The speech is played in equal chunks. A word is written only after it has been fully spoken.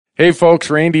Hey folks,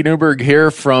 Randy Newberg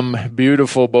here from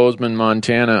beautiful Bozeman,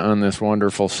 Montana on this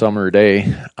wonderful summer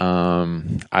day.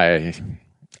 I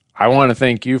want to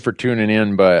thank you for tuning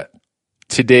in, but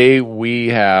today we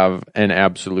have an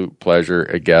absolute pleasure,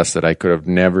 a guest that I could have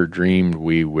never dreamed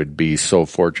we would be so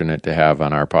fortunate to have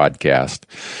on our podcast.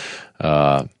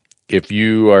 If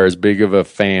you are as big of a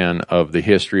fan of the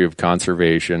history of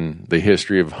conservation, the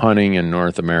history of hunting in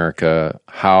North America,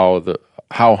 how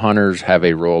hunters have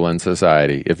a role in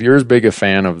society. If you're as big a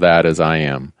fan of that as I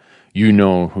am, you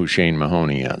know who Shane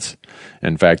Mahoney is.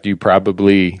 In fact, you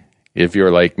probably, if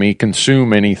you're like me,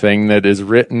 consume anything that is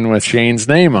written with Shane's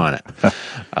name on it.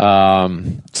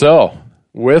 So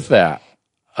with that,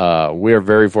 we are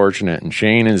very fortunate. And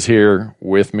Shane is here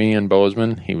with me in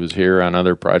Bozeman. He was here on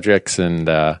other projects, and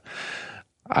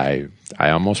I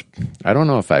don't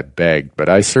know if I begged, but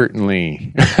I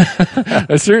certainly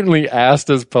asked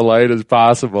as polite as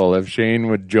possible if Shane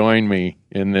would join me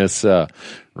in this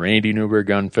Randy Newberg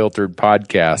Unfiltered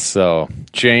podcast. So,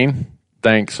 Shane,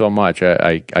 thanks so much.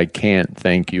 I can't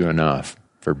thank you enough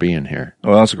for being here.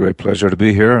 Well, it's a great pleasure to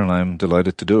be here, and I'm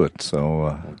delighted to do it.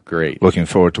 So, great. Looking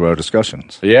forward to our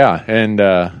discussions. Yeah, and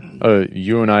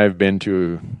you and I have been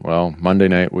to, Monday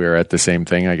night we were at the same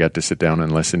thing. I got to sit down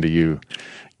and listen to you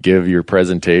give your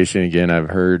presentation. Again, I've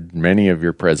heard many of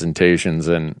your presentations,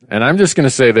 and I'm just going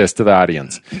to say this to the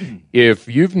audience. If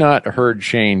you've not heard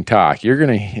Shane talk,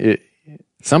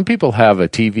 some people have a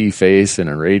TV face and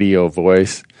a radio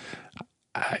voice.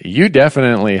 You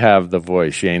definitely have the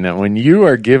voice, Shane, that when you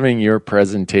are giving your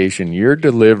presentation, your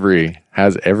delivery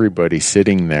has everybody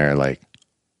sitting there like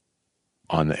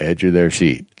on the edge of their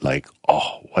seat, like,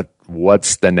 oh,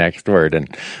 what's the next word? And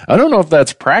I don't know if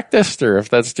that's practiced or if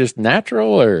that's just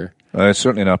natural or... It's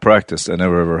certainly not practiced. I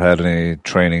never ever had any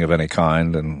training of any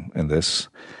kind in this.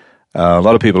 A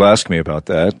lot of people ask me about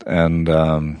that, and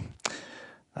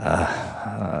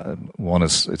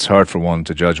it's hard for one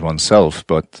to judge oneself,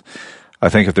 but I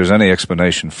think if there's any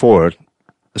explanation for it,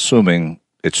 assuming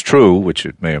it's true, which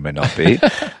it may or may not be,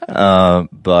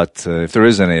 but if there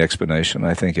is any explanation,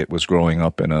 I think it was growing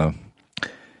up in a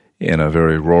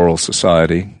very rural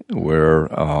society where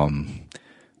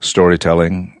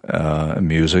storytelling,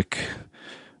 music,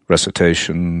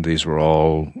 recitation, these were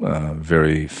all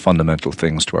very fundamental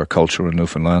things to our culture in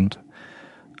Newfoundland.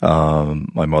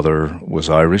 My mother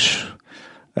was Irish,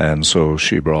 and so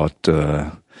she brought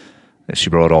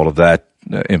all of that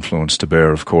influence to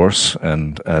bear, of course,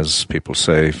 and as people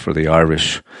say, for the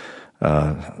Irish,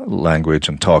 language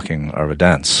and talking are a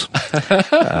dance.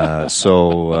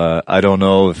 So I don't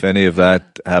know if any of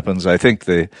that happens. I think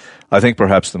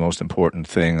perhaps the most important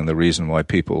thing, and the reason why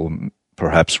people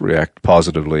perhaps react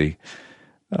positively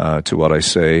to what I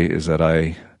say, is that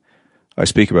I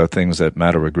speak about things that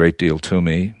matter a great deal to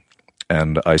me,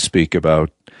 and I speak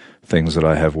about things that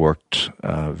I have worked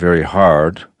very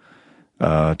hard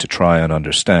to try and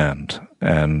understand.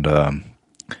 And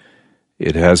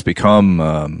it has become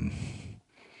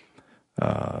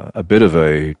a bit of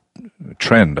a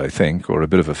trend, I think, or a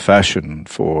bit of a fashion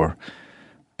for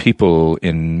people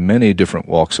in many different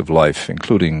walks of life,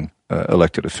 including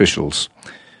elected officials,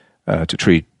 to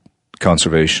treat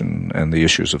conservation and the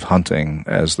issues of hunting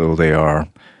as though they are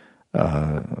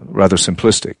rather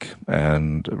simplistic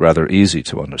and rather easy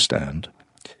to understand.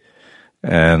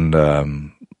 And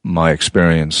my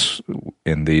experience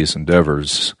in these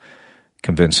endeavors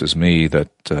convinces me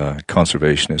that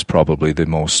conservation is probably the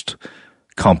most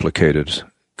complicated,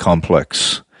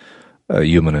 complex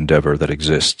human endeavor that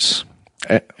exists.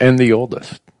 And the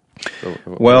oldest.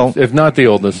 Well, if not the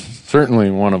oldest, certainly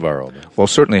one of our oldest. Well,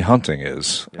 certainly hunting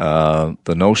is.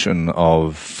 The notion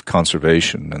of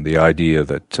conservation and the idea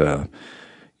that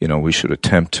we should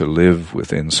attempt to live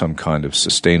within some kind of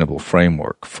sustainable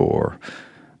framework for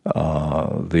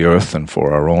the earth and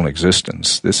for our own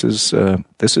existence. This is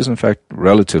in fact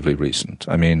relatively recent.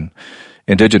 I mean,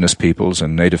 indigenous peoples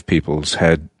and native peoples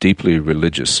had deeply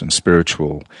religious and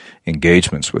spiritual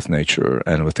engagements with nature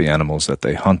and with the animals that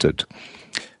they hunted.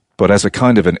 But as a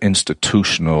kind of an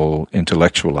institutional,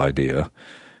 intellectual idea,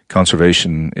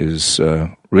 conservation is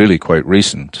really quite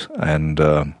recent. And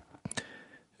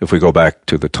if we go back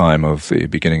to the time of the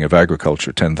beginning of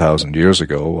agriculture 10,000 years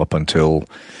ago,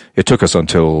 it took us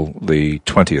until the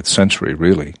 20th century,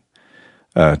 really,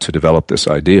 to develop this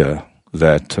idea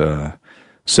that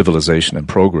civilization and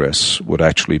progress would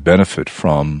actually benefit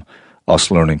from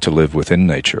us learning to live within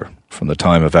nature. From the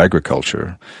time of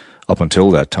agriculture up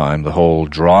until that time, the whole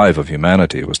drive of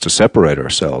humanity was to separate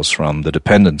ourselves from the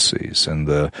dependencies and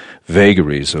the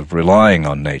vagaries of relying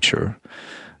on nature,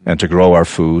 and to grow our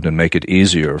food and make it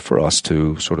easier for us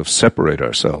to sort of separate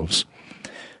ourselves.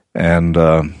 And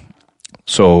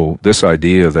So this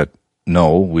idea that,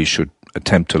 no, we should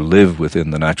attempt to live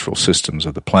within the natural systems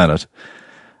of the planet,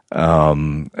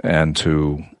 and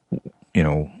to,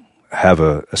 have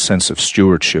a sense of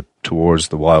stewardship towards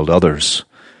the wild others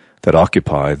that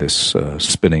occupy this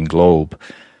spinning globe.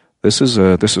 This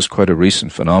is quite a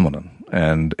recent phenomenon,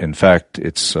 and in fact,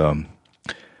 it's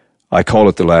I call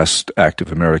it the last act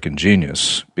of American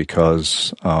genius,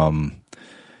 because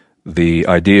the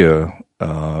idea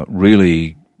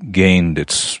really gained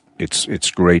its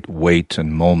great weight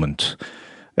and moment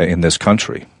in this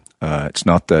country. It's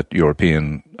not that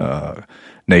European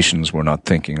nations were not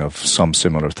thinking of some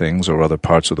similar things, or other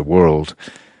parts of the world,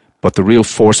 but the real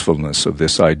forcefulness of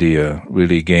this idea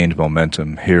really gained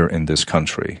momentum here in this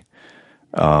country,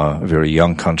 a very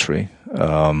young country,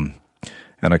 and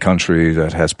a country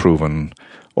that has proven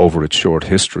over its short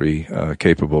history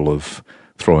capable of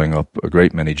throwing up a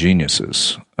great many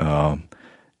geniuses.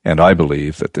 And I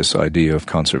believe that this idea of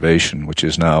conservation, which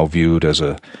is now viewed as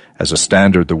a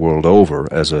standard the world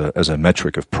over, as a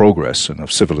metric of progress and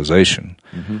of civilization,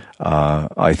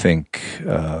 I think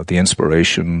the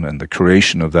inspiration and the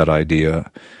creation of that idea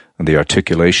and the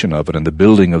articulation of it and the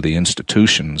building of the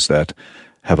institutions that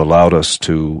have allowed us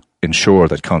to ensure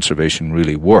that conservation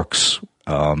really works,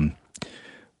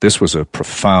 this was a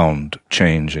profound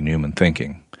change in human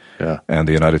thinking. Yeah. And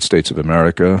the United States of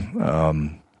America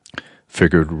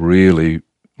figured really,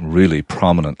 really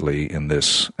prominently in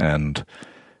this. And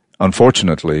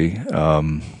unfortunately,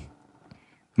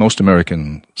 most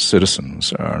American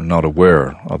citizens are not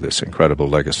aware of this incredible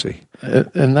legacy.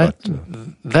 And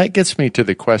that gets me to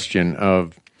the question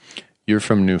of, you're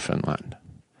from Newfoundland,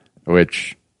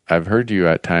 which I've heard you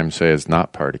at times say is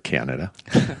not part of Canada.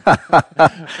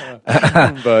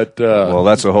 But well,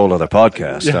 that's a whole other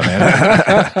podcast.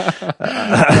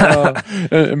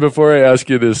 And before I ask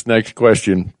you this next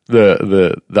question,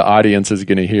 the audience is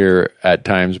going to hear at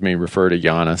times me refer to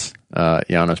Janis.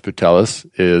 Janis Putelis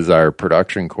is our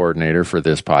production coordinator for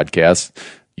this podcast.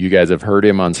 You guys have heard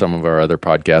him on some of our other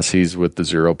podcasts. He's with the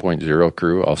 0.0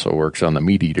 crew, also works on the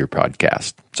Meat Eater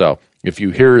podcast. So if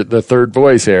you hear the third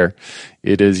voice here,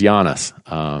 it is Janis.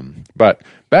 But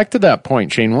back to that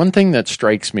point, Shane, one thing that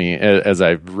strikes me as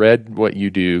I've read what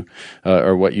you do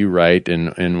or what you write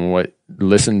and what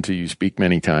listened to you speak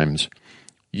many times,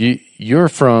 you're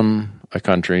from a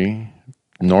country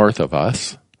north of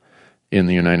us in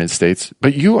the United States,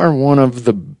 but you are one of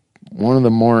the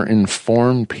more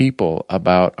informed people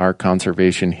about our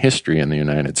conservation history in the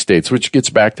United States, which gets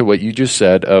back to what you just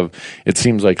said of, it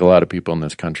seems like a lot of people in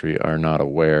this country are not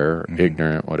aware,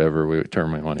 ignorant, whatever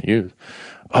term we want to use,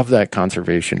 of that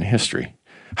conservation history.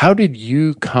 How did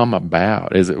you come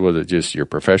about? Was it just your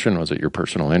profession? Was it your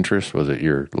personal interest? Was it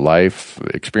your life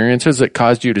experiences that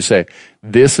caused you to say,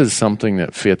 this is something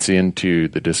that fits into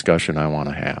the discussion I want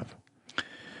to have?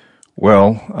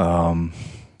 Well,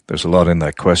 there's a lot in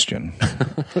that question.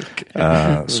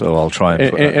 Okay. So I'll try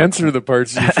and answer the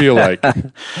parts you feel like.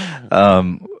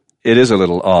 It is a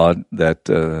little odd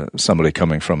that somebody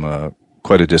coming from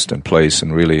quite a distant place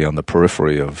and really on the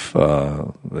periphery of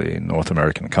the North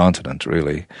American continent,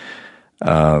 really,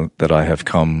 that I have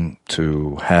come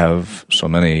to have so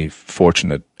many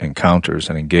fortunate encounters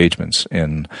and engagements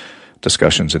in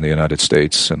discussions in the United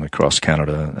States and across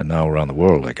Canada and now around the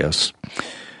world, I guess.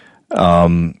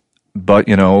 But,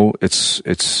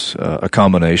 it's a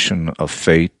combination of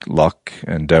fate, luck,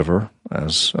 endeavor,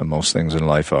 as most things in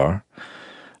life are.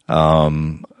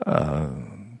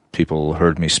 People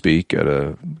heard me speak at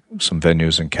some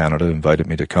venues in Canada, invited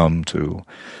me to come to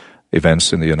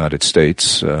events in the United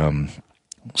States,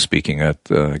 speaking at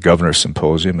the Governor's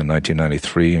Symposium in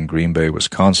 1993 in Green Bay,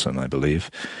 Wisconsin, I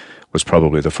believe, was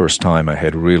probably the first time I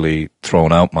had really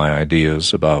thrown out my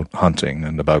ideas about hunting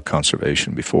and about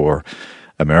conservation before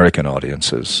American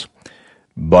audiences.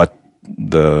 But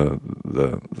the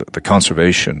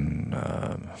conservation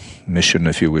mission,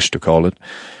 if you wish to call it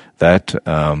that,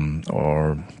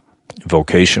 or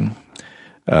vocation,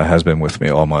 has been with me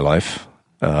all my life.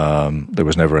 There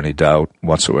was never any doubt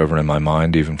whatsoever in my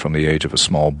mind, even from the age of a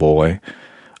small boy,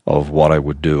 of what I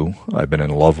would do. I've been in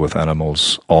love with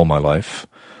animals all my life.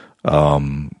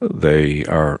 They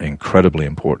are incredibly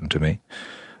important to me.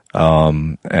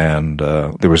 And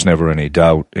there was never any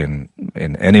doubt in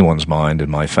anyone's mind, in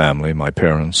my family, my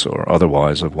parents, or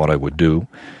otherwise, of what I would do.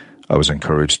 I was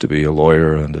encouraged to be a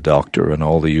lawyer and a doctor and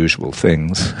all the usual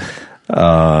things.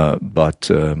 But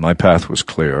my path was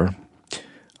clear.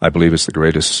 I believe it's the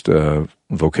greatest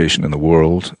vocation in the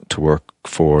world to work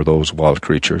for those wild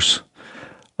creatures.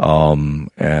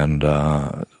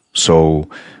 So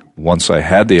once I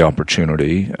had the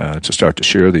opportunity to start to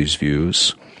share these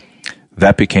views,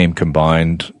 that became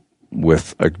combined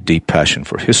with a deep passion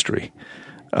for history.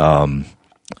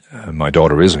 My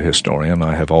daughter is a historian.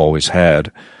 I have always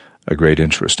had a great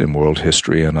interest in world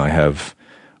history, and I have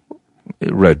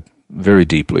read very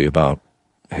deeply about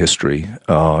history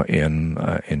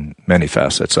in many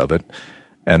facets of it.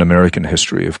 And American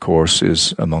history, of course,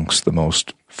 is amongst the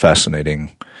most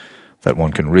fascinating that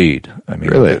one can read. I mean,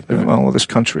 really? This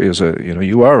country is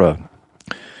you are a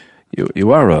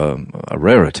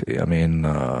rarity. I mean,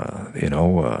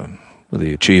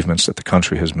 the achievements that the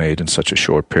country has made in such a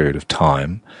short period of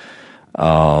time,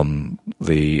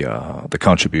 the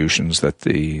contributions that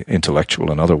the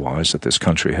intellectual and otherwise that this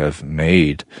country have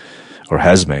made or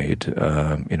has made,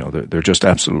 they're just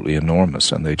absolutely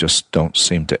enormous, and they just don't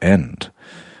seem to end.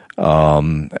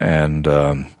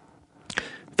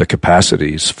 The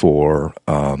capacities for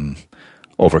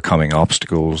overcoming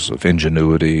obstacles, of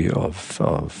ingenuity,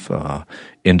 of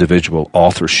individual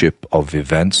authorship of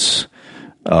events.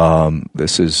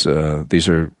 These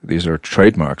are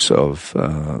trademarks of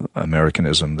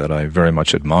Americanism that I very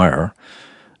much admire,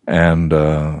 and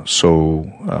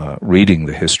so reading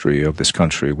the history of this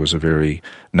country was a very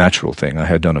natural thing. I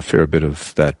had done a fair bit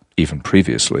of that even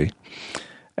previously,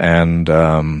 and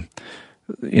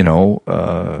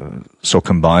so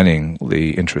combining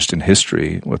the interest in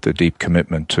history with the deep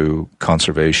commitment to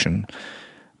conservation,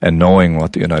 and knowing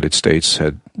what the United States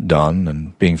had done,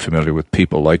 and being familiar with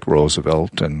people like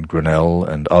Roosevelt and Grinnell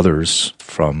and others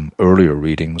from earlier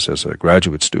readings as a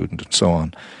graduate student and so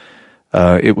on,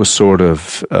 it was sort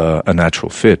of a natural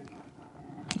fit.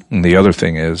 And the other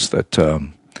thing is that,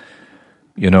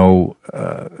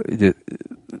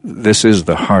 this is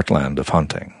the heartland of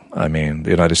hunting. I mean,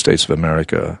 the United States of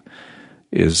America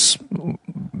is,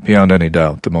 beyond any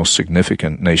doubt, the most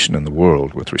significant nation in the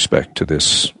world with respect to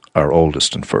this, our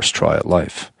oldest and first try at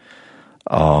life.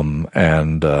 Therefore,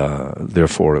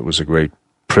 it was a great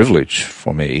privilege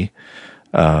for me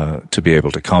to be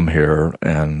able to come here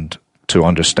and to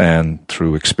understand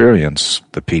through experience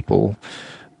the people,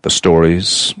 the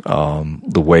stories,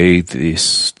 the way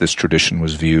this tradition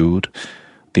was viewed,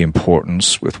 the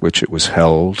importance with which it was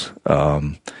held,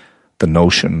 the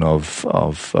notion of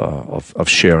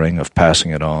sharing, of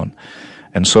passing it on,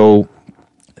 and so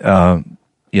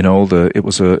it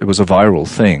was a viral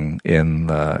thing in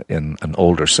an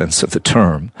older sense of the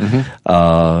term.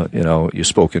 Mm-hmm. You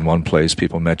spoke in one place,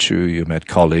 people met you, you met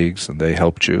colleagues, and they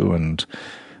helped you, and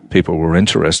people were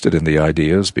interested in the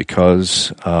ideas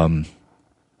because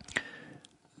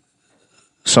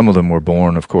some of them were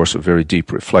born, of course, of very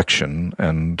deep reflection.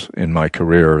 And in my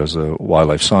career as a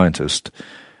wildlife scientist,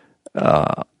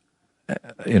 I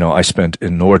spent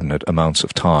inordinate amounts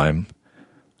of time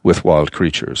with wild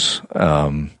creatures.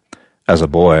 As a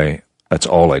boy, that's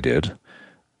all I did.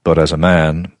 But as a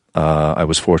man, I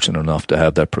was fortunate enough to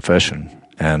have that profession.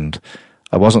 And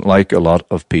I wasn't like a lot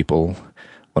of people.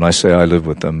 When I say I live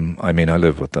with them, I mean I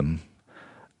live with them.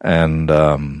 And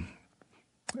I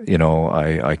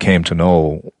came to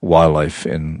know wildlife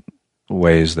in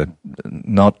ways that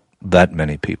not that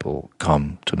many people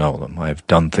come to know them. I've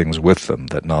done things with them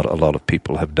that not a lot of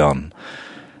people have done.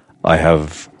 I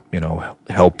have,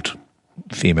 helped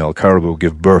female caribou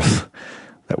give birth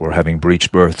that were having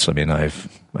breech births. I mean, I've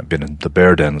been in the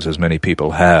bear dens as many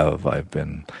people have. I've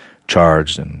been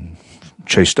charged and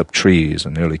chased up trees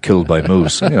and nearly killed by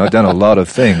moose. I've done a lot of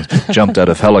things, jumped out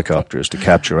of helicopters to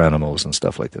capture animals and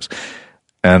stuff like this.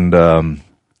 And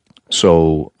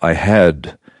so I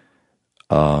have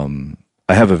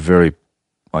a very,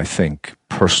 I think,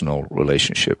 personal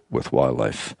relationship with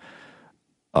wildlife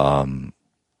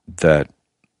that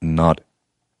not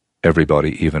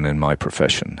everybody, even in my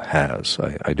profession, has.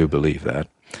 I do believe that.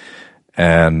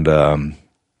 And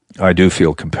I do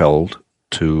feel compelled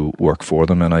to work for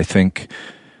them, and I think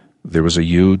there was a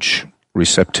huge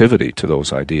receptivity to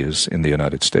those ideas in the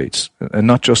United States, and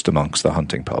not just amongst the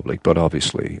hunting public, but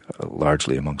obviously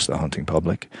largely amongst the hunting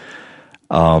public.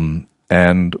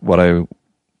 And what I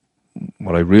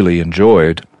really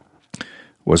enjoyed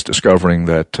was discovering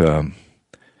that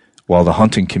while the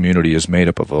hunting community is made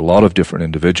up of a lot of different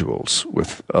individuals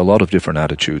with a lot of different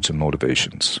attitudes and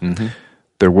motivations, mm-hmm.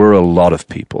 there were a lot of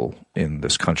people in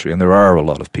this country, and there are a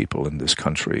lot of people in this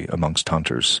country amongst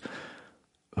hunters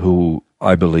who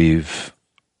I believe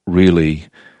really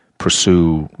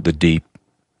pursue the deep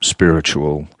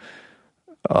spiritual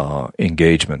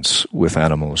engagements with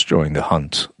animals during the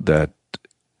hunt that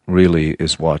really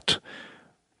is what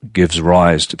gives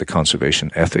rise to the conservation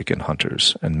ethic in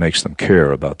hunters and makes them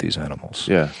care about these animals.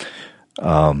 Yeah.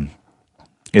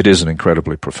 It is an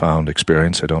incredibly profound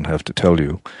experience, I don't have to tell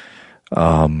you.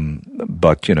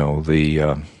 But,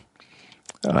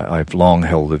 I've long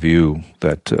held the view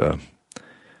that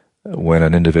when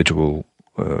an individual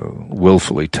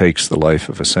willfully takes the life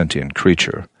of a sentient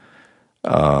creature,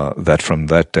 that from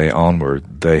that day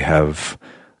onward they have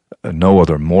no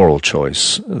other moral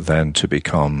choice than to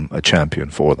become a champion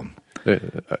for them. I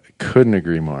couldn't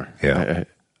agree more. Yeah.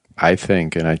 I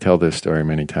think, and I tell this story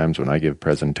many times when I give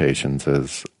presentations,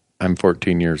 is I'm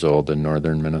 14 years old in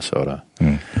northern Minnesota,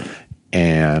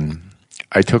 and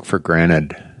I took for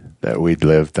granted that we'd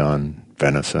lived on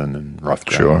venison and rough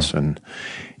grouse, Sure. and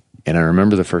I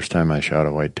remember the first time I shot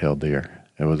a white-tailed deer.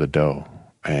 It was a doe,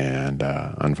 and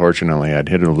unfortunately, I'd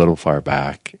hit it a little far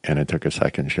back, and it took a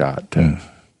second shot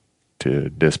to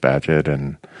dispatch it.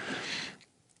 And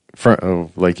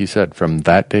like you said, from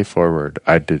that day forward,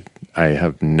 I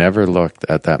have never looked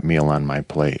at that meal on my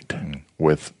plate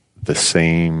with the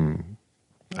same,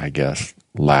 I guess,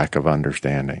 lack of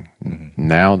understanding.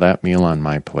 Now that meal on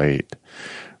my plate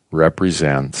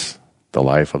represents the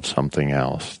life of something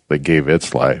else that gave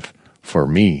its life for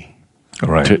me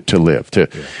to live.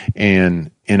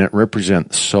 And it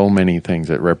represents so many things.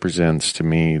 It represents to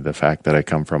me the fact that I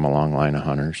come from a long line of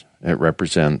hunters. It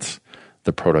represents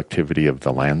the productivity of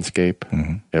the landscape.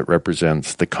 It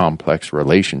represents the complex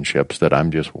relationships that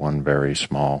I'm just one very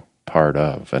small part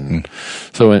of. And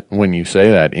so when you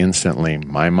say that, instantly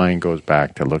my mind goes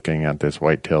back to looking at this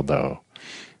white-tailed doe,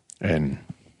 and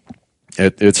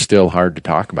it's still hard to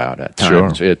talk about at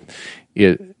times. Sure.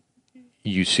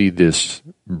 You see this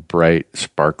bright,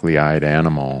 sparkly-eyed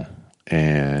animal,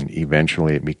 and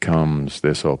eventually it becomes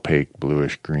this opaque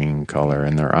bluish-green color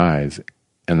in their eyes.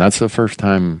 And that's the first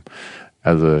time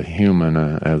as a human,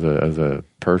 as a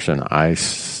person, I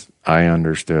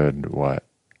understood what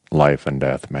life and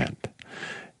death meant.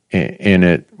 And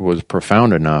it was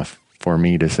profound enough for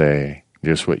me to say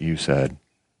just what you said.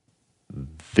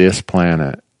 This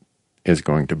planet is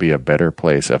going to be a better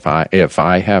place. If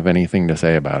I have anything to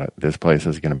say about it, this place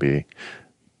is going to be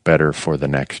better for the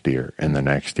next year and the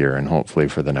next year, and hopefully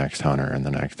for the next hunter and the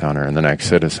next hunter and the next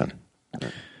citizen.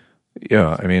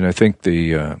 Yeah, I mean, I think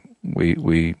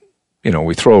we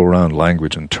throw around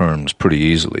language and terms pretty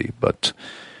easily, but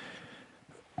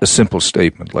a simple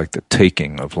statement like the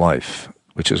taking of life,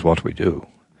 which is what we do,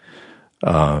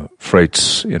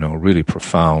 freights, really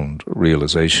profound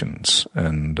realizations.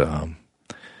 And,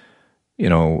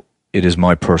 it is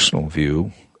my personal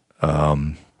view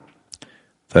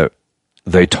that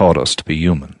they taught us to be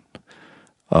human.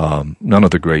 None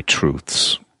of the great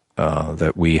truths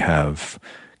that we have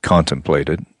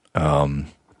contemplated,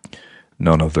 none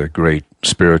of the great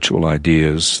spiritual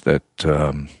ideas that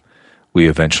we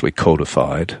eventually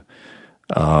codified,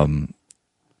 none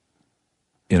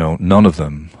of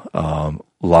them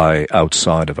lie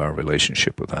outside of our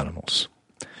relationship with animals.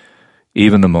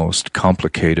 Even the most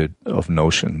complicated of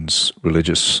notions,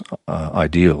 religious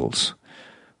ideals,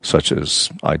 such as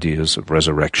ideas of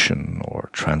resurrection or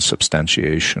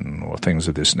transubstantiation or things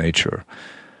of this nature,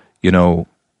 the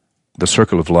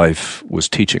circle of life was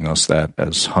teaching us that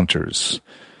as hunters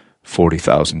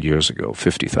 40,000 years ago,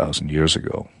 50,000 years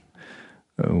ago.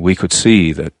 We could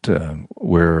see that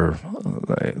where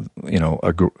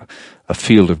a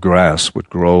field of grass would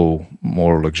grow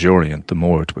more luxuriant the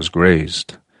more it was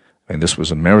grazed. I mean, this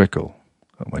was a miracle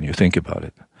when you think about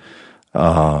it.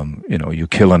 You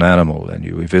kill an animal and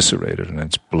you eviscerate it, and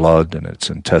its blood and its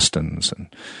intestines and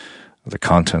the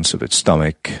contents of its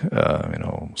stomach,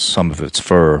 some of its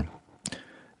fur,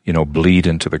 bleed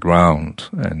into the ground,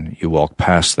 and you walk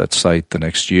past that site the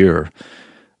next year,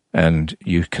 and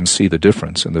you can see the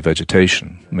difference in the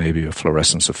vegetation, maybe a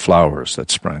fluorescence of flowers that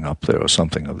sprang up there or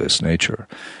something of this nature.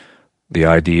 The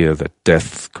idea that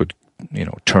death could,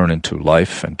 turn into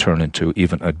life and turn into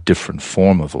even a different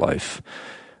form of life,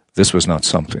 this was not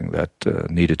something that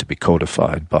needed to be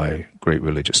codified by great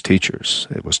religious teachers.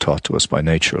 It was taught to us by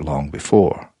nature long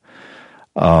before.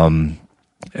 And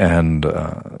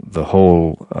the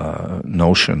whole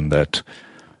notion that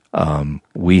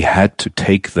we had to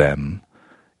take them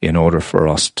in order for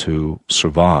us to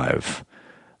survive,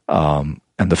 and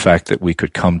the fact that we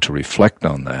could come to reflect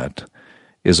on that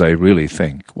is, I really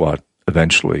think, what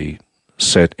eventually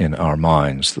set in our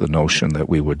minds the notion that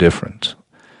we were different.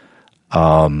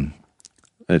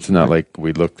 It's not like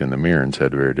we looked in the mirror and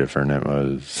said we were different.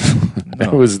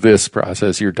 It was this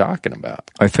process you're talking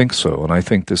about. I think so, and I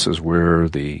think this is where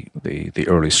the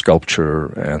early sculpture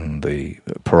and the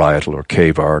parietal or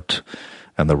cave art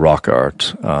and the rock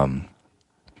art,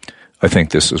 I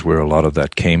think this is where a lot of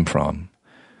that came from.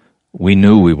 We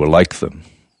knew we were like them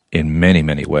in many,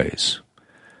 many ways,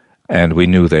 and we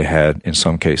knew they had, in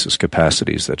some cases,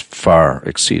 capacities that far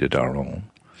exceeded our own.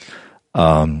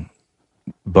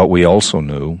 but we also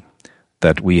knew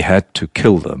that we had to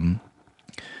kill them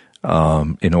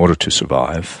in order to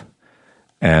survive.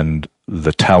 And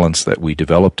the talents that we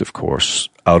developed, of course,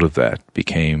 out of that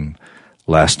became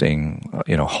lasting,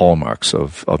 hallmarks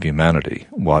of humanity.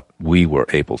 What we were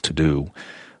able to do,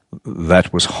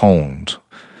 that was honed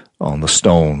on the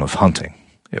stone of hunting.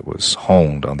 It was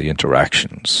honed on the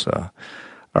interactions,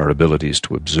 our abilities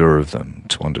to observe them,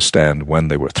 to understand when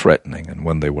they were threatening and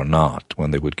when they were not,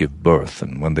 when they would give birth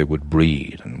and when they would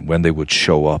breed and when they would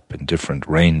show up in different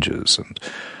ranges. And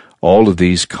all of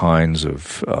these kinds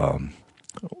of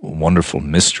wonderful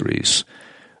mysteries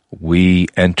we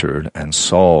entered and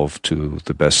solved to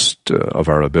the best of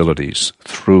our abilities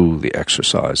through the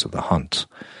exercise of the hunt.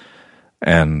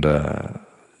 And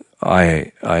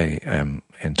I am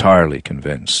entirely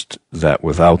convinced that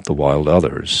without the wild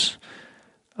others,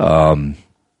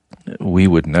 we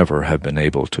would never have been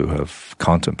able to have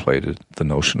contemplated the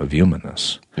notion of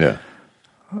humanness. Yeah.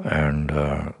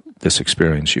 And this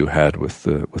experience you had with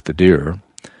the deer,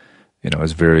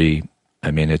 is very. I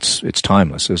mean, it's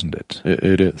timeless, isn't it?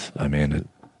 It is. I mean,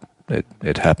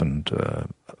 it happened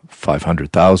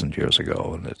 500,000 years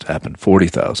ago, and it happened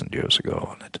 40,000 years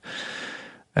ago,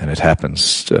 and it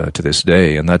happens to this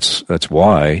day, and that's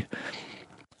why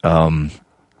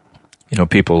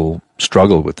people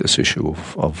struggle with this issue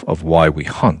of why we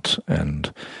hunt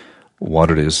and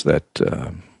what it is that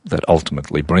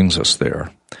ultimately brings us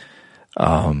there.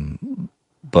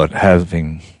 But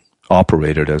having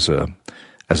operated as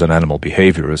an animal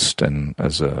behaviorist and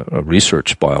as a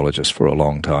research biologist for a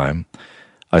long time,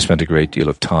 I spent a great deal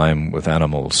of time with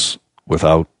animals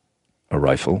without a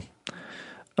rifle,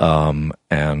 and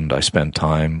I spent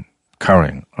time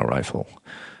carrying a rifle.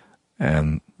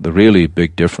 And the really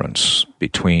big difference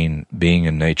between being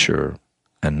in nature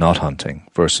and not hunting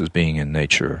versus being in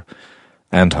nature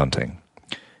and hunting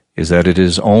is that it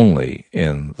is only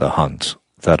in the hunt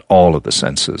that all of the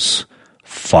senses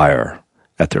fire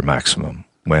at their maximum.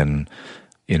 When,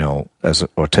 as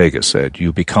Ortega said,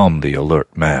 you become the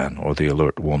alert man or the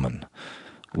alert woman.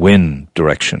 Wind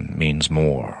direction means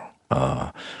more.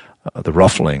 The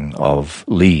ruffling of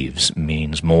leaves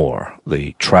means more.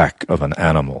 The track of an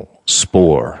animal,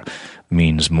 spoor,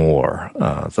 means more.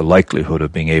 The likelihood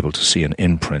of being able to see an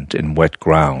imprint in wet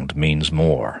ground means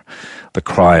more. The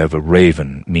cry of a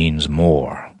raven means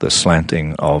more. The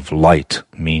slanting of light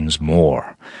means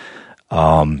more.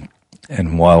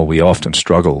 And while we often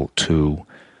struggle to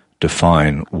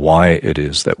define why it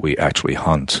is that we actually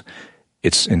hunt,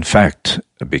 it's in fact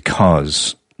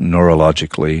because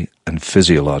neurologically and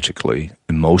physiologically,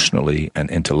 emotionally and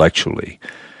intellectually,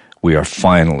 we are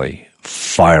finally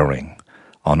firing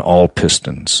on all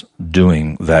pistons,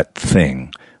 doing that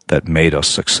thing that made us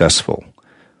successful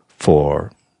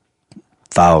for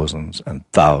thousands and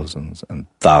thousands and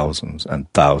thousands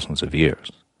and thousands of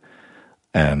years.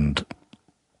 And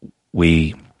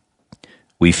we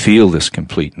feel this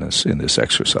completeness in this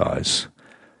exercise,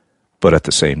 but at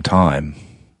the same time,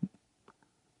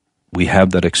 we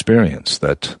have that experience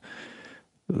that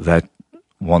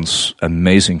once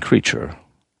amazing creature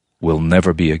will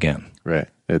never be again. Right.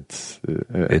 It's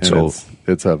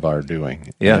of our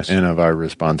doing. Yes. And of our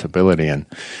responsibility.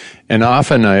 And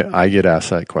often I get asked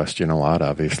that question a lot,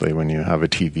 obviously, when you have a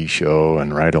TV show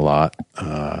and write a lot,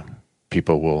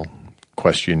 people will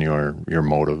question your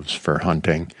motives for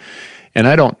hunting. And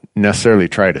I don't necessarily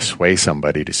try to sway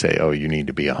somebody to say, "Oh, you need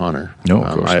to be a hunter." No,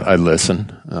 of course not. I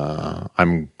listen.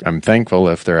 I'm thankful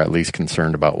if they're at least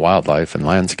concerned about wildlife and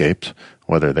landscapes,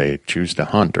 whether they choose to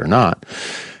hunt or not.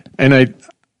 And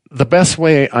the best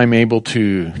way I'm able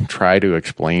to try to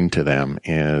explain to them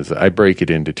is I break it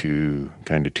into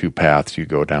two paths you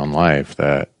go down life,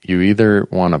 that you either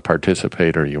want to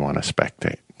participate or you want to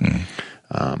spectate.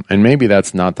 And maybe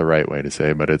that's not the right way to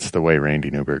say, but it's the way Randy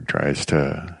Newberg tries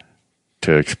to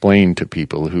explain to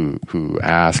people who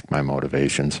ask my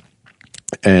motivations.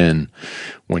 And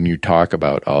when you talk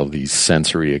about all these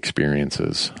sensory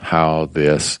experiences, how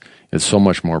this is so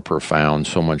much more profound,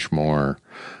 so much more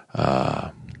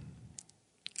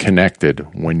connected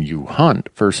when you hunt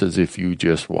versus if you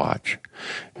just watch.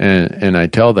 And I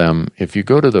tell them, if you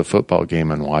go to the football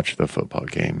game and watch the football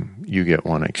game, you get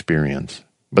one experience.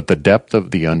 But the depth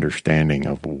of the understanding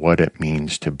of what it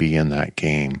means to be in that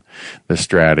game, the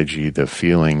strategy, the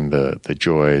feeling, the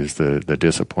joys, the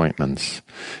disappointments,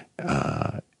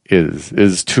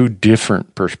 is two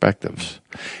different perspectives.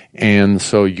 And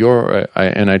so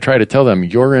I try to tell them,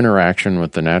 your interaction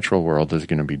with the natural world is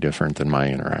going to be different than my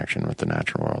interaction with the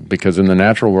natural world. Because in the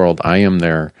natural world, I am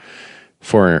there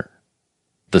for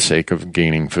the sake of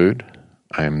gaining food.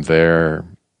 I am there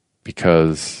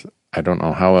because I don't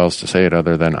know how else to say it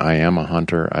other than I am a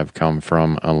hunter. I've come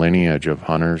from a lineage of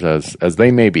hunters, as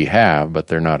they maybe have, but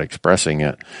they're not expressing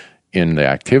it in the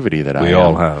activity that I am. We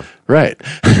all have. Right.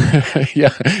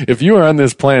 Yeah. If you are on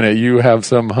this planet, you have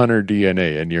some hunter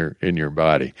DNA in your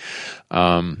body.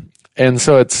 And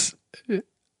so it's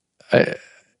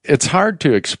hard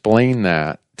to explain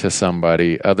that to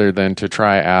somebody other than to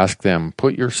try ask them,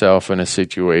 put yourself in a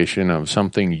situation of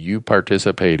something you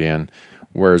participate in,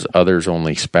 whereas others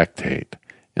only spectate,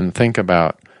 and think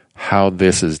about how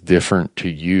this is different to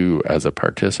you as a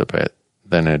participant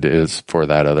than it is for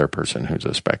that other person who's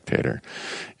a spectator.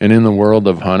 And in the world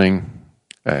of hunting,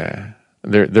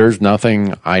 there's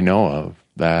nothing I know of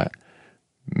that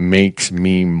makes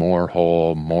me more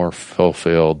whole, more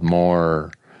fulfilled,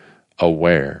 more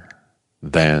aware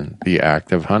than the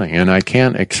act of hunting. And I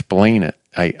can't explain it.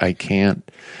 I can't,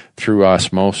 through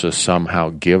osmosis,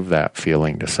 somehow give that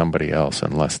feeling to somebody else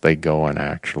unless they go and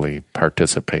actually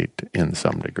participate in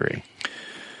some degree.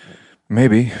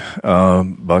 Maybe,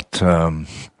 but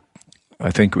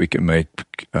I think we can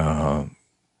make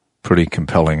pretty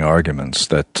compelling arguments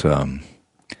that,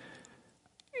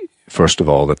 first of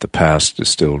all, that the past is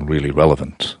still really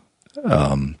relevant.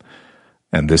 And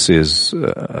this is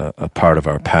a part of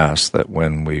our past that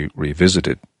when we revisit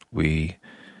it, we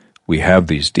have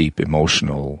these deep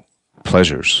emotional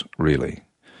pleasures, really.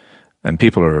 And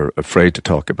people are afraid to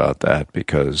talk about that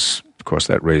because, of course,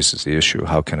 that raises the issue,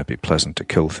 how can it be pleasant to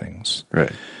kill things?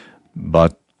 Right.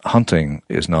 But hunting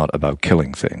is not about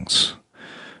killing things.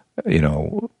 You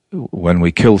know, when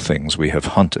we kill things, we have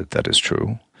hunted, that is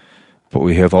true. But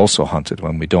we have also hunted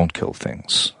when we don't kill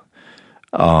things.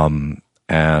 And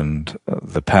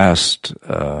the past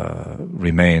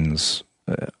remains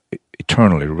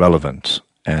eternally relevant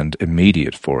and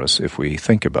immediate for us if we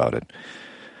think about it.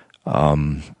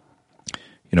 You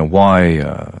know,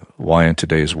 why in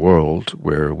today's world,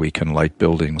 where we can light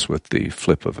buildings with the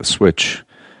flip of a switch,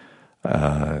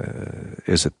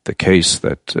 is it the case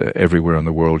that everywhere in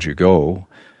the world you go,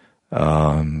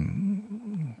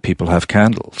 people have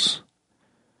candles?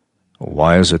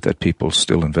 Why is it that people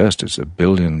still invest? It's a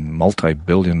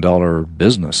multi-billion-dollar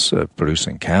business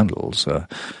producing candles.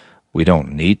 We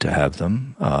don't need to have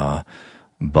them,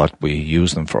 but we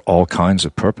use them for all kinds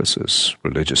of purposes: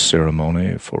 religious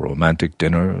ceremony, for romantic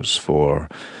dinners, for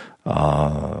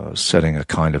setting a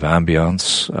kind of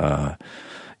ambiance.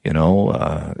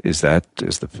 Is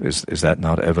that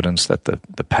not evidence that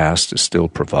the past is still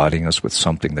providing us with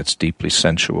something that's deeply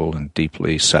sensual and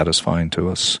deeply satisfying to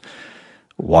us?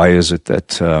 Why is it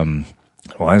that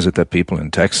people in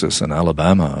Texas and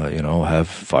Alabama, have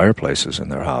fireplaces in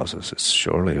their houses? It's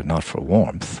surely not for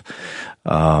warmth.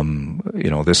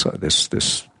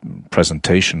 This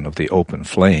presentation of the open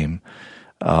flame,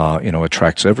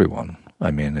 attracts everyone.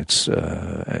 I mean,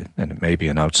 and it may be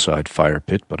an outside fire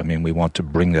pit, but I mean, we want to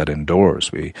bring that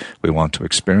indoors. We want to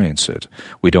experience it.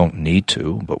 We don't need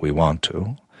to, but we want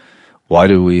to. Why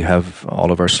do we have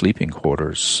all of our sleeping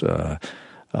quarters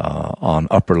on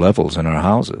upper levels in our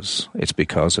houses? It's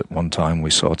because at one time we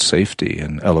sought safety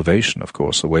and elevation, of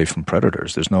course, away from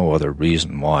predators. There's no other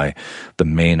reason why the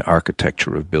main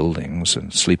architecture of buildings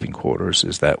and sleeping quarters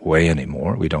is that way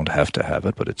anymore. We don't have to have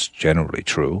it, but it's generally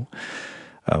true.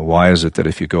 Why is it that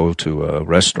if you go to a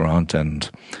restaurant and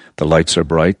the lights are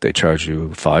bright, they charge you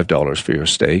 $5 for your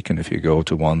steak, and if you go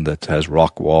to one that has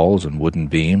rock walls and wooden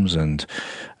beams and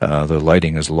the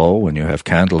lighting is low and you have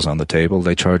candles on the table,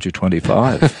 they charge you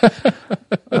 $25?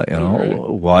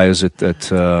 Why is it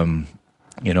that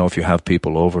if you have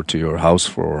people over to your house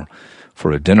for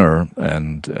a dinner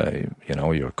and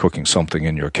you're cooking something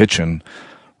in your kitchen,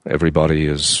 everybody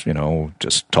is,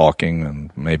 just talking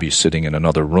and maybe sitting in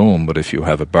another room. But if you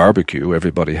have a barbecue,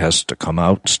 everybody has to come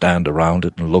out, stand around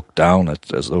it, and look down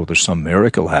at as though there's some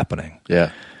miracle happening.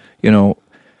 Yeah.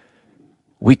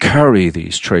 We carry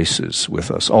these traces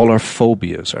with us. All our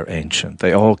phobias are ancient.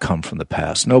 They all come from the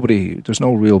past. There's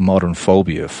no real modern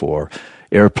phobia for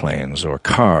airplanes or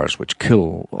cars, which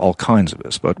kill all kinds of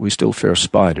us, but we still fear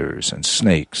spiders and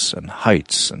snakes and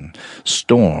heights and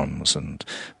storms and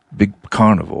big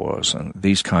carnivores and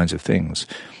these kinds of things.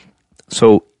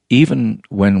 So even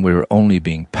when we're only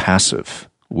being passive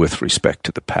with respect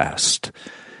to the past,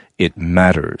 it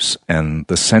matters, and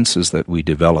the senses that we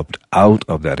developed out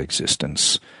of that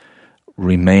existence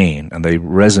remain, and they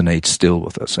resonate still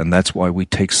with us, and that's why we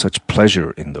take such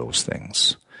pleasure in those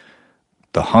things.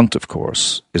 The hunt, of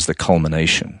course, is the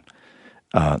culmination.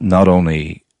 Not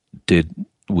only did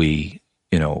we,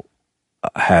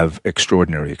 have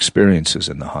extraordinary experiences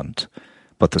in the hunt,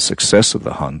 but the success of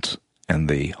the hunt and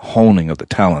the honing of the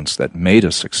talents that made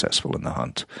us successful in the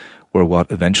hunt were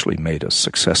what eventually made us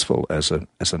successful as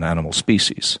an animal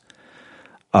species.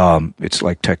 It's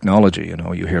like technology,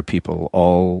 you hear people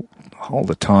all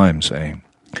the time saying,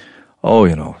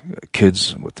 "Oh,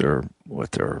 kids with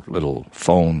their little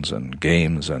phones and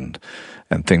games and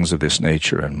things of this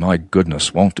nature, and my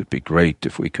goodness, won't it be great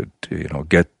if we could,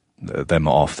 get them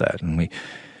off that?" And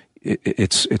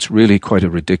it's really quite a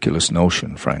ridiculous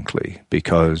notion, frankly,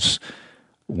 because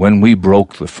when we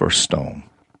broke the first stone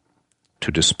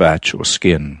to dispatch or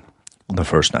skin the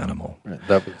first animal,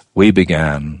 we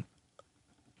began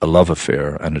a love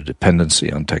affair and a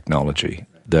dependency on technology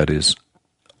that is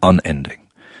unending.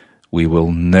 We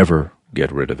will never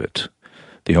get rid of it.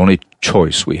 The only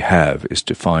choice we have is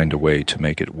to find a way to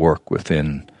make it work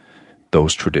within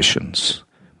those traditions.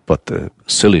 But the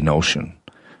silly notion,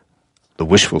 the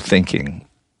wishful thinking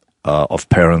of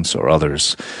parents or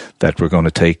others that we're going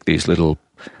to take these little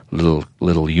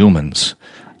humans,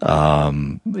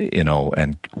 and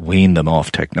wean them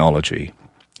off technology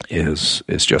is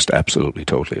just absolutely,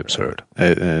 totally absurd.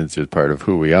 It's just part of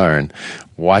who we are. And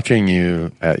watching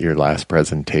you at your last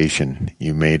presentation,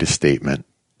 you made a statement.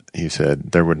 You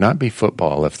said, there would not be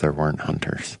football if there weren't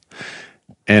hunters.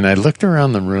 And I looked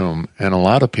around the room, and a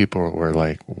lot of people were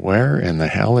like, where in the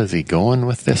hell is he going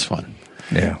with this one?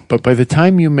 Yeah. But by the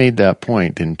time you made that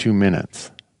point in 2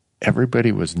 minutes,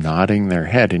 everybody was nodding their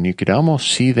head, and you could almost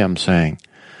see them saying,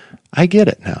 I get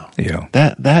it now. Yeah.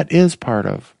 That is part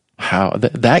of how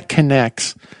that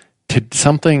connects to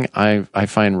something I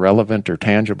find relevant or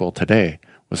tangible today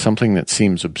with something that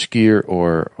seems obscure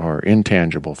or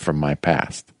intangible from my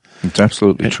past. It's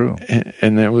absolutely true.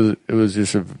 And it was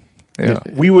just a... Yeah.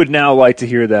 We would now like to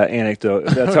hear that anecdote.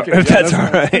 If that's, Okay, if that's all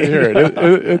right.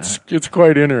 It's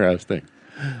quite interesting.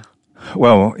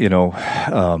 Well,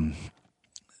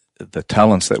 the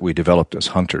talents that we developed as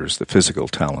hunters, the physical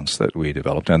talents that we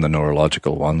developed, and the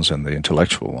neurological ones and the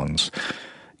intellectual ones,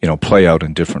 play out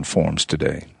in different forms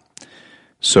today.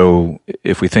 So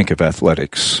if we think of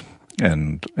athletics,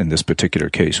 and in this particular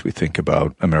case, we think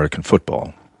about American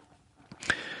football,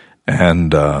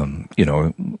 and,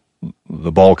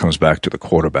 the ball comes back to the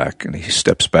quarterback, and he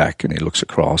steps back and he looks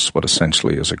across what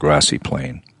essentially is a grassy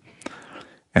plain.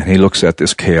 And he looks at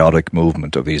this chaotic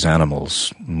movement of these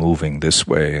animals moving this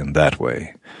way and that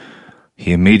way.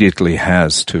 He immediately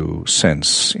has to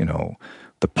sense,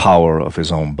 the power of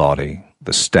his own body,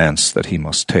 the stance that he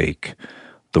must take,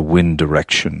 the wind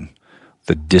direction,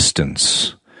 the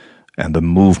distance, and the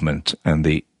movement and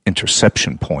the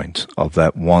interception point of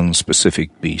that one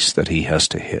specific beast that he has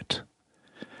to hit.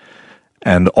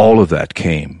 And all of that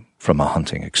came from a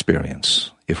hunting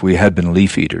experience. If we had been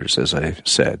leaf eaters, as I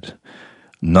said,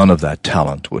 none of that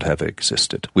talent would have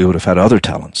existed. We would have had other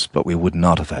talents, but we would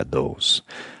not have had those.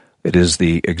 It is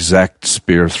the exact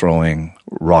spear throwing,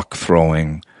 rock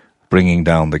throwing, bringing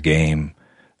down the game.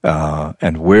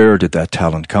 And where did that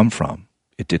talent come from?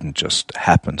 It didn't just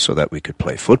happen so that we could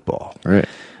play football. Right.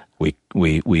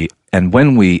 And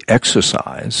when we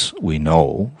exercise, we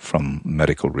know from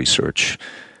medical research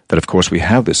that, of course, we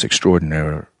have this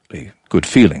extraordinarily good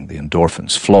feeling. The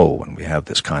endorphins flow, and we have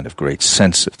this kind of great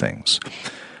sense of things.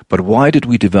 But why did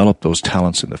we develop those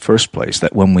talents in the first place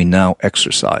that when we now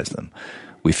exercise them,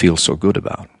 we feel so good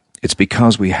about? It's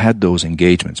because we had those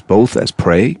engagements, both as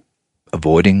prey,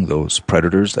 avoiding those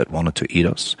predators that wanted to eat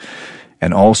us,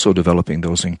 and also developing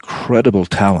those incredible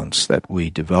talents that we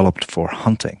developed for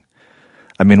hunting.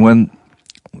 I mean, when,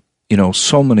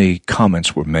 so many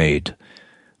comments were made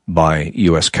by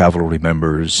U.S. cavalry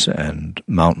members and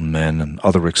mountain men and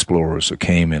other explorers who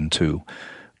came into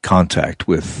contact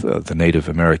with the Native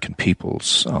American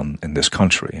peoples in this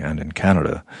country and in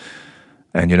Canada.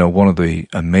 And, one of the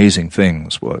amazing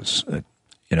things was,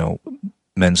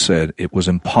 men said it was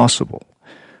impossible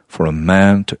for a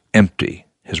man to empty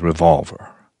his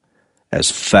revolver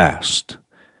as fast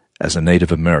as a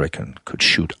Native American could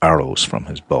shoot arrows from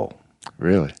his bow.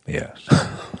 Really? Yes.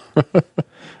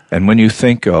 And when you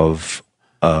think of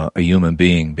a human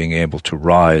being being able to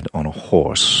ride on a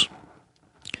horse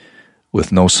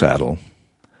with no saddle,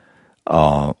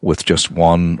 with just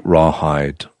one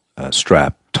rawhide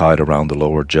strap tied around the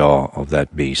lower jaw of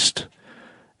that beast,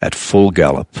 at full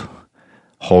gallop,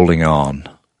 holding on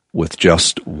with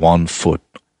just 1 foot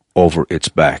over its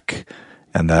back,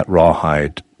 and that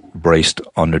rawhide braced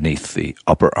underneath the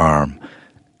upper arm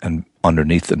and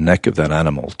underneath the neck of that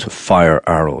animal to fire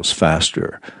arrows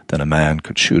faster than a man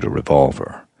could shoot a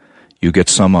revolver, you get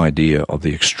some idea of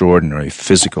the extraordinary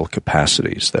physical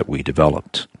capacities that we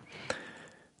developed.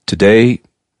 Today,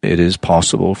 it is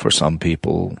possible for some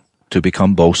people to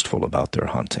become boastful about their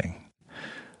hunting.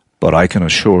 But I can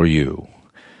assure you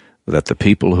that the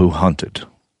people who hunted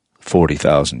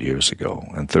 40,000 years ago,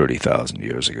 and 30,000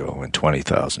 years ago, and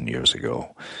 20,000 years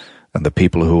ago. And the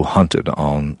people who hunted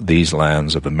on these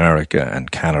lands of America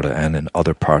and Canada and in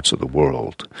other parts of the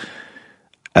world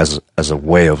as a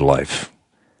way of life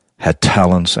had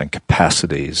talents and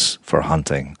capacities for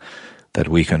hunting that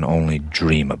we can only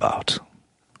dream about.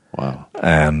 Wow.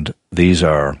 And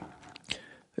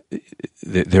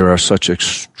there are such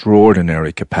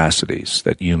extraordinary capacities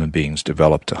that human beings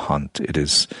develop to hunt. It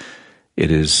is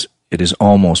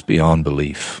almost beyond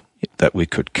belief that we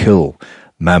could kill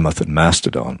mammoth and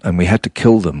mastodon, and we had to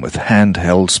kill them with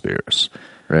handheld spears.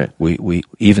 Right. We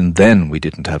even then we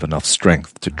didn't have enough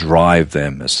strength to drive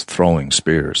them as throwing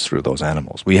spears through those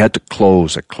animals. We had to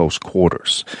close at close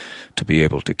quarters to be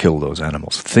able to kill those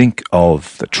animals. Think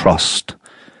of the trust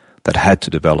that had to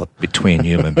develop between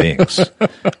human beings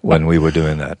when we were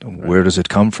doing that. Where does it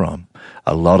come from?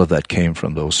 A lot of that came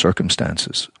from those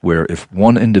circumstances where if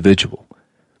one individual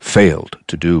failed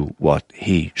to do what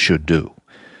he should do,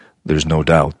 there's no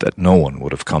doubt that no one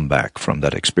would have come back from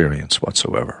that experience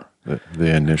whatsoever.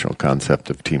 The initial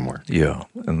concept of teamwork. Yeah,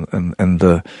 and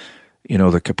the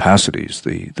the capacities,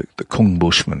 the Kung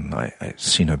Bushman. I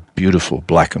seen a beautiful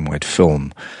black and white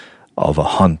film of a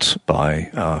hunt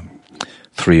by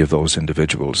three of those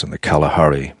individuals in the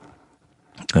Kalahari,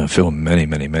 filmed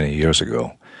many years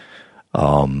ago,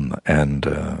 and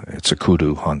it's a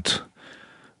kudu hunt.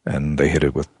 And they hit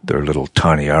it with their little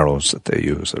tiny arrows that they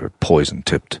use that are poison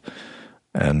tipped,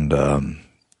 and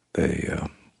they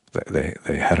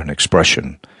had an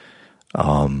expression.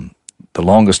 The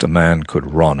longest a man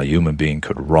could run, a human being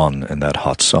could run in that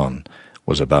hot sun,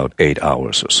 was about 8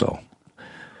 hours or so.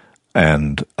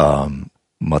 And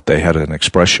but they had an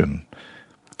expression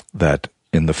that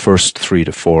in the first 3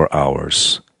 to 4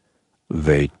 hours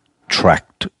they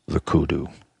tracked the kudu,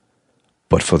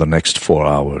 but for the next 4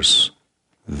 hours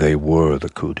they were the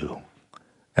kudu,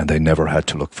 and they never had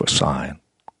to look for sign.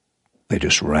 They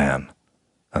just ran,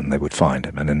 and they would find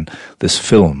him. And in this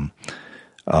film,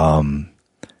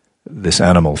 this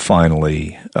animal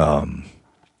finally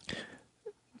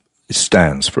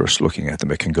stands first looking at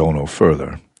them. It can go no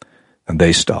further, and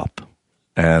they stop.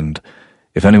 And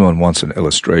if anyone wants an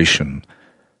illustration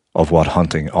of what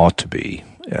hunting ought to be,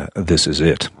 this is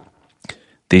it.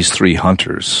 These three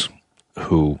hunters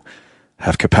who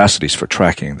have capacities for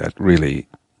tracking that really,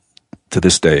 to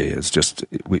this day, is just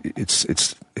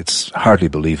it's hardly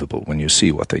believable when you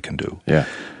see what they can do. Yeah.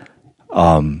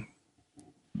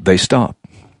 They stop,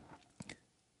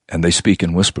 and they speak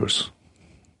in whispers.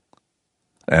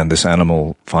 And this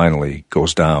animal finally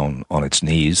goes down on its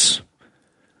knees,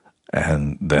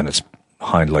 and then its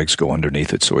hind legs go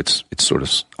underneath it, so it's sort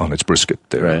of on its brisket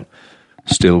there, right,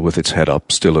 still with its head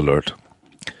up, still alert.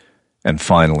 And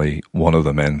finally, one of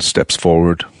the men steps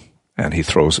forward, and he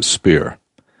throws a spear,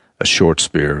 a short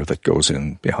spear that goes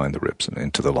in behind the ribs and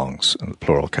into the lungs and the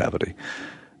pleural cavity.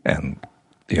 And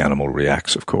the animal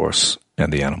reacts, of course,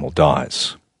 and the animal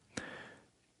dies.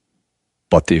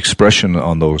 But the expression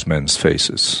on those men's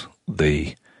faces,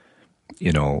 the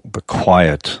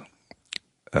quiet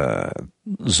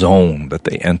zone that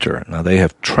they enter. Now, they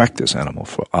have tracked this animal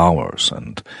for hours,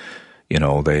 and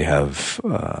they've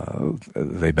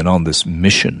been on this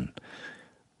mission,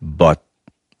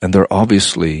 and they're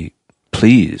obviously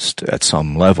pleased at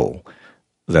some level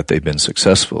that they've been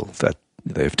successful, that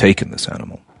they've taken this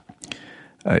animal.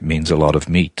 It means a lot of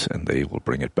meat, and they will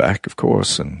bring it back, of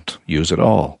course, and use it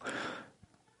all.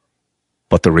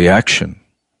 But the reaction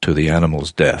to the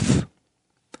animal's death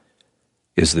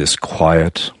is this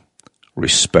quiet,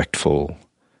 respectful,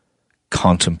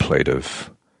 contemplative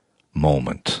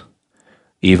moment.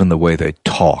 Even the way they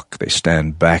talk, they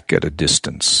stand back at a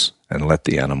distance and let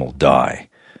the animal die.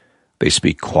 They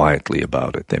speak quietly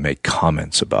about it. They make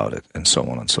comments about it, and so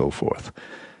on and so forth.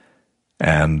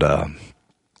 And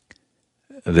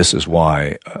this is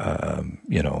why,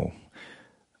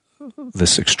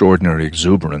 this extraordinary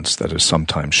exuberance that is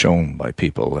sometimes shown by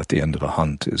people at the end of a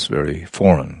hunt is very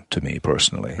foreign to me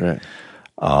personally. Right.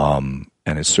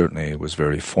 And it certainly was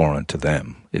very foreign to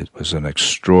them. It was an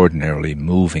extraordinarily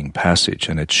moving passage,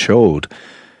 and it showed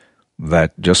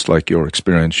that, just like your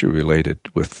experience you related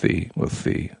with the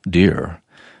deer,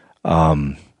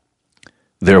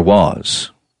 there was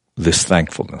this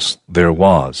thankfulness. There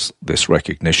was this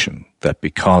recognition that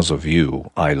because of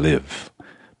you, I live.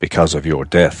 Because of your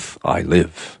death, I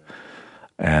live.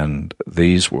 And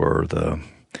these were the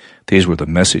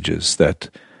messages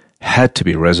that had to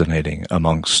be resonating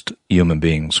amongst human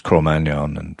beings,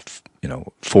 Cro-Magnon, and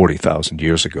 40,000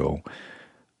 years ago,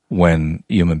 when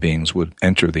human beings would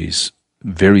enter these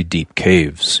very deep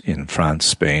caves in France,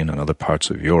 Spain, and other parts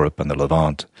of Europe and the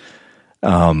Levant,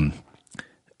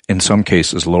 In some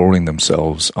cases, lowering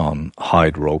themselves on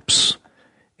hide ropes.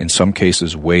 In some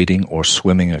cases, wading or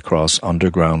swimming across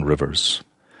underground rivers,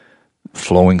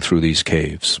 flowing through these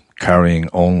caves, carrying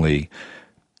only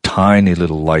tiny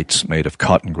little lights made of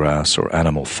cotton grass or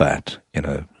animal fat in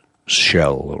a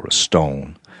shell or a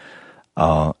stone,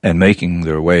 and making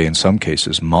their way, in some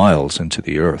cases, miles into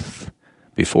the earth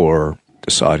before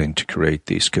deciding to create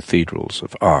these cathedrals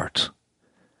of art.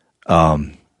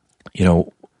 And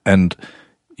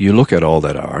you look at all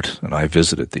that art, and I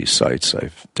visited these sites.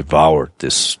 I've devoured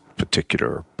this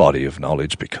particular body of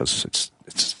knowledge because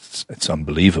it's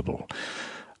unbelievable.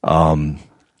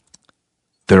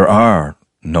 There are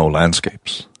no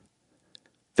landscapes.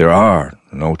 There are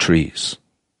no trees.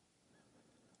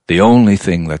 The only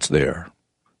thing that's there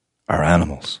are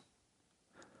animals.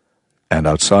 And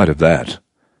outside of that,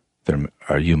 there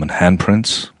are human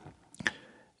handprints,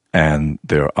 and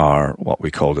there are what we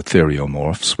call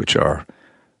etheriomorphs, which are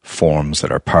forms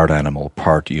that are part animal,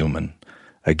 part human,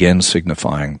 again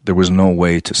signifying there was no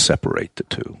way to separate the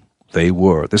two.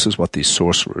 This is what these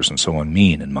sorcerers and so on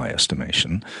mean, in my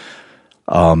estimation.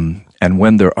 And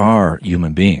when there are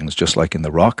human beings, just like in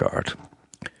the rock art,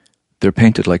 they're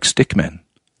painted like stickmen.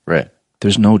 Right.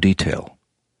 There's no detail.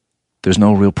 There's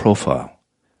no real profile.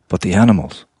 But the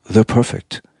animals, they're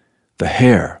perfect. The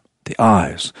hair, the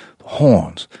eyes, the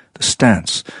horns, the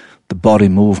stance, the body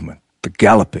movement, the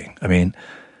galloping. I mean,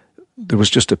 there was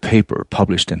just a paper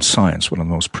published in Science, one of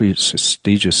the most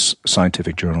prestigious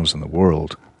scientific journals in the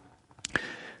world,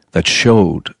 that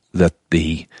showed that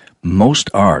the most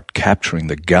art capturing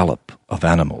the gallop of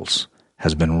animals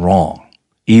has been wrong,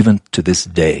 even to this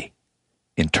day,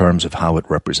 in terms of how it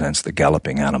represents the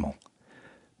galloping animal.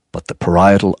 But the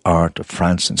parietal art of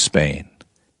France and Spain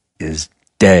is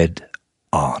dead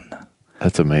on.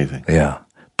 That's amazing. Yeah.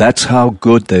 That's how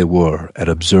good they were at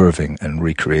observing and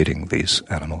recreating these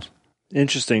animals.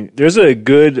 Interesting. There's a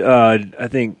good, I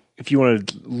think, if you want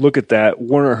to look at that,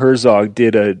 Werner Herzog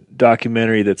did a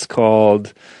documentary that's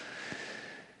called,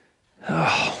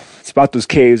 it's about those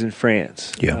caves in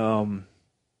France. Yeah.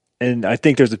 And I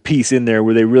think there's a piece in there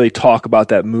where they really talk about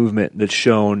that movement that's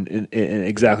shown in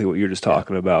exactly what you're just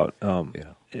talking about.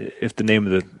 If the name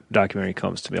of the documentary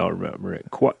comes to me, I'll remember it.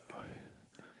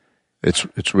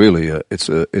 It's really it's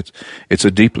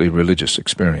a deeply religious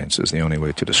experience is the only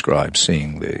way to describe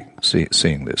seeing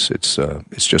this. It's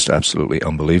just absolutely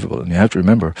unbelievable, and you have to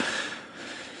remember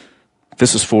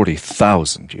this is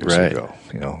 40,000 years ago.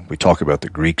 You know, we talk about the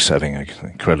Greeks having an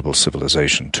incredible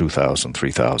civilization, 2,000,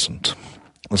 3,000.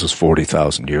 This is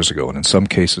 40,000 years ago, and in some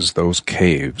cases, those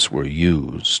caves were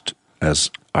used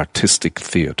as artistic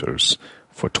theaters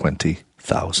for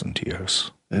 20,000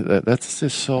 years. That's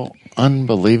just so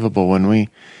unbelievable. When we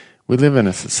live in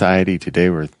a society today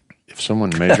where if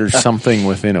someone measures something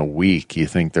within a week, you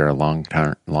think they're a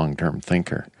long-term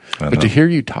thinker. But to hear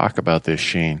you talk about this,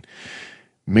 Shane,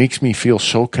 makes me feel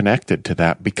so connected to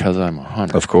that because I'm a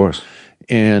hunter. Of course.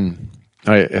 And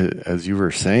as you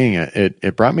were saying,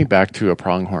 it brought me back to a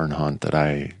pronghorn hunt that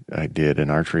I did, an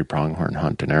archery pronghorn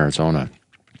hunt in Arizona.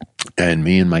 And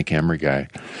me and my camera guy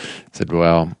said,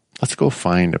 well, let's go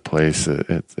find a place.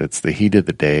 It's the heat of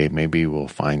the day. Maybe we'll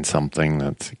find something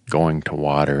that's going to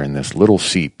water in this little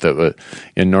seep that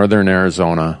in northern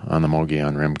Arizona on the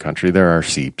Mogollon Rim country, there are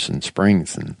seeps and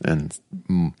springs and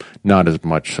not as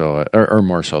much so, or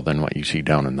more so than what you see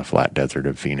down in the flat desert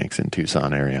of Phoenix and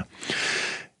Tucson area.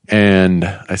 And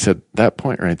I said, that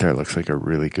point right there looks like a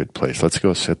really good place. Let's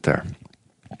go sit there.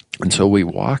 And so we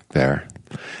walk there,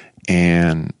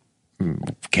 and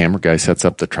camera guy sets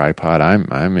up the tripod.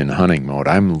 I'm in hunting mode.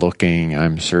 I'm looking,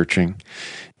 I'm searching,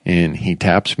 and he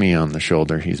taps me on the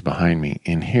shoulder. He's behind me,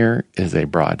 and here is a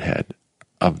broadhead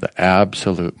of the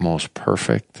absolute most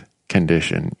perfect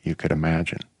condition you could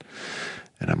imagine.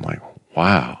 And I'm like,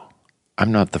 wow,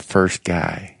 I'm not the first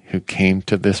guy who came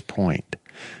to this point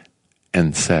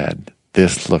and said,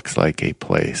 this looks like a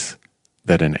place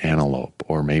that an antelope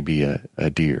or maybe a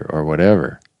deer or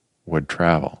whatever would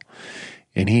travel.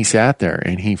 And he sat there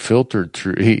and he filtered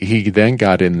through. He then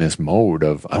got in this mode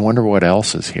of, I wonder what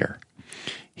else is here.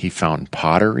 He found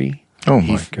pottery. Oh,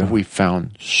 my God. We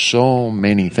found so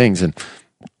many things. And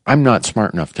I'm not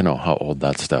smart enough to know how old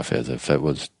that stuff is, if it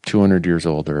was 200 years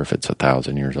old or if it's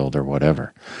 1,000 years old or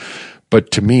whatever.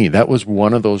 But to me, that was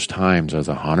one of those times as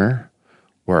a hunter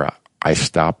where I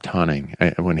stopped hunting.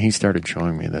 When he started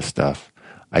showing me this stuff,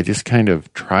 I just kind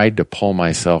of tried to pull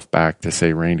myself back to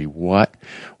say, Randy,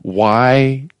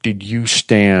 why did you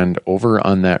stand over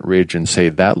on that ridge and say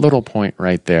that little point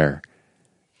right there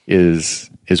is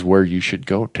where you should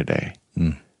go today?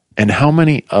 Mm. And how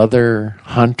many other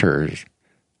hunters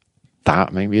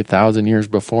maybe 1,000 years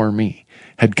before me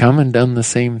had come and done the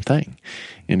same thing.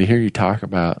 And to hear you talk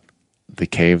about the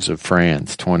caves of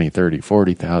France 20, 30,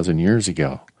 40,000 years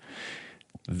ago,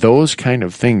 those kind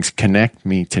of things connect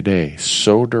me today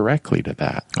so directly to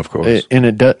that. Of course. And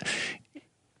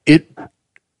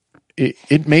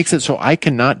it makes it so I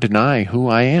cannot deny who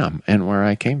I am and where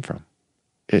I came from.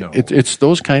 It's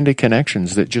those kind of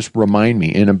connections that just remind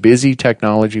me, in a busy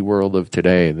technology world of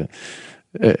today,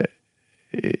 that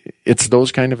it's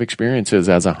those kind of experiences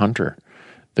as a hunter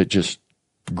that just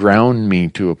ground me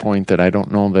to a point that I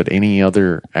don't know that any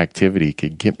other activity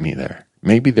could get me there.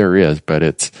 Maybe there is, but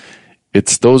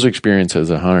it's those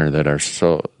experiences as a hunter that are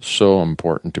so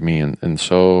important to me and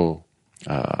so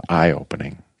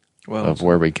eye-opening of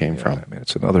where we came from. I mean,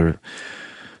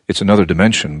 it's another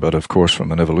dimension, but of course,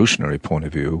 from an evolutionary point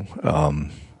of view,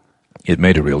 it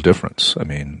made a real difference. I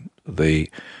mean, the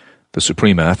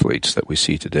supreme athletes that we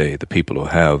see today, the people who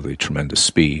have the tremendous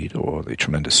speed or the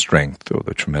tremendous strength or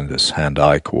the tremendous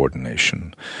hand-eye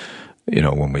coordination,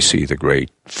 when we see the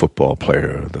great football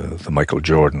player, the Michael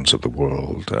Jordans of the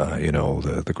world,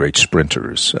 the great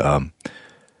sprinters,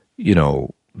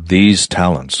 these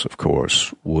talents, of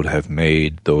course, would have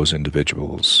made those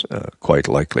individuals quite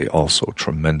likely also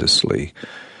tremendously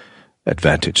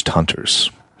advantaged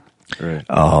hunters. Right.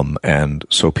 And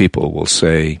so people will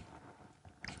say,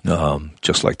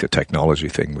 just like the technology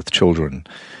thing with children,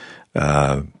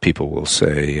 people will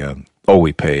say,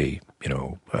 we pay,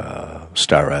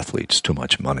 star athletes too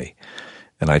much money.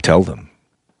 And I tell them,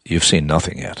 you've seen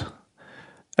nothing yet.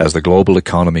 As the global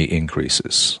economy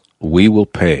increases, we will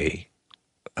pay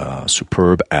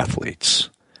superb athletes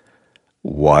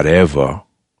whatever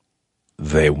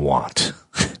they want.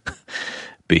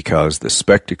 Because the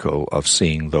spectacle of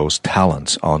seeing those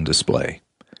talents on display,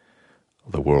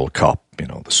 the World Cup,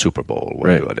 the Super Bowl,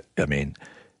 right. I mean,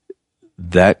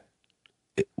 that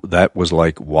was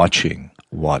like watching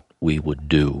what we would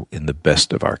do in the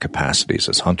best of our capacities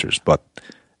as hunters, but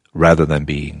rather than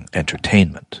being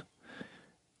entertainment,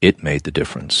 it made the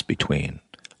difference between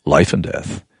life and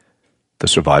death, the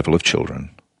survival of children,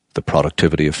 the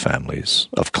productivity of families,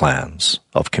 of clans,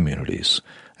 of communities,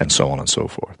 and so on and so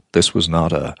forth. This was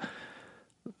not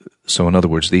so in other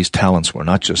words, these talents were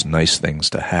not just nice things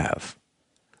to have.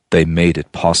 They made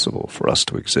it possible for us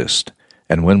to exist.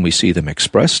 And when we see them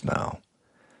expressed now,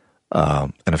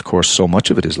 and of course so much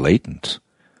of it is latent,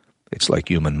 it's like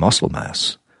human muscle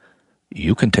mass.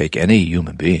 You can take any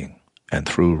human being, and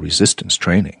through resistance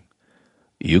training,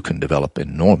 you can develop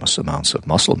enormous amounts of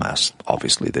muscle mass.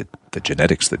 Obviously, the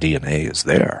genetics, the DNA is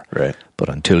there. Right. But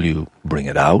until you bring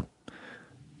it out,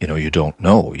 you don't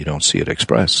know. You don't see it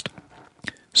expressed.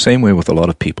 Same way with a lot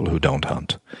of people who don't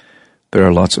hunt. There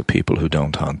are lots of people who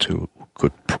don't hunt who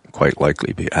could quite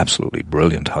likely be absolutely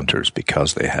brilliant hunters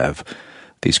because they have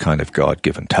these kind of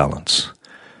God-given talents.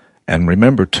 And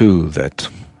remember, too, that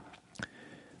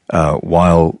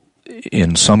while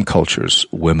in some cultures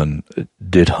women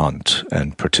did hunt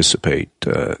and participate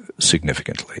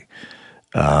significantly,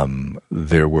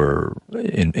 there were,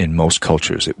 in most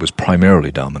cultures, it was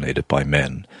primarily dominated by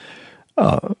men,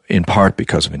 in part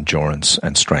because of endurance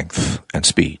and strength and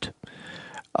speed.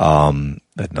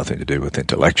 Had nothing to do with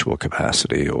intellectual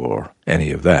capacity or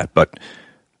any of that.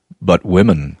 But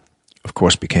women, of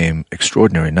course, became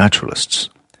extraordinary naturalists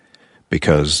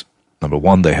because, number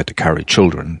one, they had to carry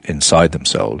children inside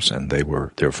themselves, and they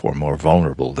were therefore more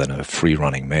vulnerable than a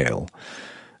free-running male.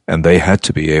 And they had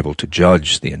to be able to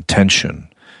judge the intention,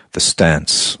 the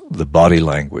stance, the body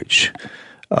language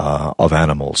of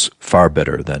animals far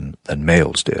better than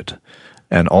males did.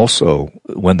 And also,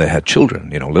 when they had children,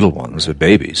 little ones,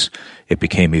 babies, it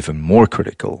became even more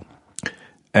critical.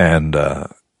 And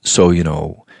so,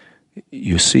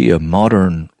 you see a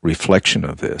modern reflection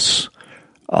of this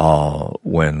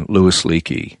when Louis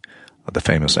Leakey, the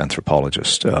famous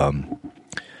anthropologist,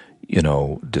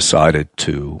 decided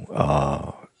to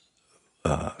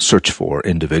search for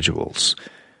individuals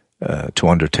to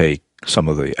undertake some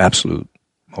of the absolute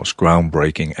most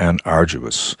groundbreaking and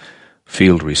arduous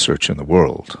field research in the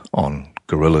world on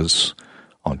gorillas,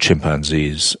 on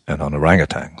chimpanzees, and on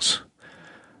orangutans.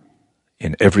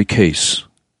 In every case,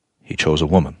 he chose a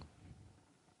woman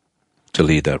to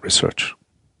lead that research.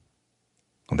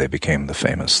 And they became the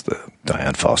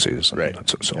Dian Fossés and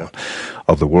so on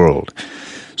of the world.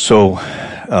 So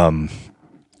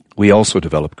we also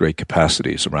developed great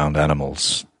capacities around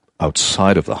animals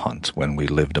outside of the hunt when we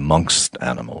lived amongst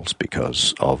animals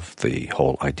because of the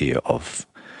whole idea of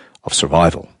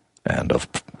survival and of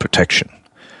protection.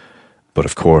 But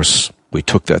of course, we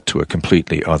took that to a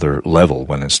completely other level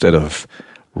when instead of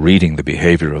reading the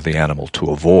behavior of the animal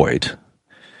to avoid,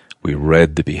 we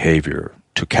read the behavior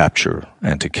to capture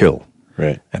and to kill.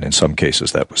 Right. And in some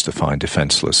cases, that was to find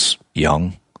defenseless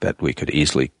young that we could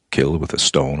easily kill with a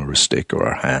stone or a stick or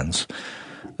our hands,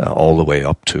 all the way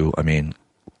up to, I mean,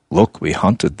 look, we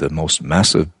hunted the most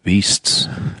massive beasts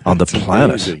on the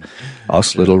planet. Amazing.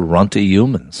 Us little runty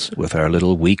humans with our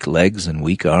little weak legs and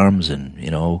weak arms and,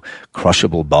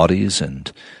 crushable bodies.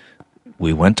 And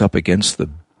we went up against the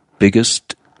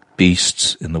biggest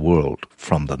beasts in the world,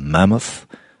 from the mammoth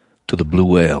to the blue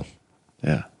whale.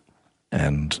 Yeah.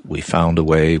 And we found a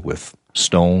way with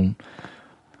stone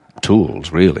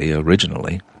tools, really,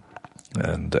 originally,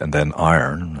 and then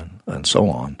iron and so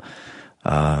on,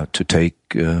 to take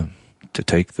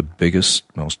the biggest,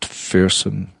 most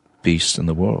fearsome beast in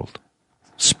the world.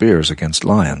 Spears against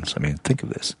lions. I mean, think of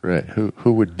this. Right. Who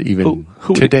would even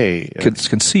who today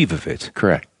conceive of it?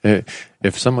 Correct.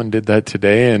 If someone did that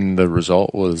today and the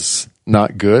result was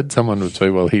not good, someone would say,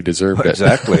 "Well, he deserved it."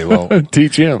 Exactly. Well,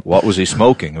 teach him. What was he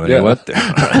smoking when he went there?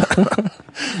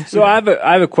 So I have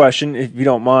a question, if you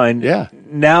don't mind. Yeah.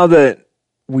 Now that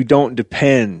we don't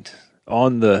depend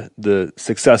on the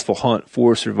successful hunt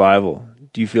for survival,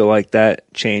 do you feel like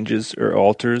that changes or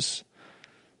alters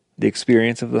the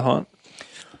experience of the hunt?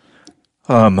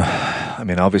 I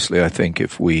mean, obviously, I think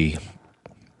if we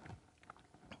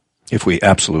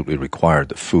absolutely required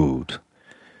the food,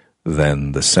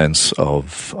 then the sense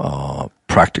of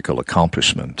practical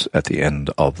accomplishment at the end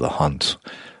of the hunt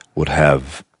would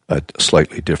have a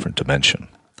slightly different dimension.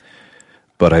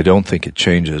 But I don't think it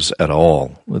changes at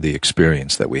all the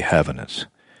experience that we have in it,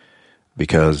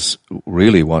 because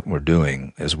really what we're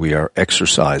doing is we are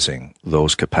exercising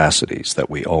those capacities that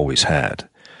we always had.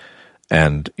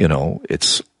 And,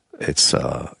 it's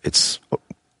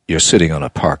you're sitting on a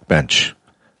park bench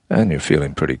and you're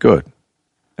feeling pretty good.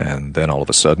 And then all of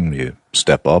a sudden you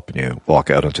step up and you walk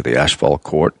out onto the asphalt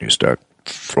court and you start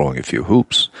throwing a few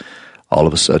hoops. All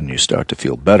of a sudden you start to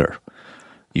feel better.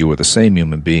 You were the same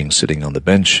human being sitting on the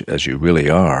bench as you really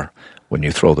are when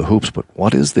you throw the hoops. But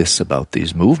what is this about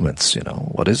these movements?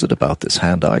 What is it about this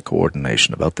hand-eye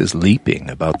coordination, about this leaping,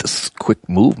 about this quick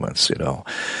movements,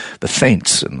 the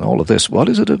feints and all of this? What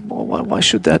is it? Why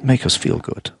should that make us feel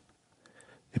good?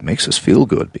 It makes us feel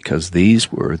good because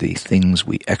these were the things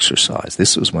we exercised.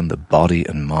 This was when the body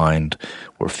and mind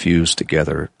were fused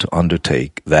together to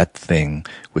undertake that thing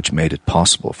which made it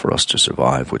possible for us to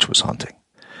survive, which was hunting.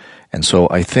 And so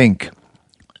I think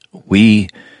we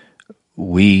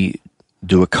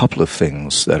do a couple of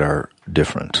things that are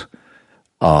different.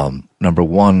 Number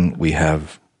one, we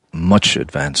have much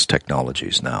advanced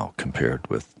technologies now compared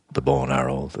with the bow and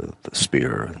arrow, the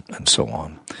spear, and so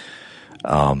on.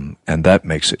 And that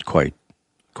makes it quite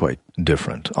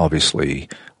different. Obviously,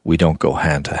 we don't go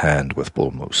hand to hand with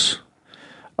bull moose.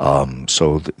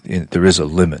 So there is a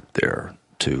limit there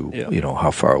to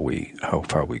how far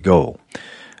we go.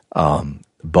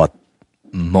 But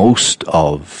most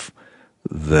of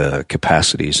the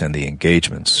capacities and the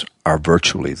engagements are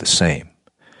virtually the same.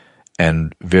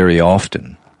 And very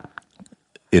often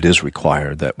it is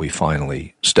required that we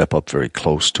finally step up very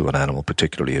close to an animal,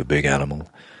 particularly a big animal,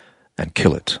 and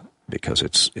kill it because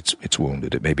it's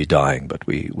wounded. It may be dying, but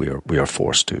we are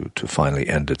forced to finally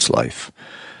end its life.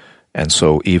 And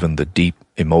so even the deep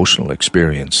emotional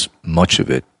experience, much of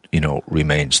it,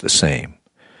 remains the same.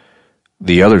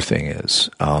 The other thing is,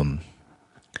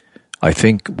 I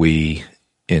think we,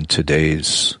 in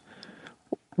today's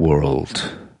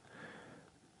world,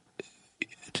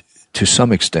 to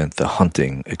some extent, the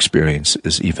hunting experience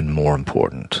is even more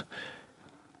important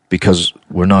because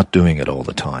we're not doing it all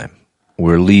the time.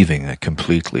 We're leaving a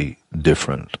completely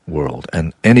different world.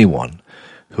 And anyone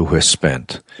who has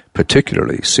spent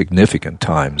particularly significant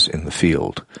times in the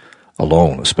field,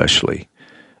 alone especially,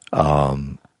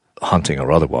 hunting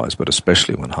or otherwise, but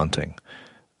especially when hunting,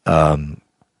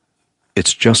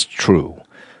 it's just true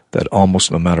that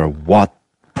almost no matter what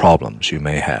problems you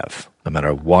may have, no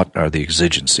matter what are the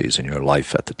exigencies in your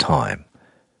life at the time,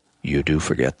 you do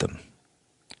forget them.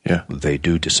 Yeah. They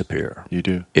do disappear. You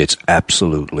do. It's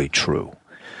absolutely true.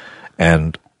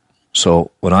 And so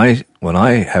when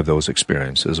I have those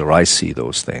experiences or I see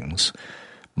those things,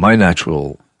 my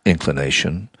natural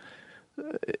inclination,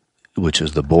 which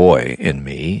is the boy in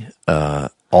me,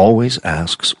 always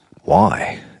asks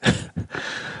why.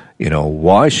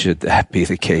 Why should that be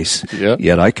the case? Yep.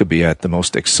 Yet I could be at the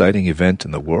most exciting event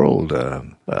in the world,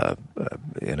 in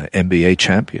an NBA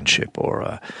championship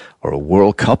or a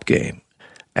World Cup game,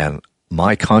 and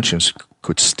my conscience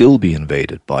could still be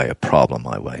invaded by a problem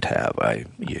I might have.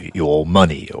 You owe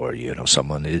money, or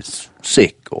someone is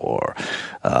sick, or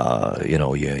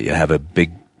you have a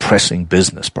big pressing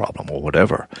business problem, or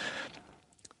whatever.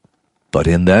 But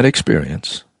in that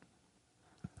experience,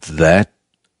 that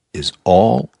is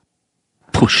all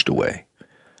pushed away.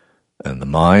 And the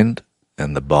mind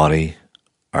and the body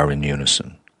are in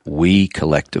unison. We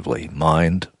collectively,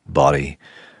 mind, body,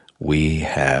 we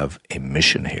have a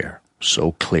mission here,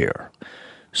 so clear,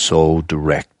 so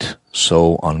direct,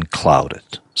 so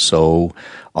unclouded, so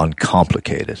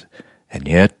uncomplicated. And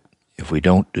yet, if we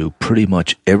don't do pretty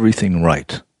much everything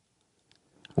right,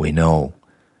 we know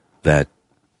that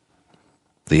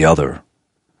the other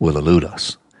will elude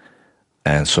us.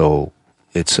 And so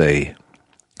it's a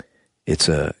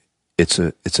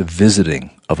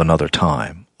visiting of another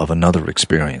time, of another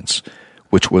experience,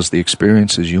 which was the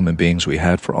experience as human beings we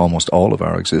had for almost all of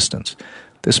our existence.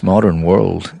 This modern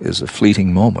world is a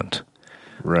fleeting moment.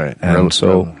 Right. And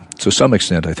so, to some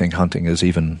extent, I think hunting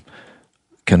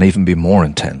can even be more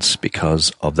intense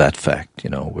because of that fact. You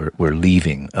know, we're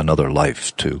leaving another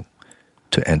life to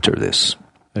enter this.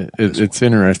 It's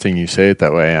interesting you say it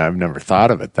that way. I've never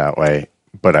thought of it that way,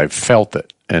 but I've felt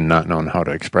it and not known how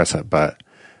to express it. But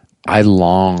I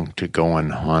long to go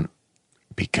and hunt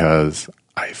because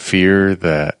I fear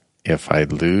that if I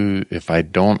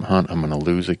don't hunt, I'm going to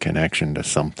lose a connection to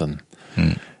something.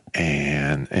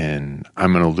 And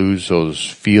I'm going to lose those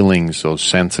feelings, those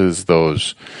senses,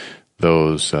 those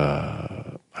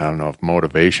I don't know if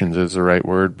motivations is the right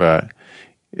word, but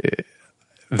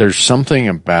there's something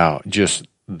about just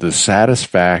the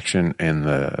satisfaction and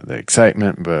the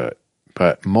excitement,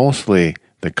 but mostly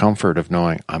the comfort of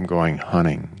knowing I'm going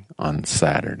hunting on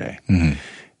Saturday. Mm-hmm.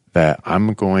 That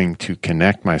I'm going to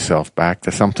connect myself back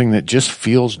to something that just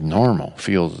feels normal,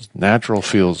 feels natural,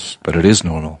 feels... But it is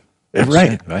normal.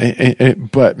 Right.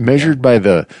 But measured by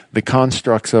the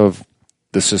constructs of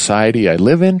the society I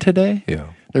live in today,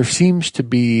 there seems to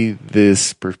be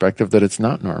this perspective that it's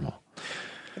not normal.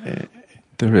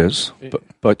 There is.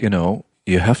 But you know,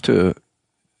 you have to...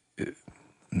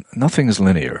 Nothing is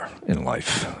linear in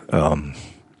life. And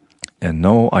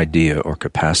no idea or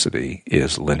capacity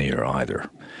is linear either.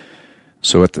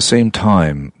 So at the same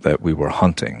time that we were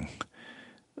hunting,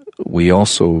 we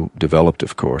also developed,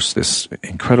 of course, this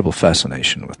incredible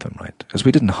fascination with them, right? Because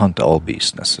we didn't hunt all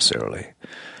beasts necessarily.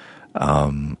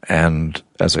 And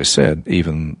as I said,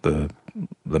 even the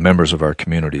members of our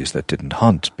communities that didn't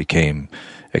hunt became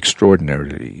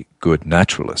extraordinarily good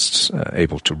naturalists,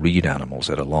 able to read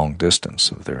animals at a long distance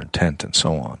of their intent and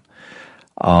so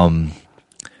on.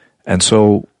 And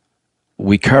so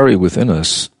we carry within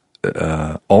us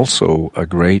also a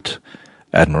great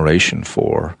admiration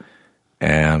for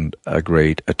and a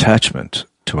great attachment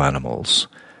to animals.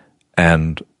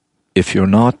 And if you're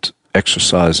not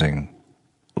exercising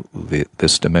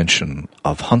this dimension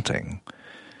of hunting,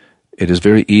 it is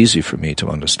very easy for me to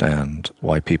understand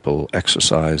why people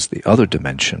exercise the other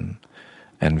dimension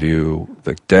and view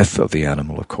the death of the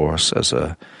animal, of course, as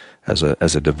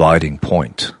a dividing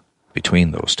point between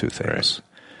those two things.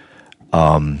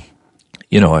 Right.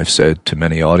 You know, I've said to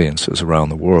many audiences around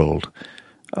the world,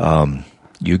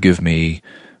 you give me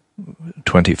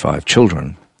 25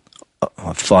 children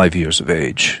of 5 years of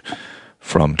age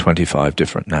from 25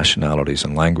 different nationalities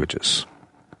and languages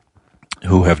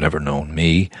who have never known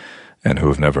me and who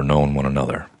have never known one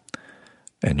another.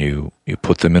 And you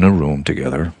put them in a room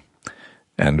together,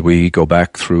 and we go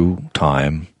back through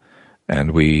time,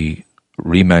 and we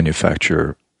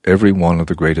remanufacture every one of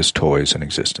the greatest toys in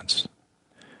existence,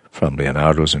 from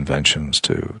Leonardo's inventions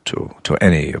to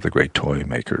any of the great toy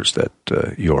makers that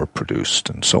Yor produced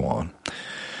and so on.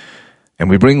 And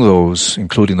we bring those,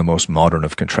 including the most modern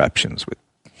of contraptions with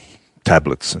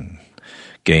tablets and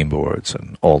game boards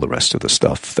and all the rest of the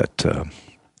stuff that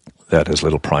as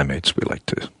little primates we like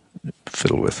to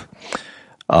fiddle with,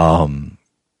 and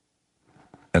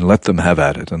let them have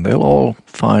at it. And they'll all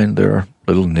find their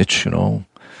little niche, you know.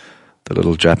 The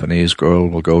little Japanese girl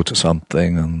will go to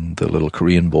something, and the little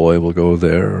Korean boy will go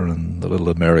there, and the little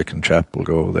American chap will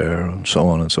go there, and so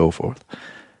on and so forth.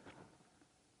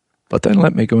 But then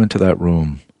let me go into that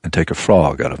room and take a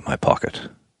frog out of my pocket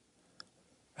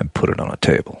and put it on a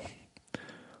table.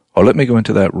 Or let me go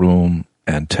into that room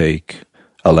and take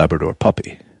a Labrador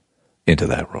puppy into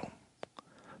that room.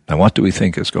 Now, what do we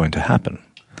think is going to happen?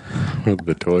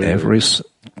 The toys.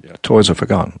 Toys are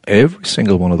forgotten. Every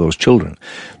single one of those children,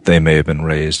 they may have been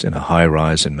raised in a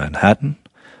high-rise in Manhattan.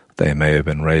 They may have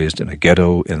been raised in a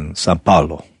ghetto in São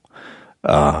Paulo.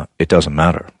 It doesn't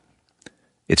matter.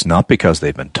 It's not because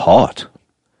they've been taught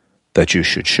that you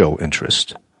should show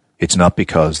interest. It's not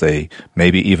because they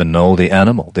maybe even know the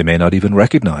animal. They may not even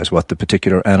recognize what the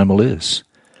particular animal is.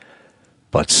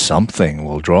 But something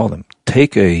will draw them.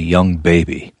 Take a young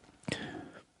baby,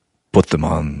 put them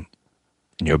on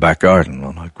in your back garden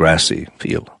on a grassy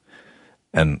field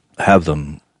and have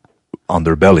them on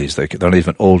their bellies. They're not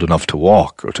even old enough to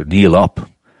walk or to kneel up,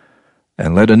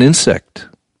 and let an insect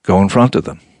go in front of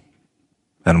them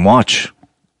and watch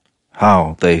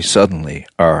how they suddenly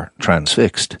are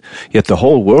transfixed. Yet the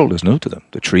whole world is new to them.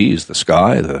 The trees, the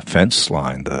sky, the fence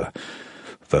line, the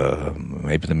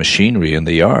maybe the machinery in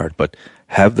the yard, but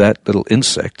have that little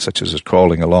insect, such as is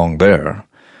crawling along there,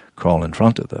 crawl in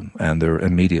front of them, and they're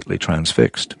immediately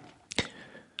transfixed.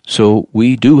 So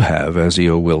we do have, as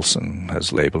E.O. Wilson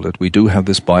has labeled it, we do have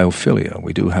this biophilia,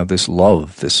 we do have this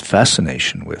love, this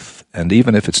fascination with, and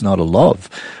even if it's not a love,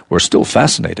 we're still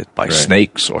fascinated by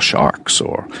snakes or sharks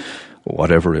or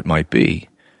whatever it might be.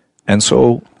 And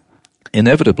so,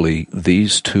 inevitably,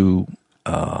 these two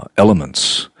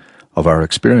elements of our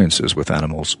experiences with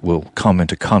animals will come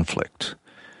into conflict.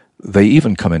 They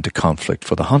even come into conflict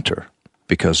for the hunter,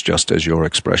 because just as your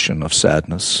expression of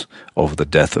sadness over the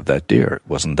death of that deer,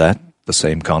 wasn't that the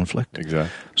same conflict?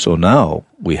 Exactly. So now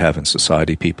we have in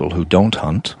society people who don't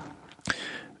hunt,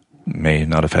 may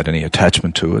not have had any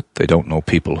attachment to it. They don't know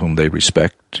people whom they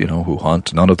respect, who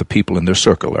hunt. None of the people in their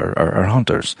circle are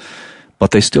hunters.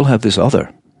 But they still have this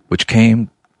other, which came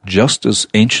just as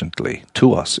anciently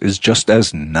to us, is just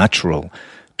as natural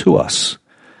to us.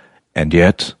 And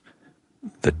yet,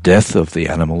 the death of the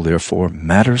animal, therefore,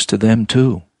 matters to them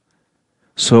too.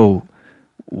 So,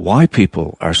 why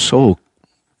people are so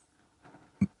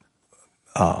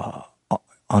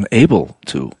unable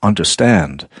to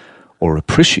understand or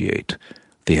appreciate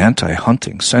the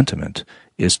anti-hunting sentiment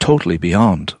is totally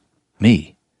beyond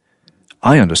me.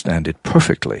 I understand it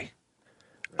perfectly.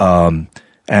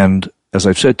 And as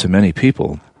I've said to many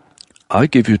people, I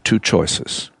give you two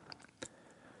choices.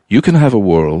 You can have a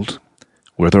world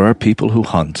where there are people who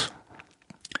hunt,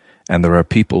 and there are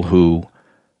people who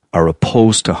are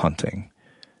opposed to hunting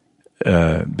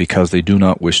because they do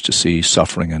not wish to see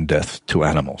suffering and death to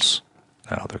animals.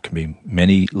 Now, there can be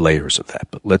many layers of that,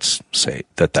 but let's say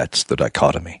that that's the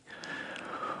dichotomy.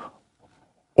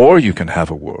 Or you can have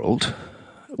a world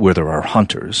where there are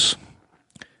hunters,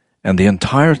 and the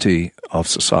entirety of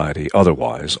society,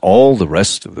 otherwise, all the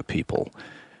rest of the people,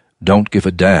 don't give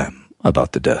a damn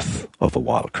about the death of a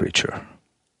wild creature.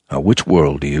 Now, which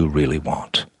world do you really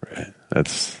want? Right.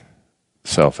 That's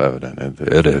self-evident.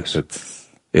 It is.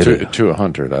 To a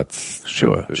hunter, that's...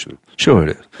 Sure it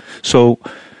is. So,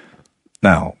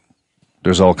 now,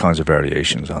 there's all kinds of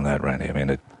variations on that, Randy. I mean,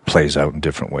 it plays out in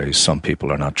different ways. Some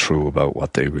people are not true about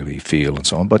what they really feel and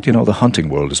so on. But, the hunting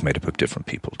world is made up of different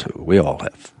people, too. We all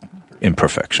have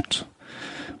imperfections.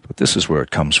 But this is where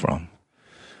it comes from.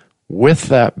 With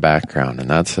that background, and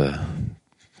that's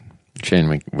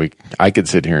Shane, I could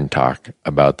sit here and talk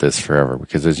about this forever,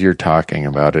 because as you're talking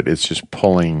about it, it's just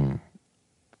pulling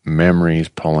memories,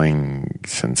 pulling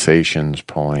sensations,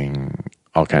 pulling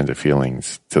all kinds of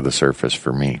feelings to the surface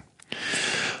for me.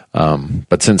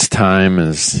 But since time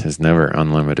is never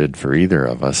unlimited for either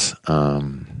of us,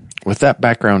 with that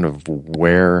background of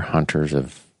where hunters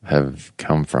have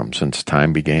come from since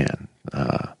time began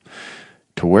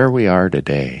to where we are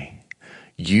today,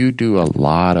 you do a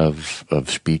lot of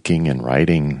speaking and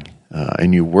writing,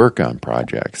 and you work on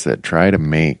projects that try to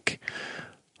make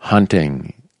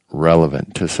hunting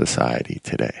relevant to society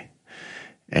today.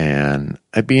 And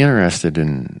I'd be interested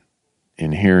in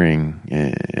hearing,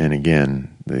 and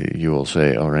again, you will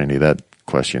say, oh, Randy, that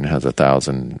question has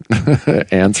 1,000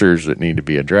 answers that need to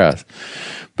be addressed.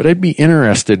 But I'd be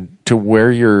interested to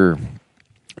where your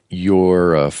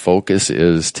focus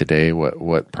is today,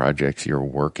 what projects you're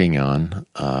working on.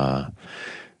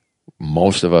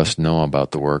 Most of us know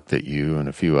about the work that you and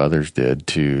a few others did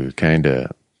to kind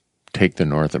of take the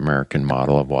North American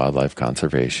model of wildlife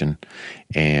conservation.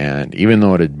 And even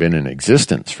though it had been in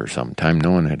existence for some time,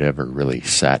 no one had ever really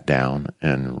sat down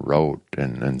and wrote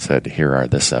and said, here are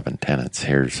the 7 tenets,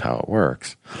 here's how it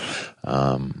works.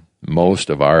 Most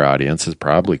of our audience is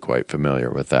probably quite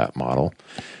familiar with that model.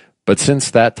 But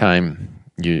since that time,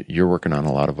 you're working on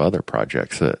a lot of other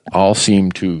projects that all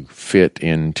seem to fit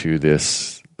into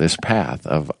this path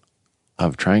of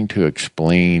trying to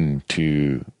explain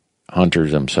to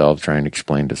hunters themselves, trying to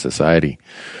explain to society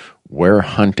where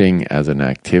hunting as an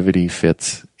activity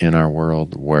fits in our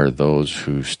world, where those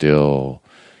who still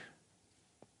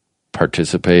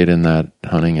participate in that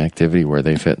hunting activity, where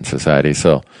they fit in society.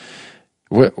 So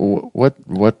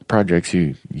what projects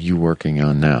you working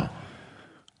on now?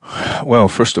 Well,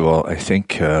 first of all, I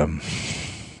think I'll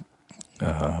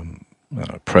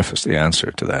preface the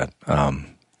answer to that.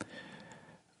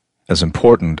 As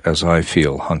important as I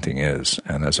feel hunting is,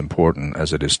 and as important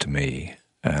as it is to me,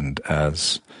 and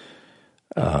as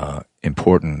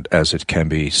important as it can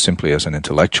be simply as an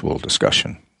intellectual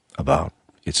discussion about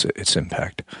its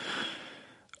impact.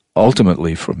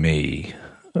 Ultimately, for me,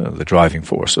 the driving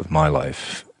force of my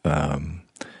life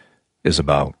is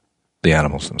about the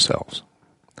animals themselves.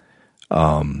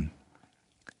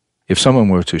 If someone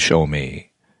were to show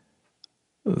me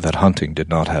that hunting did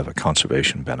not have a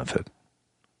conservation benefit,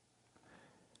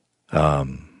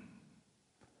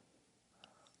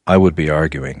 I would be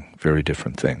arguing very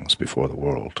different things before the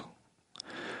world.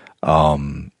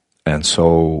 And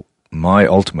so my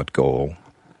ultimate goal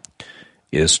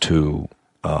is to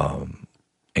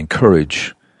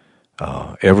encourage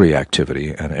every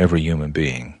activity and every human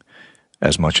being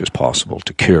as much as possible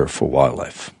to care for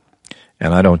wildlife.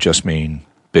 And I don't just mean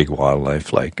big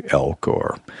wildlife like elk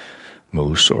or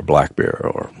moose or black bear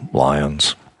or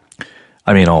lions.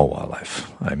 I mean all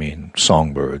wildlife. I mean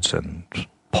songbirds and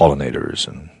pollinators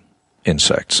and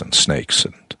insects and snakes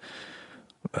and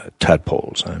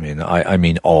tadpoles. I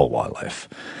mean all wildlife.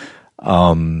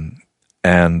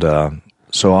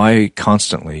 So I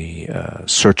constantly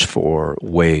search for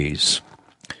ways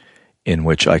in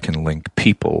which I can link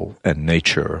people and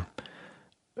nature,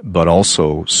 but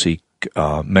also seek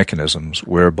mechanisms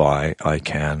whereby I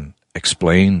can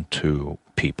explain to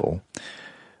people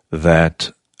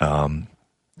that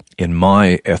in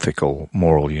my ethical,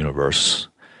 moral universe,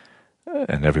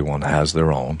 and everyone has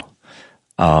their own,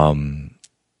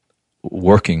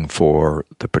 working for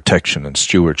the protection and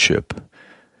stewardship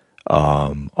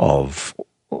of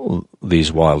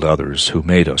these wild others who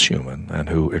made us human and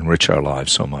who enrich our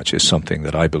lives so much is something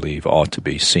that I believe ought to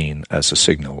be seen as a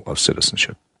signal of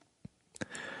citizenship.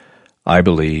 I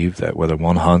believe that whether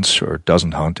one hunts or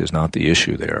doesn't hunt is not the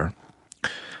issue there.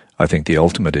 I think the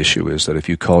ultimate issue is that if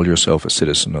you call yourself a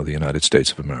citizen of the United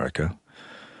States of America,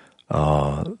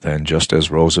 then just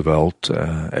as Roosevelt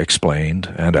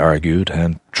explained and argued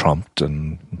and trumped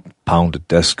and pounded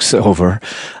desks over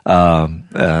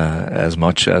as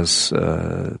much as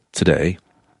today,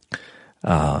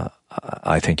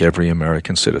 I think every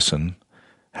American citizen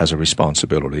has a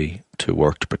responsibility to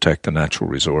work to protect the natural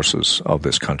resources of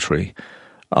this country,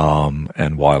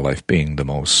 and wildlife being the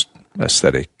most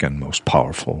aesthetic and most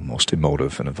powerful, most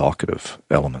emotive and evocative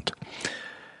element.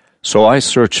 So I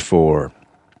search for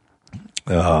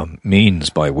means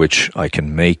by which I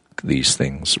can make these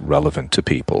things relevant to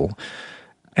people.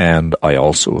 And I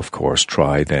also, of course,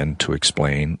 try then to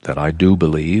explain that I do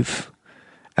believe,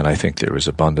 and I think there is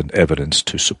abundant evidence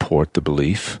to support the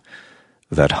belief,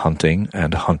 that hunting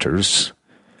and hunters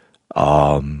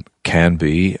can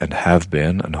be and have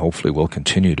been and hopefully will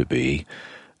continue to be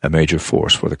a major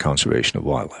force for the conservation of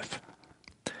wildlife.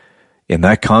 In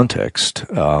that context,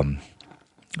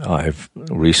 I've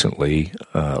recently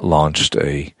launched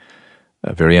a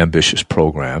very ambitious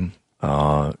program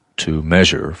to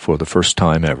measure for the first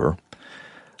time ever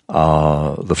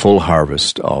the full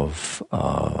harvest of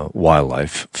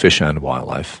wildlife, fish and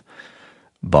wildlife,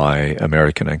 by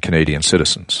American and Canadian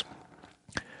citizens,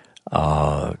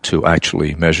 to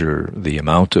actually measure the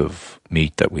amount of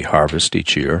meat that we harvest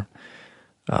each year,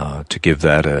 to give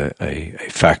that a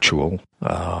factual,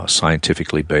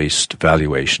 scientifically based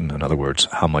valuation. In other words,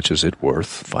 how much is it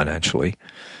worth financially?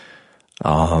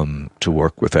 To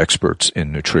work with experts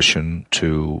in nutrition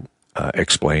to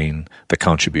explain the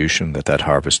contribution that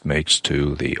harvest makes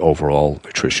to the overall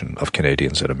nutrition of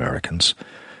Canadians and Americans,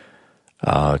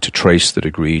 to trace the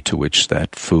degree to which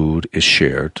that food is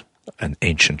shared, an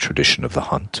ancient tradition of the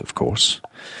hunt, of course,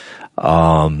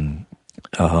 and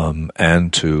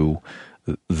to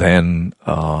then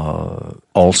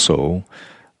also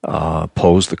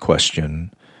pose the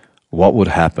question, what would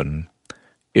happen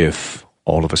if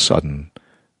all of a sudden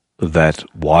that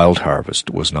wild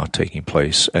harvest was not taking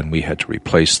place and we had to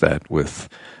replace that with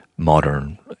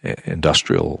modern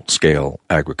industrial scale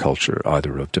agriculture,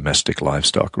 either of domestic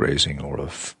livestock raising or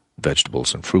of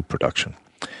vegetables and fruit production.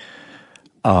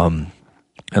 And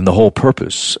the whole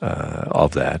purpose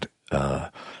of that,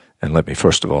 and let me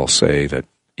first of all say that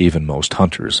even most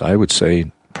hunters, I would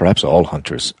say perhaps all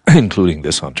hunters, including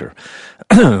this hunter,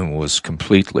 was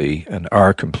completely and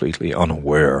are completely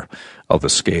unaware of the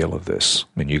scale of this.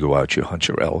 I mean, you go out, you hunt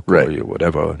your elk or your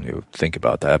whatever, and you think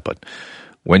about that, but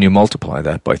when you multiply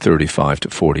that by 35 to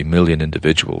 40 million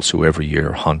individuals who every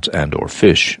year hunt and or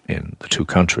fish in the two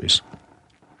countries,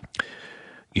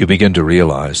 you begin to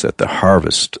realize that the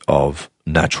harvest of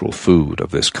natural food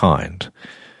of this kind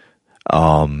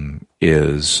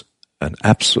is an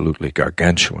absolutely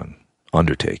gargantuan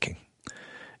undertaking,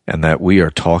 and that we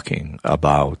are talking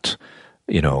about,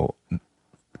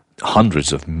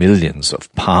 hundreds of millions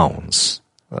of pounds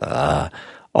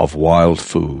of wild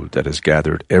food that is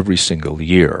gathered every single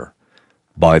year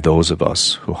by those of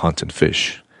us who hunt and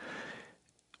fish.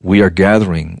 We are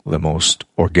gathering the most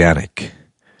organic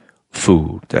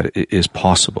food that is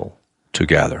possible to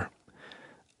gather.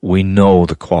 We know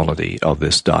the quality of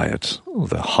this diet,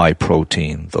 the high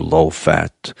protein, the low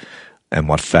fat, and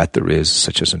what fat there is,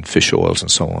 such as in fish oils and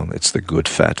so on. It's the good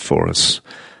fat for us.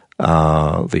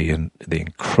 The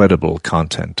incredible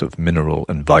content of mineral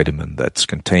and vitamin that's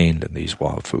contained in these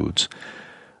wild foods.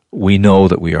 We know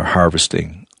that we are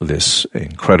harvesting this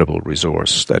incredible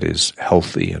resource that is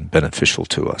healthy and beneficial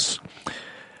to us.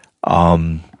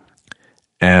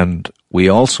 And we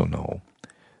also know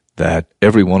that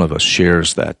every one of us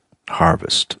shares that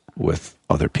harvest with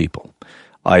other people.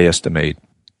 I estimate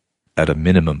at a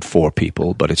minimum 4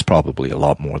 people, but it's probably a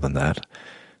lot more than that.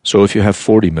 So if you have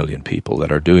 40 million people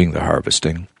that are doing the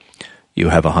harvesting, you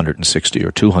have 160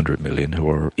 or 200 million who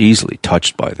are easily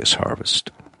touched by this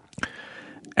harvest.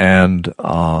 And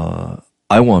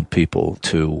I want people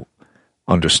to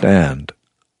understand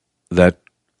that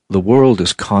the world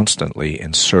is constantly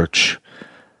in search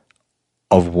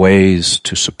of ways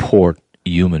to support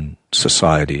human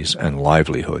societies and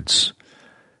livelihoods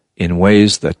in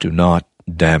ways that do not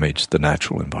damage the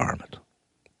natural environment.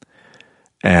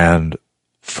 And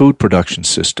food production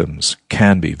systems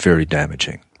can be very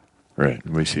damaging. Right,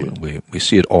 we see it. We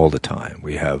see it all the time.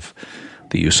 We have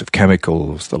the use of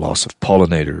chemicals, the loss of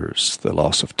pollinators, the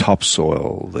loss of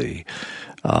topsoil, the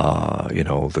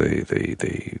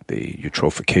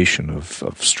eutrophication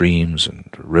of streams and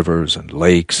rivers and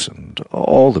lakes and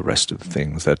all the rest of the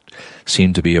things that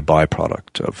seem to be a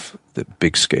byproduct of the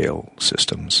big-scale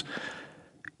systems.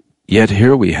 Yet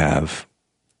here we have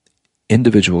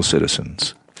individual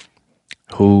citizens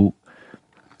who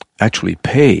actually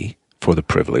pay for the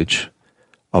privilege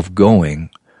of going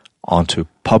onto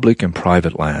public and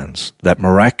private lands that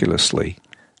miraculously,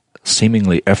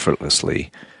 seemingly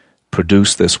effortlessly,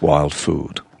 produce this wild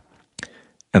food.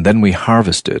 And then we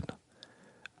harvest it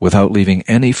without leaving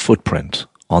any footprint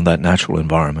on that natural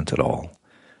environment at all.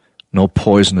 No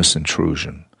poisonous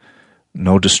intrusion,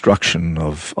 no destruction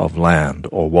of land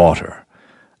or water.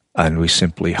 And we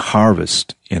simply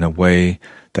harvest in a way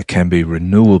that can be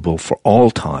renewable for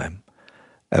all time,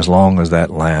 as long as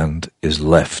that land is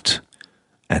left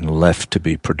and left to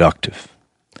be productive.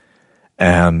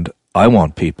 And I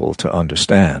want people to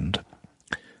understand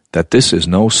that this is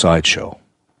no sideshow.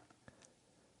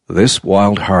 This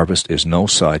wild harvest is no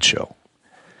sideshow.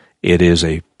 It is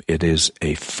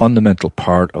a fundamental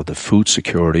part of the food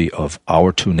security of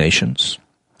our 2 nations.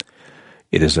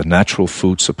 It is a natural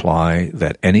food supply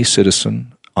that any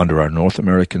citizen under our North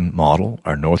American model,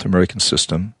 our North American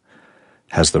system,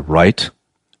 has the right,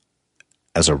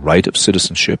 as a right of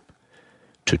citizenship,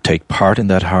 to take part in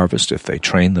that harvest if they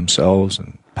train themselves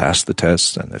and pass the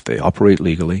tests and if they operate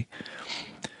legally.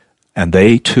 And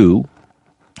they, too,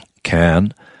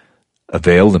 can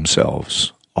avail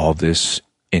themselves of this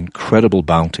incredible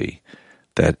bounty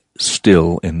that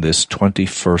still in this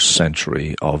 21st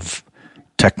century of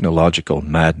technological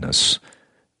madness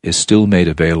is still made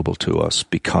available to us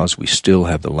because we still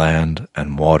have the land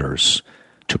and waters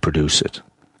to produce it.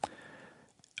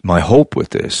 My hope with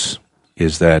this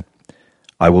is that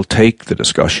I will take the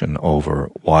discussion over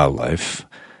wildlife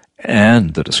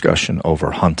and the discussion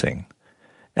over hunting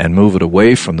and move it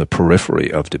away from the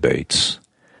periphery of debates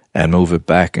and move it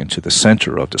back into the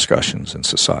center of discussions in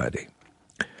society.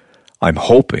 I'm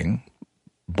hoping,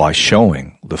 by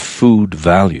showing the food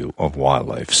value of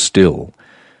wildlife still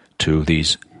to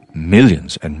these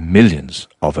millions and millions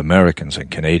of Americans and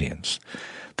Canadians,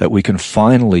 that we can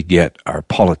finally get our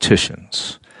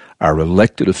politicians, our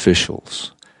elected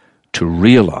officials, to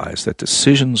realize that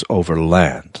decisions over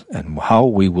land and how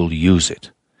we will use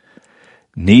it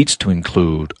needs to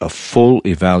include a full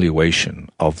evaluation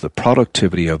of the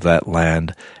productivity of that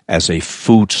land as a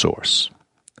food source.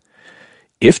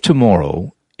 If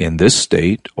tomorrow, in this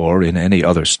state or in any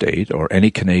other state or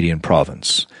any Canadian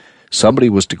province, somebody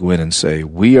was to go in and say,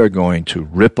 we are going to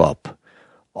rip up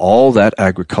all that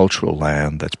agricultural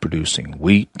land that's producing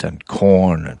wheat and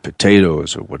corn and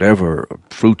potatoes or whatever,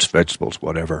 fruits, vegetables,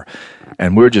 whatever,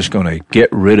 and we're just going to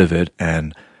get rid of it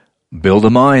and build a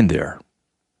mine there,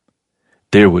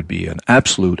 there would be an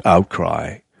absolute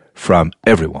outcry from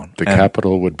everyone. The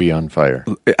capital would be on fire.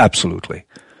 Absolutely.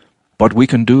 But we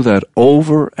can do that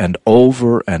over and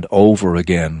over and over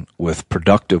again with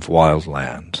productive wild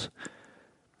land,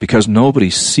 because nobody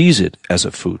sees it as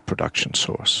a food production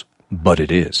source, but it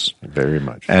is. Very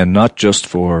much. And not just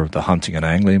for the hunting and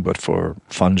angling, but for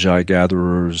fungi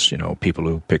gatherers, people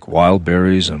who pick wild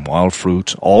berries and wild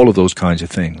fruits, all of those kinds of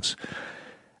things.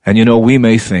 And we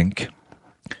may think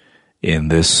in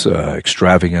this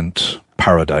extravagant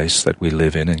paradise that we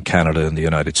live in Canada and the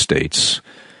United States,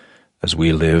 as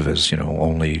we live, as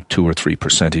only 2 or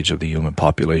 3% of the human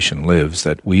population lives,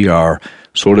 that we are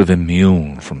sort of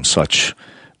immune from such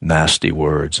nasty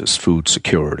words as food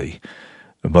security.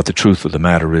 But the truth of the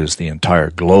matter is the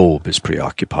entire globe is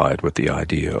preoccupied with the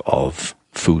idea of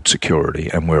food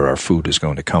security and where our food is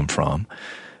going to come from.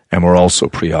 And we're also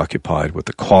preoccupied with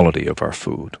the quality of our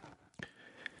food.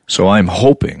 So I'm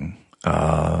hoping,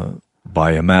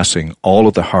 by amassing all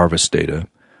of the harvest data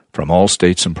from all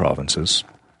states and provinces,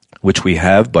 which we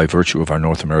have by virtue of our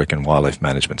North American Wildlife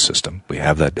Management System, we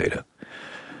have that data,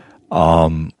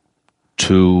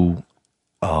 to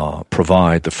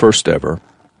provide the first ever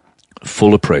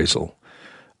full appraisal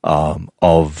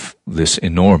of this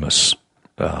enormous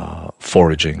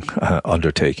foraging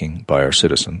undertaking by our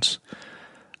citizens,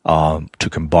 to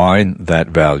combine that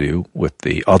value with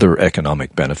the other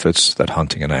economic benefits that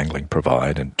hunting and angling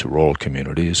provide, and to rural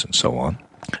communities and so on,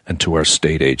 and to our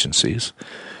state agencies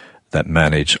that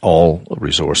manage all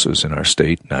resources in our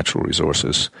state, natural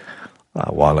resources,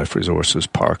 wildlife resources,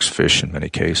 parks, fish in many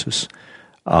cases,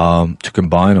 to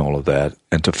combine all of that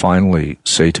and to finally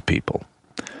say to people,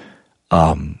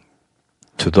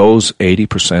 to those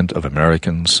 80% of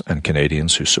Americans and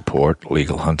Canadians who support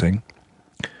legal hunting,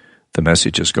 the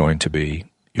message is going to be,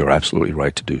 you're absolutely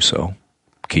right to do so.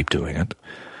 Keep doing it.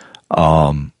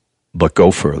 But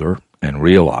go further and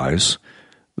realize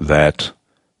that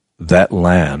that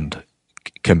land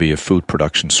can be a food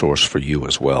production source for you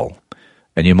as well.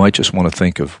 And you might just want to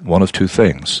think of one of two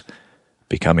things: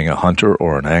 becoming a hunter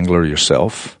or an angler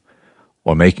yourself,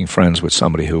 or making friends with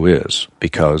somebody who is,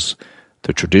 because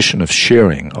the tradition of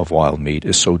sharing of wild meat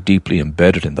is so deeply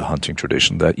embedded in the hunting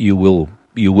tradition that you will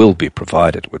be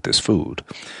provided with this food.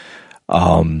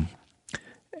 And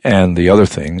the other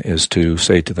thing is to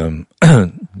say to them,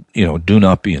 do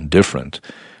not be indifferent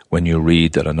when you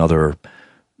read that another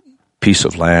piece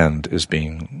of land is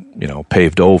being,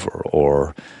 paved over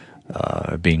or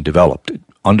being developed.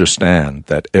 Understand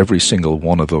that every single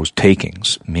one of those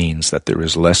takings means that there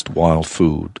is less wild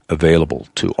food available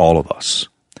to all of us.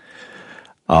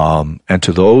 And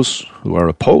to those who are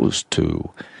opposed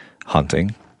to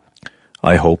hunting,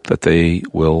 I hope that they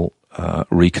will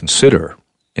reconsider,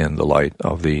 in the light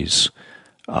of these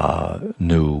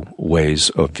new ways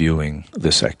of viewing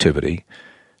this activity,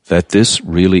 that this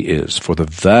really is, for the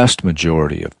vast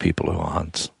majority of people who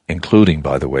hunt, including,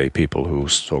 by the way, people who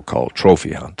so-called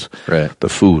trophy hunt, right, the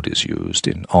food is used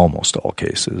in almost all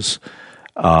cases,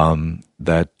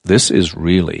 that this is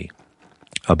really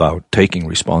about taking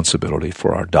responsibility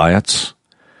for our diets,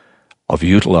 of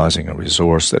utilizing a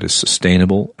resource that is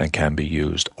sustainable and can be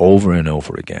used over and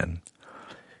over again.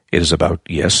 It is about,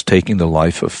 yes, taking the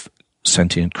life of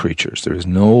sentient creatures. There is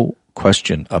no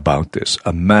question about this,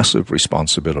 a massive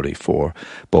responsibility for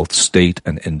both state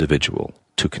and individual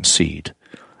to concede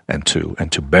and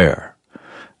to bear.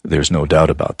 There's no doubt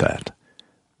about that.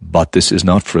 But this is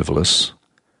not frivolous.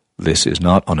 This is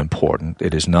not unimportant.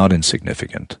 It is not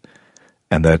insignificant.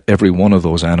 And that every one of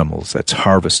those animals that's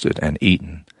harvested and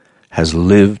eaten has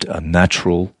lived a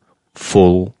natural,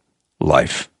 full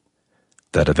life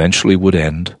that eventually would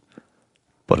end,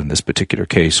 but in this particular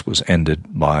case was ended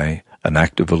by an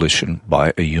act of volition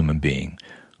by a human being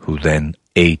who then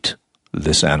ate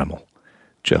this animal,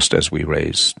 just as we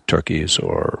raise turkeys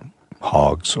or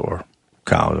hogs or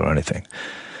cows or anything.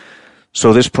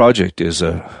 So this project is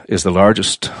the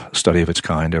largest study of its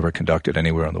kind ever conducted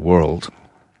anywhere in the world.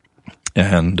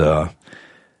 And,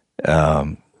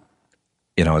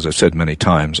 as I've said many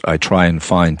times, I try and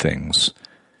find things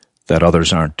that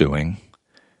others aren't doing,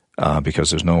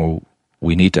 because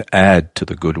we need to add to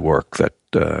the good work that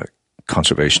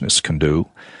conservationists can do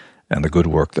and the good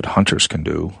work that hunters can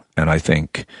do. And I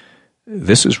think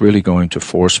this is really going to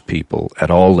force people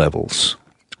at all levels,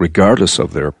 regardless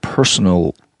of their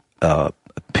personal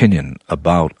opinion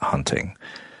about hunting.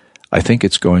 I think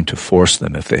it's going to force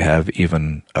them, if they have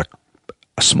even a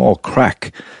small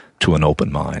crack to an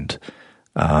open mind,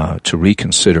 to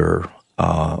reconsider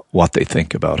what they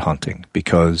think about hunting,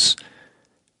 because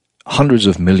hundreds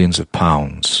of millions of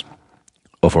pounds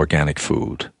of organic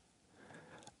food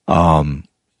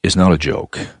is not a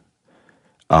joke.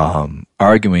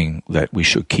 Arguing that we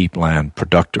should keep land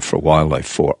productive for wildlife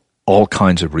for all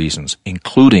kinds of reasons,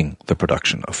 including the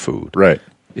production of food, right,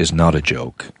 is not a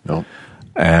joke. No.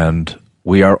 And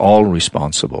we are all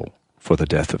responsible for the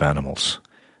death of animals.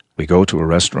 We go to a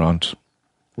restaurant,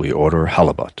 we order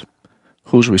halibut.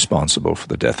 Who's responsible for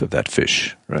the death of that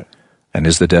fish? Right. And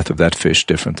is the death of that fish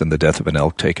different than the death of an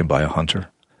elk taken by a hunter?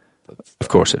 Of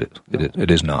course it is. No.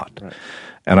 It is not. Right.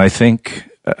 And I think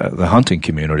the hunting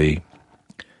community,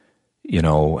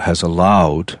 has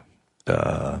allowed,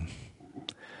 the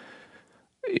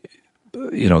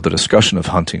discussion of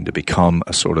hunting to become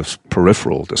a sort of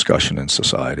peripheral discussion in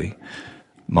society.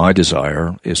 My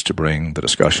desire is to bring the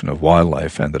discussion of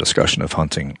wildlife and the discussion of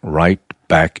hunting right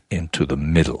back into the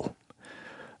middle,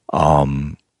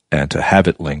 and to have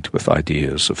it linked with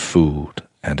ideas of food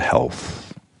and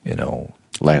health,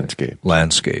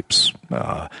 landscapes,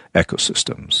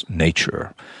 ecosystems,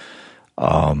 nature.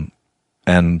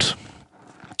 And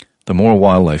the more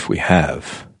wildlife we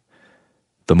have,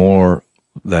 the more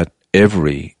that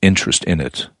every interest in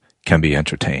it can be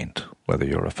entertained, whether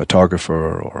you're a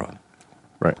photographer or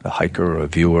a hiker, a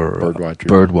viewer,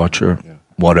 bird watcher,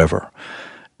 whatever.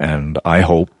 And I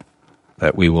hope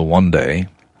that we will one day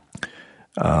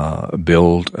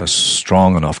build a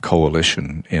strong enough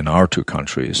coalition in our two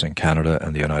countries, in Canada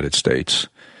and the United States,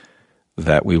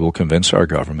 that we will convince our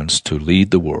governments to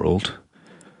lead the world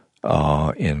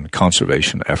in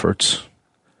conservation efforts,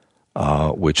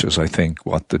 which is, I think,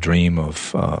 what the dream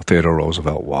of Theodore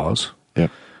Roosevelt was,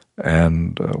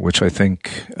 and which I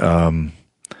think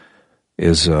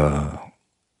is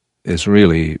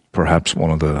really perhaps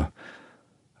one of the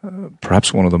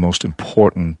most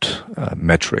important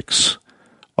metrics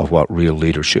of what real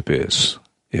leadership is.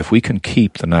 If we can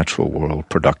keep the natural world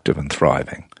productive and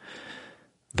thriving,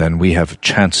 then we have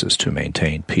chances to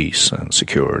maintain peace and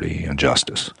security and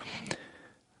justice.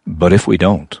 But if we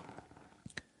don't,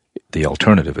 the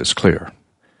alternative is clear.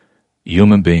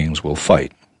 Human beings will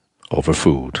fight over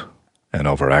food and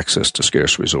over access to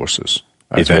scarce resources,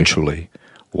 eventually,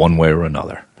 one way or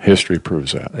another. History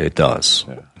proves that. It does.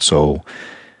 Yeah. So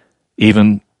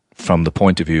even from the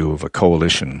point of view of a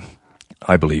coalition,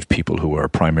 I believe people who are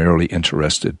primarily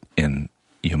interested in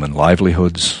human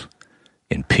livelihoods,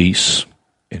 in peace,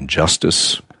 in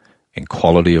justice, in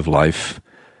quality of life,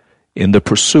 in the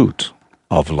pursuit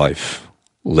of life,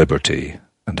 liberty,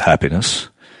 and happiness,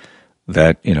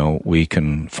 that we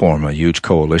can form a huge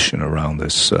coalition around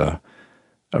this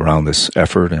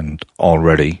effort. And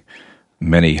already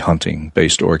many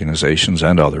hunting-based organizations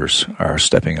and others are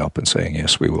stepping up and saying,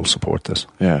 yes, we will support this.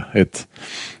 Yeah, it's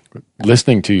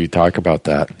listening to you talk about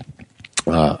that.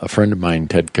 A friend of mine,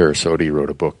 Ted Karasotti, wrote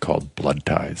a book called Blood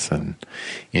Ties, and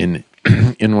in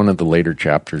one of the later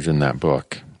chapters in that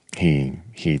book,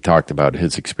 he talked about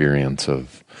his experience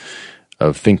of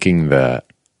thinking that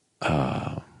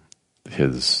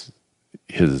his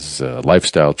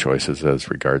lifestyle choices as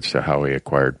regards to how he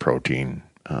acquired protein,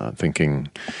 thinking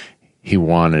he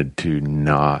wanted to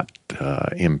not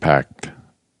impact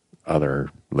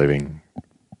other living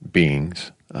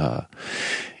beings.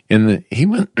 He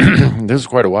went. This is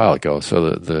quite a while ago,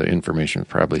 so the information is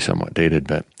probably somewhat dated.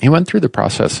 But he went through the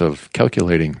process of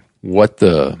calculating what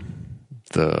the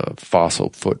fossil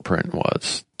footprint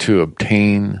was to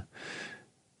obtain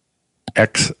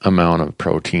X amount of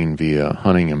protein via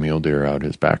hunting a mule deer out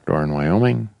his back door in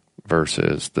Wyoming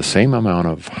versus the same amount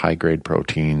of high-grade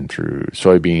protein through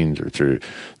soybeans or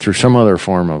through some other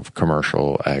form of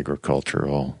commercial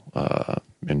agricultural,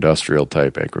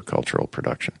 industrial-type agricultural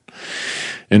production.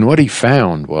 And what he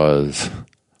found was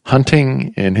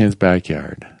hunting in his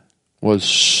backyard was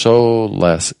so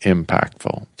less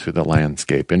impactful to the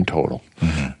landscape in total.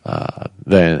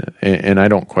 And I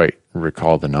don't quite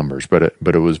recall the numbers, but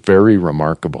it was very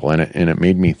remarkable, and it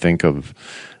made me think of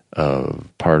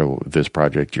part of this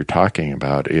project you're talking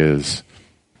about is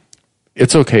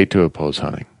it's okay to oppose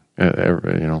hunting.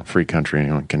 Free country,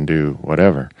 anyone can do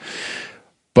whatever.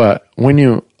 But when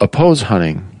you oppose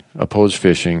hunting, oppose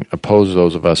fishing, oppose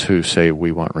those of us who say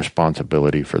we want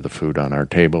responsibility for the food on our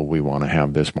table, we want to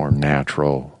have this more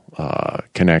natural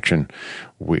connection,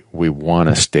 we want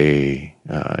to stay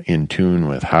in tune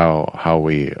with how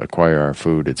we acquire our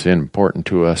food. It's important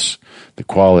to us. The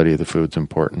quality of the food's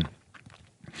important.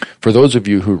 For those of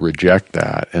you who reject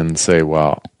that and say,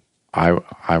 well, I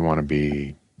want to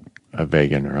be a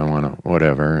vegan or I want to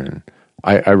whatever, and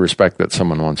I respect that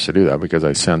someone wants to do that because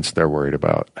I sense they're worried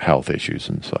about health issues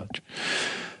and such.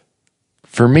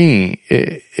 For me,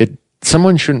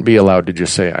 someone shouldn't be allowed to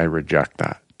just say, I reject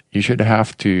that. You should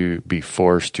have to be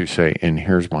forced to say, and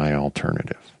here's my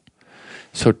alternative.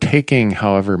 So taking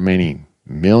however many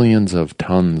millions of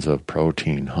tons of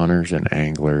protein hunters and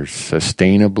anglers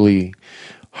sustainably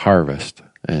harvest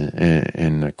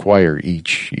and acquire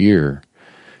each year,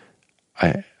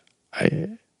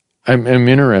 I'm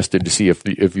interested to see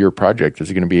if your project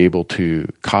is going to be able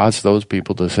to cause those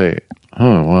people to say,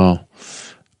 well,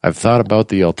 I've thought about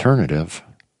the alternative.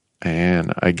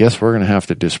 And I guess we're going to have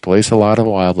to displace a lot of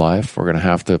wildlife. We're going to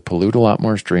have to pollute a lot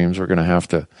more streams. We're going to have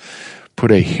to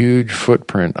put a huge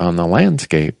footprint on the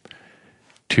landscape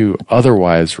to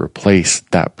otherwise replace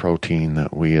that protein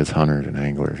that we as hunters and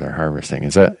anglers are harvesting.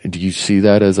 Do you see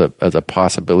that as a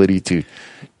possibility to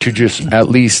just at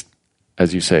least,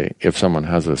 as you say, if someone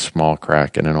has a small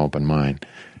crack and an open mind,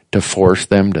 to force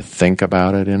them to think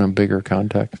about it in a bigger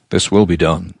context? This will be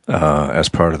done as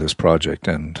part of this project,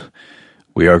 and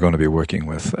we are going to be working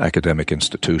with academic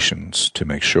institutions to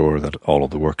make sure that all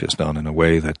of the work is done in a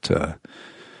way that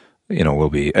will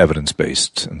be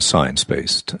evidence-based and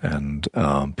science-based, and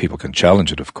people can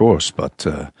challenge it, of course, but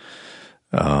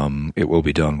it will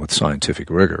be done with scientific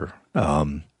rigor.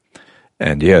 And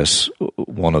yes,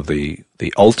 one of the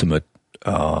ultimate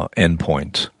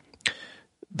endpoint,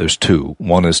 there's two.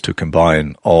 One is to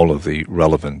combine all of the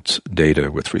relevant data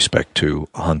with respect to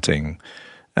hunting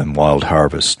and wild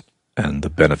harvest and the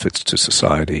benefits to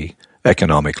society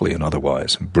economically and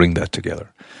otherwise, and bring that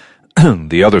together.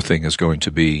 The other thing is going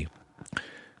to be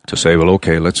to say, well,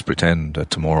 okay, let's pretend that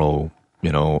tomorrow,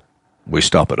 we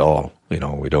stop it all. We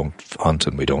don't hunt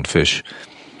and we don't fish.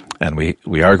 And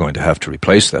we are going to have to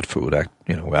replace that food.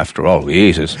 After all, we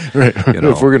eat it. Right.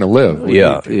 If we're going to live.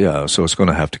 Yeah. So it's going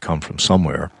to have to come from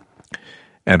somewhere.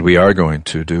 And we are going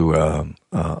to do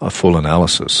a full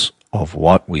analysis of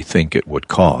what we think it would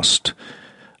cost,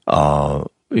 to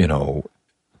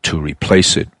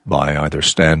replace it by either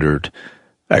standard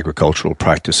agricultural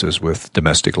practices with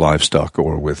domestic livestock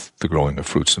or with the growing of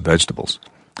fruits and vegetables.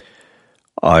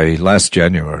 Last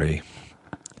January,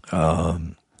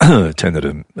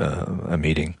 attended a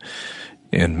meeting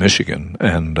in Michigan,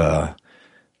 and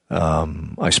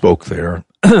I spoke there,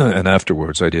 and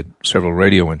afterwards I did several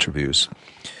radio interviews.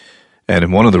 And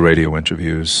in one of the radio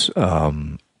interviews,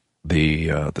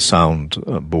 the sound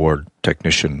board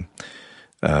technician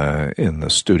in the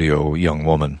studio, young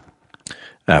woman,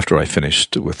 after I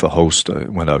finished with the host, I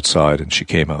went outside and she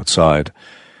came outside,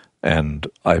 and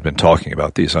I'd been talking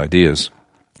about these ideas,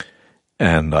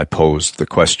 and I posed the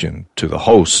question to the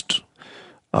host,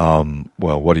 well,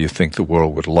 what do you think the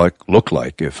world would look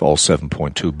like if all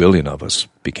 7.2 billion of us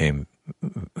became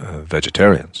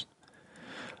vegetarians?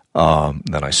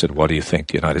 Then I said, what do you think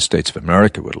the United States of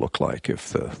America would look like if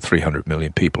the 300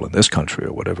 million people in this country,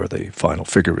 or whatever the final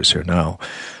figure is here now,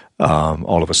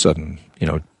 all of a sudden,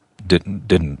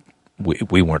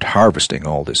 we weren't harvesting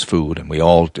all this food, and we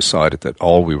all decided that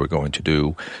all we were going to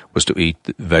do was to eat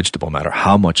vegetable matter.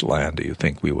 How much land do you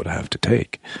think we would have to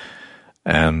take?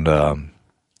 And the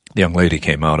young lady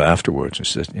came out afterwards and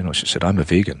she said, I'm a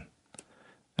vegan.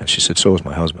 And she said, so is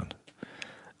my husband.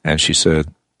 And she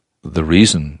said, the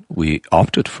reason we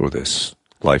opted for this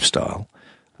lifestyle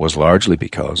was largely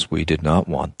because we did not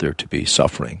want there to be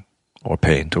suffering or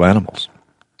pain to animals.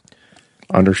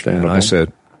 Understandable. And I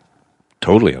said,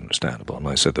 totally understandable. And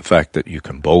I said, the fact that you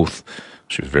can both,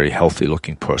 she was a very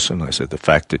healthy-looking person, I said, the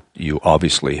fact that you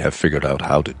obviously have figured out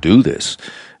how to do this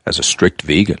as a strict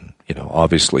vegan,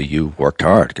 obviously you worked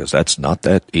hard, because that's not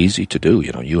that easy to do.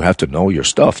 You have to know your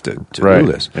stuff to do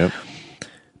this. Yep.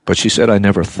 But she said, I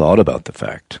never thought about the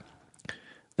fact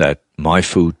that my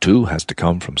food, too, has to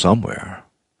come from somewhere.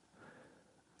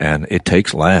 And it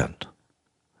takes land.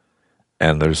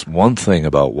 And there's one thing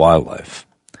about wildlife.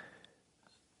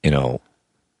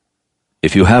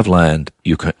 If you have land,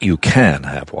 you can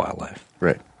have wildlife.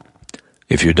 Right.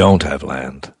 If you don't have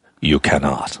land, you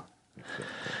cannot.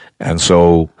 And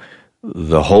so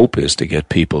the hope is to get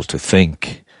people to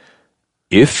think,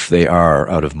 if they are,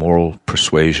 out of moral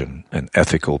persuasion and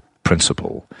ethical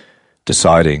principle,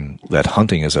 deciding that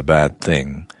hunting is a bad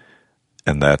thing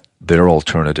and that their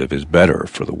alternative is better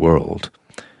for the world,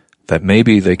 that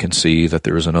maybe they can see that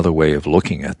there is another way of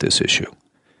looking at this issue.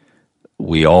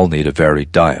 We all need a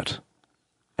varied diet.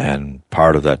 And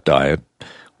part of that diet,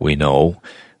 we know,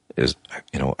 is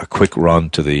a quick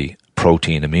run to the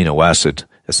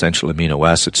essential amino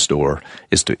acid store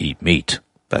is to eat meat.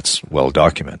 That's well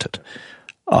documented.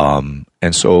 And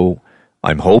so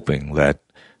I'm hoping that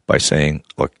by saying,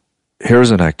 look,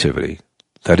 here's an activity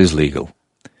that is legal,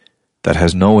 that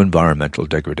has no environmental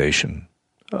degradation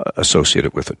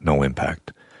associated with it, no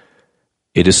impact.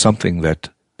 It is something that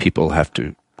people have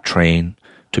to train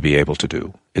to be able to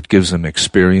do. It gives them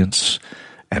experience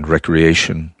and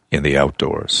recreation in the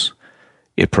outdoors.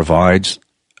 It provides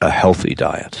a healthy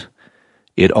diet.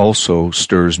 It also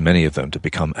stirs many of them to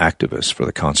become activists for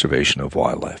the conservation of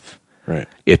wildlife. Right.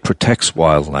 It protects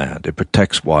wild land. It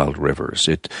protects wild rivers.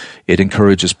 It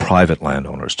encourages private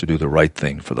landowners to do the right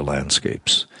thing for the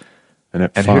landscapes. And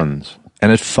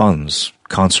it funds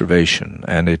conservation,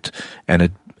 and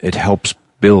it helps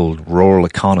build rural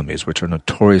economies, which are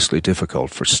notoriously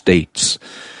difficult for states,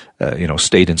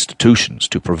 state institutions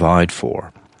to provide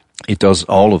for. It does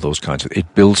all of those kinds of.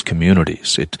 It builds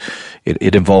communities. It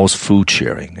involves food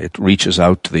sharing. It reaches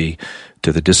out to the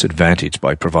disadvantaged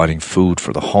by providing food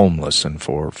for the homeless and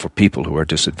for people who are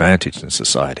disadvantaged in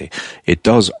society. It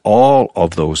does all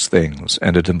of those things,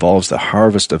 and it involves the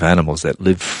harvest of animals that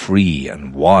live free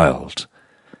and wild.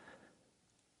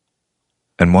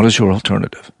 And what is your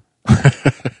alternative?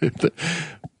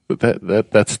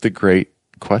 That's the great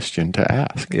question to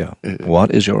ask. Yeah.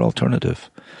 What is your alternative?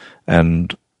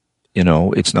 And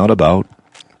it's not about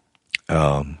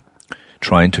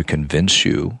trying to convince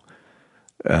you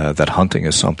that hunting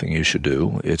is something you should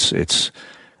do. It's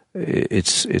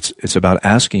about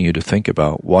asking you to think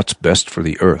about what's best for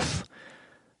the earth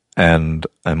and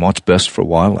what's best for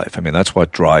wildlife. I mean, that's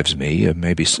what drives me. And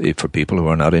maybe for people who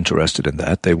are not interested in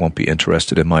that, they won't be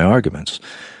interested in my arguments.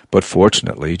 But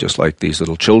fortunately, just like these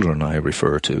little children I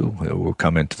refer to who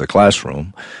come into the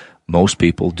classroom, most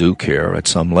people do care at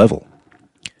some level.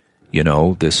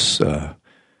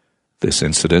 This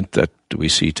incident that we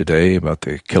see today about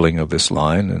the killing of this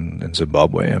lion in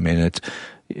Zimbabwe, I mean, the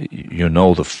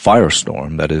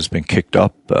firestorm that has been kicked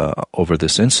up over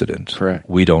this incident. Correct.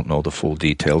 We don't know the full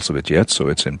details of it yet, so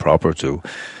it's improper to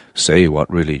say what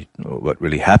really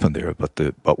happened there.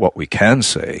 But what we can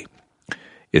say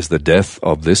is the death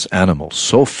of this animal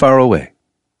so far away,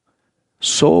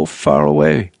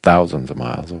 thousands of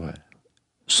miles away,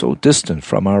 so distant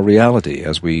from our reality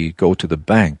as we go to the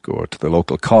bank or to the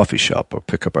local coffee shop or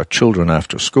pick up our children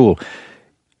after school.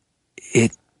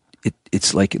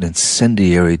 It's like an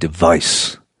incendiary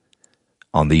device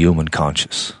on the human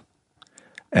conscience.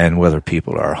 And whether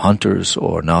people are hunters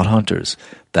or not hunters,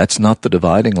 that's not the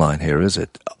dividing line here, is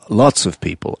it? Lots of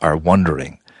people are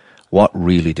wondering what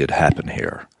really did happen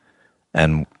here.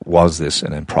 And was this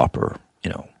an improper,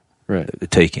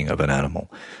 taking of an animal?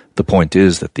 The point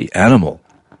is that the animal,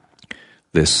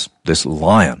 this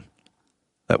lion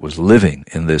that was living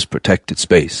in this protected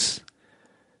space,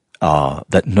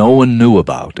 that no one knew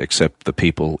about except the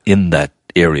people in that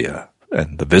area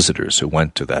and the visitors who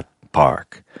went to that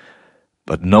park.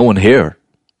 But no one here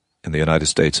in the United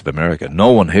States of America,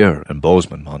 no one here in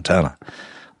Bozeman, Montana,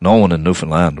 no one in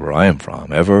Newfoundland, where I am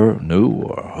from, ever knew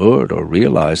or heard or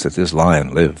realized that this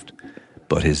lion lived.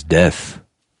 But his death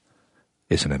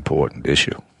is an important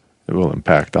issue. It will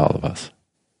impact all of us.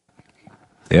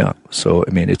 Yeah. So,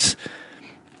 I mean, it's...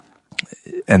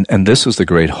 And this is the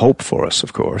great hope for us,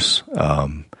 of course,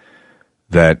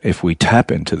 that if we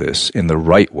tap into this in the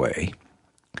right way,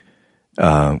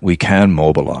 we can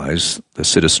mobilize the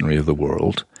citizenry of the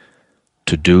world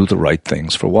to do the right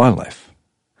things for wildlife.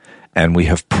 And we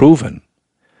have proven,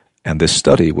 and this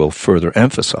study will further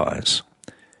emphasize,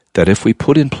 that if we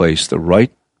put in place the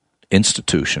right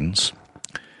institutions,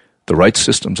 the right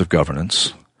systems of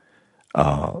governance,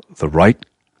 the right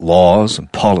laws and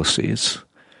policies,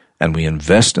 and we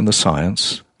invest in the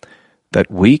science, that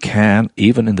we can,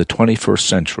 even in the 21st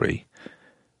century,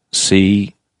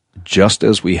 see, just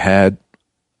as we had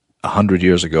 100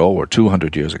 years ago or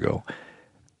 200 years ago,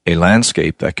 a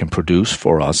landscape that can produce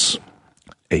for us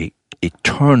a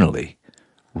eternally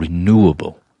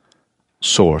renewable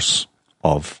source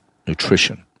of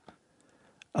nutrition,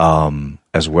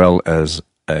 as well as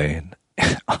an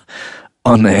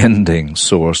unending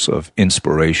source of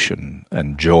inspiration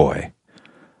and joy.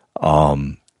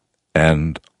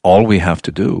 And all we have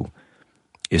to do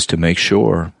is to make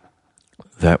sure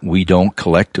that we don't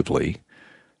collectively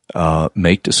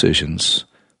make decisions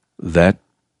that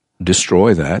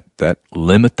destroy that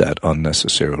limit that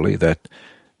unnecessarily, that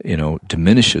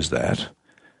diminishes that,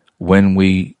 when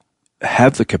we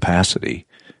have the capacity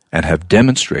and have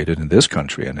demonstrated in this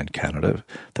country and in Canada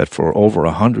that for over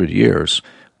 100 years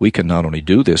we can not only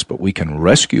do this, but we can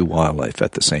rescue wildlife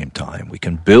at the same time. We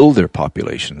can build their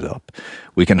populations up.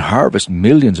 We can harvest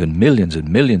millions and millions and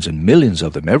millions and millions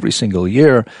of them every single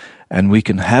year, and we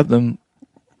can have them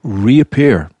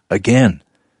reappear again.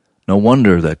 No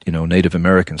wonder that, Native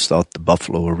Americans thought the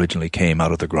buffalo originally came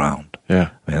out of the ground.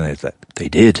 Yeah. I mean, they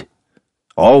did.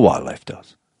 All wildlife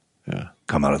does. Yeah.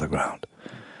 Come out of the ground.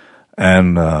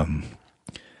 And, and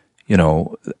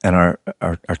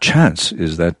our chance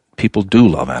is that people do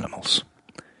love animals.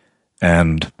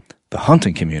 And the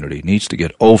hunting community needs to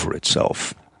get over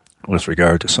itself with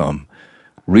regard to some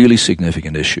really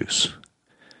significant issues.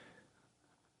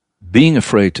 Being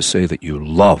afraid to say that you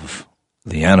love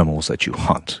the animals that you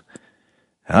hunt.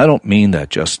 And I don't mean that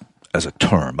just as a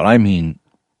term, but I mean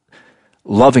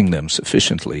loving them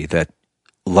sufficiently that,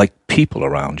 like people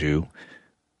around you,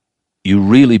 you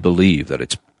really believe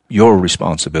that your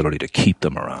responsibility to keep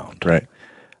them around. Right.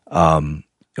 And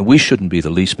we shouldn't be the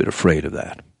least bit afraid of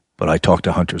that. But I talk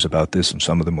to hunters about this, and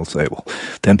some of them will say, well,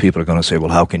 then people are going to say,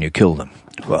 well, how can you kill them?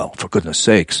 Well, for goodness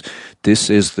sakes, this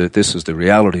is the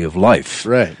reality of life.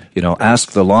 Right. You know,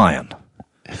 ask the lion,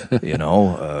 you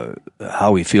know,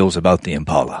 how he feels about the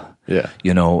impala. Yeah.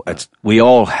 You know,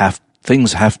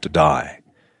 things have to die.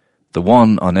 The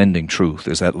one unending truth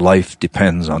is that life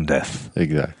depends on death.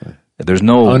 Exactly. There's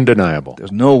no undeniable.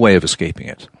 There's no way of escaping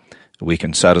it. We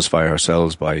can satisfy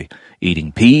ourselves by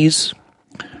eating peas,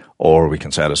 or we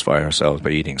can satisfy ourselves by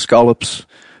eating scallops,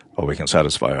 or we can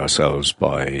satisfy ourselves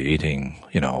by eating,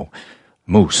 you know,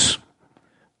 moose.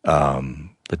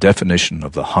 The definition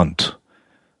of the hunt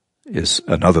is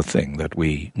another thing that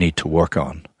we need to work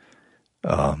on.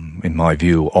 In my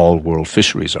view, all world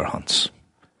fisheries are hunts.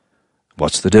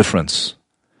 What's the difference?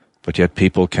 But yet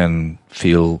people can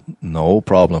feel no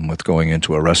problem with going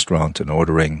into a restaurant and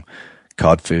ordering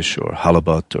codfish or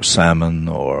halibut or salmon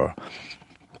or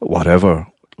whatever,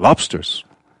 lobsters.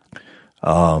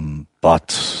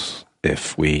 But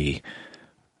if we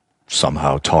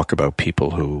somehow talk about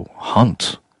people who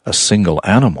hunt a single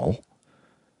animal,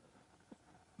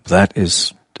 that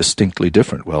is distinctly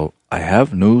different. Well, I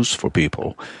have news for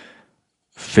people.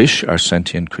 Fish are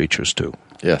sentient creatures too.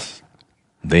 Yes.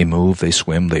 They move, they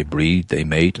swim, they breed, they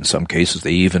mate. In some cases,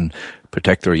 they even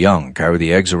protect their young, carry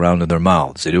the eggs around in their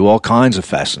mouths. They do all kinds of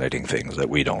fascinating things that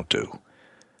we don't do.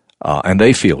 And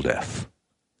they feel death.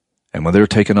 And when they're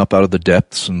taken up out of the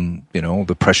depths and, you know,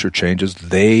 the pressure changes,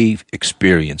 they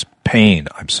experience pain.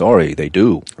 I'm sorry, they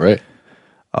do. Right.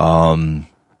 And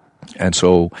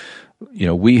so, you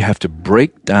know, we have to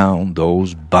break down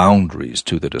those boundaries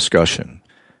to the discussion.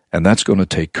 And that's going to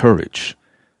take courage.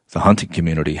 The hunting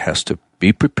community has to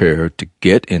be prepared to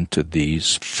get into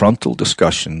these frontal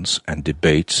discussions and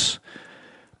debates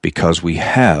because we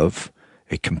have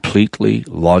a completely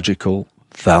logical,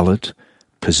 valid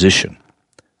position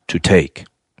to take.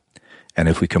 And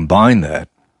if we combine that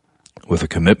with a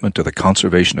commitment to the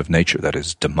conservation of nature that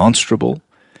is demonstrable,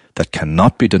 that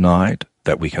cannot be denied,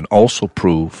 that we can also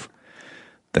prove,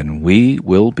 then we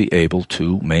will be able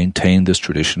to maintain this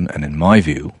tradition, and in my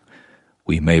view,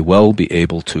 we may well be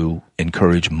able to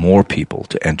encourage more people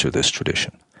to enter this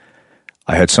tradition.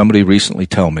 I had somebody recently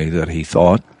tell me that he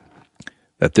thought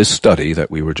that this study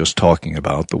that we were just talking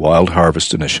about, the Wild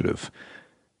Harvest Initiative,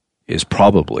 is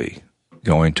probably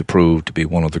going to prove to be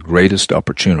one of the greatest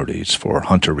opportunities for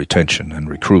hunter retention and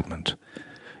recruitment.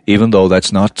 Even though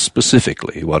that's not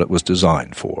specifically what it was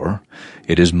designed for,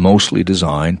 it is mostly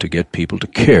designed to get people to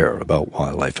care about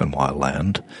wildlife and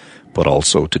wildland, but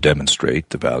also to demonstrate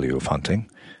the value of hunting.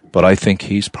 But I think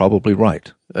he's probably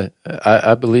right.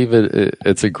 I believe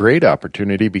it's a great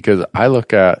opportunity because I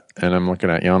look at, and I'm looking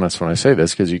at Janis when I say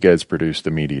this, because you guys produce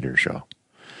the Meat Eater Show.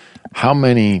 How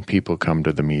many people come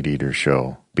to the Meat Eater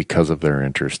Show because of their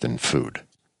interest in food?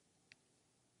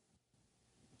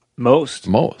 Most,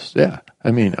 yeah.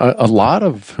 I mean, a lot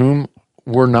of whom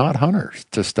were not hunters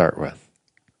to start with.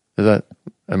 I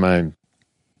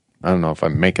don't know if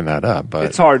I'm making that up, but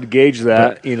it's hard to gauge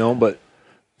that, you know, but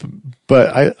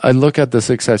I look at the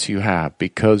success you have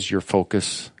because your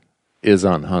focus is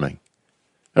on hunting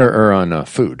or on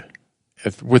food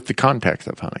with the context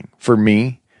of hunting. For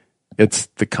me, it's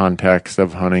the context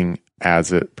of hunting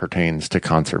as it pertains to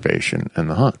conservation and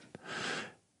the hunt.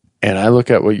 And I look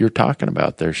at what you're talking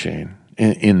about there, Shane.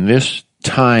 In this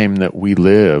time that we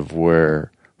live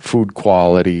where food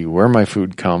quality, where my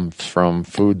food comes from,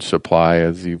 food supply,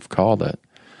 as you've called it,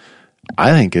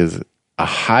 I think is a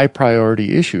high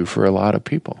priority issue for a lot of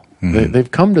people. Mm-hmm.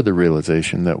 They've come to the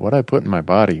realization that what I put in my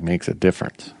body makes a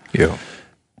difference. Yeah.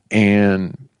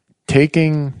 And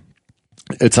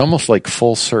it's almost like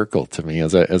full circle to me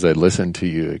as I listen to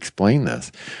you explain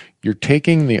this. You're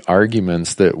taking the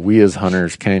arguments that we as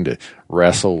hunters kind of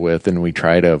wrestle with and we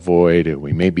try to avoid, and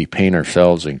we maybe paint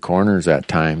ourselves in corners at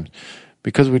times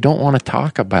because we don't want to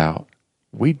talk about.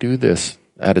 We do this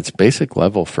at its basic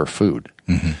level for food.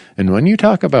 Mm-hmm. And when you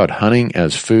talk about hunting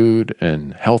as food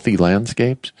and healthy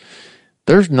landscapes,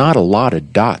 there's not a lot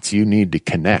of dots you need to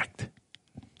connect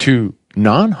to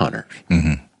non-hunters.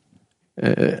 Mm-hmm.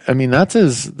 I mean,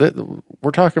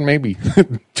 we're talking maybe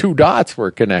 2 dots we're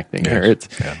connecting here.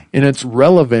 And it's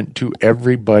relevant to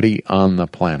everybody on the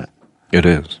planet. It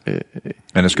is.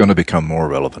 And it's going to become more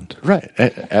relevant. Right.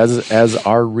 As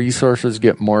our resources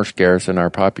get more scarce and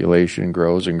our population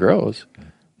grows and grows,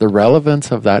 the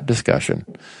relevance of that discussion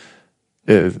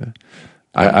is,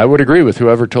 I would agree with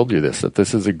whoever told you this, that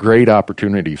this is a great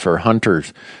opportunity for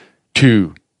hunters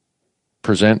to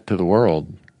present to the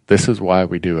world. This is why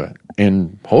we do it.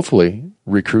 And hopefully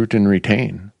recruit and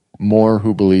retain more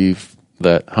who believe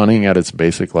that hunting at its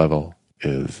basic level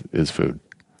is food.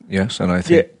 Yes, and I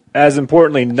think as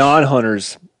importantly,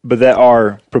 non-hunters, but that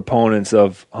are proponents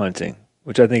of hunting,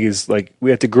 which I think is like we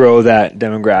have to grow that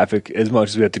demographic as much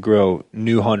as we have to grow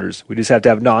new hunters. We just have to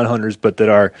have non-hunters, but that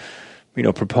are,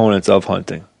 proponents of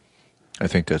hunting. I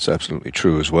think that's absolutely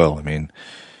true as well. I mean,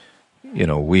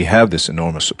 we have this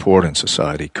enormous support in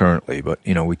society currently, but,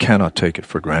 we cannot take it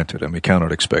for granted, and we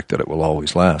cannot expect that it will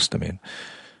always last. I mean,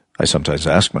 I sometimes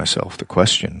ask myself the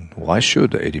question, why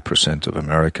should 80% of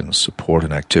Americans support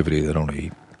an activity that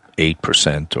only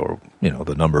 8% or,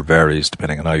 the number varies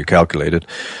depending on how you calculate it,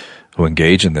 who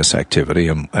engage in this activity,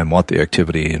 and what the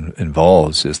activity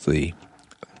involves is the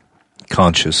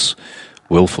conscious,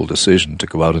 willful decision to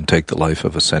go out and take the life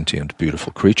of a sentient,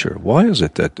 beautiful creature. Why is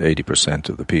it that 80%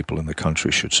 of the people in the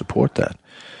country should support that?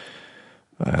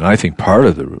 And I think part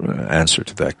of the answer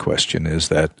to that question is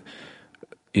that,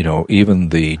 even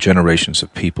the generations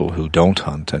of people who don't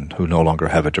hunt and who no longer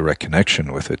have a direct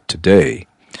connection with it today,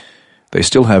 they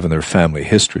still have in their family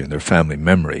history and their family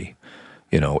memory,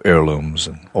 heirlooms,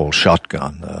 an old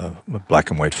shotgun, a black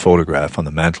and white photograph on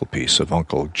the mantelpiece of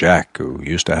Uncle Jack, who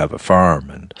used to have a farm,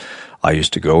 and I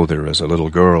used to go there as a little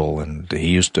girl, and he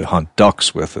used to hunt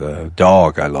ducks with a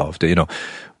dog I loved.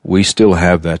 We still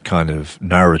have that kind of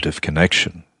narrative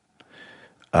connection.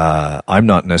 I'm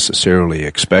not necessarily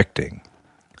expecting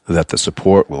that the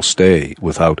support will stay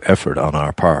without effort on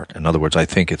our part. In other words, I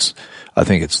think it's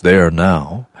there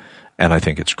now, and I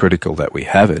think it's critical that we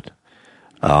have it.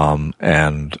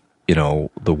 And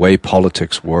the way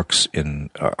politics works in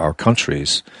our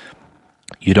countries,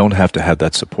 you don't have to have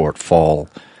that support fall,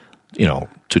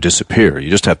 to disappear. You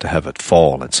just have to have it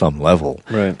fall at some level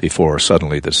before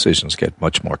suddenly the decisions get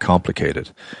much more complicated.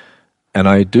 And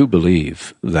I do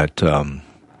believe that,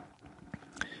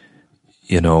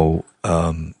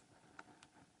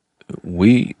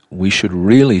 we should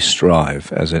really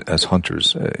strive as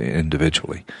hunters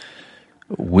individually.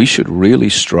 We should really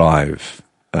strive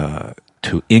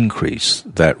to increase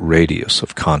that radius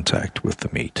of contact with the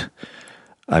meat.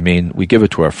 I mean, we give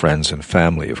it to our friends and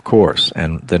family, of course,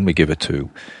 and then we give it to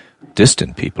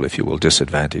distant people, if you will,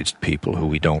 disadvantaged people who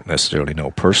we don't necessarily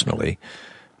know personally.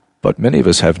 But many of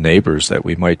us have neighbors that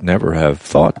we might never have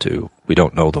thought to. We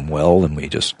don't know them well, and we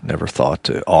just never thought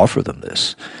to offer them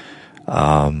this.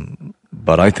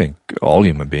 But I think all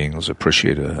human beings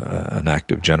appreciate an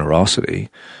act of generosity.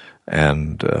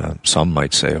 And some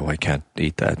might say, I can't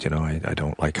eat that, I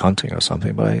don't like hunting or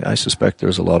something. But I suspect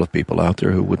there's a lot of people out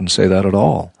there who wouldn't say that at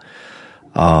all.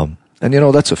 And,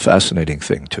 that's a fascinating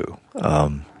thing, too.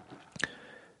 I'm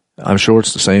sure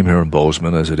it's the same here in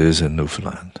Bozeman as it is in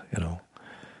Newfoundland,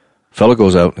 Fellow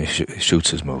goes out and he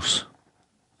shoots his moose.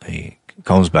 He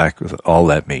comes back with all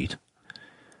that meat.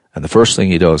 And the first thing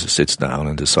he does is sits down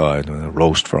and decide a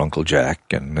roast for Uncle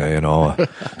Jack and,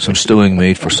 some stewing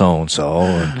meat for so-and-so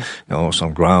and,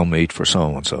 some ground meat for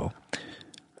so-and-so.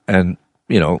 And,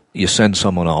 you send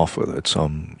someone off with it,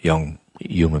 some young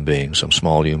human being, some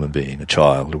small human being, a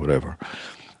child or whatever,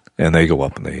 and they go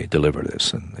up and they deliver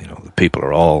this. And, the people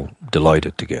are all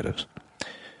delighted to get it.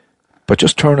 But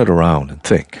just turn it around and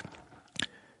think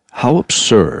how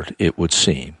absurd it would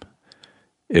seem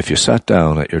if you sat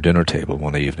down at your dinner table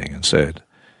one evening and said,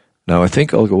 now I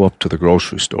think I'll go up to the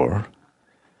grocery store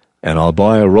and I'll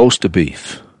buy a roast of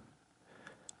beef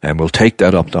and we'll take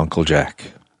that up to Uncle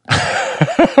Jack.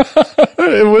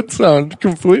 It would sound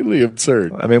completely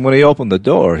absurd. I mean, when he opened the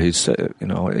door, he said,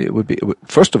 it would be,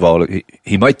 first of all,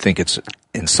 he might think it's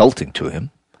insulting to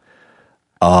him.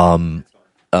 But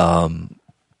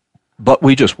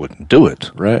we just wouldn't do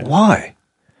it. Right. Why?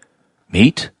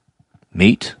 Meat.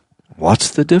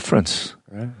 What's the difference?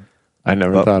 Right. I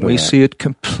never thought of that. We see it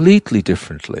completely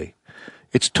differently.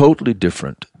 It's totally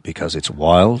different because it's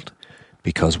wild,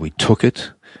 because we took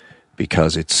it,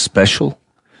 because it's special,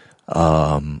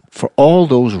 for all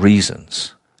those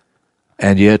reasons.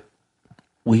 And yet,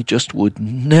 we just would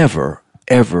never,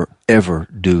 ever, ever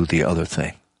do the other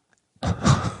thing.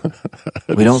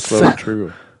 We don't think.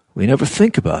 True. We never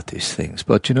think about these things,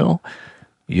 but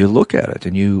you look at it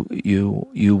and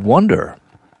you wonder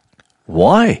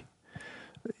why.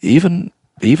 Even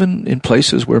in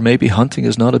places where maybe hunting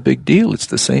is not a big deal, it's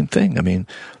the same thing. I mean,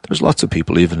 there's lots of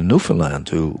people even in Newfoundland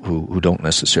who don't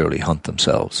necessarily hunt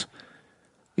themselves.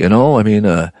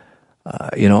 A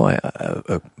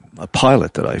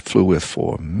pilot that I flew with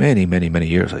for many, many, many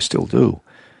years, I still do.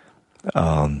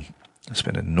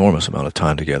 Spent an enormous amount of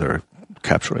time together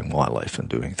capturing wildlife and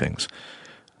doing things.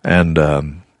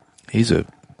 And he's a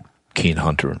keen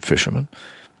hunter and fisherman.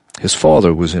 His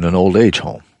father was in an old age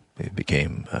home, He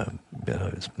became,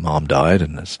 his mom died,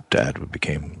 and his dad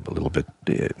became a little bit,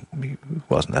 he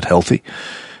wasn't that healthy,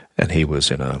 and he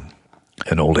was in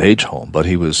an old age home. But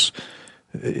he was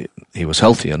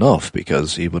healthy enough,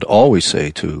 because he would always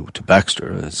say to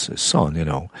Baxter, his son,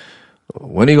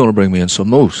 when are you going to bring me in some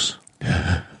moose?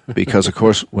 Because, of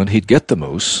course, when he'd get the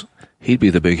moose, he'd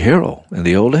be the big hero in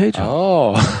the old age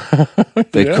home. Oh.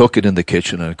 They'd cook it in the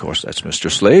kitchen, and of course that's Mr.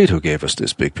 Slade who gave us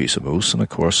this big piece of moose, and of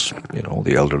course,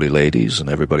 the elderly ladies and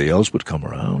everybody else would come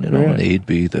around, and he'd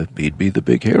be the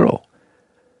big hero.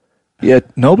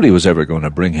 Yet nobody was ever going to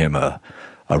bring him a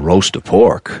roast of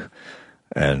pork,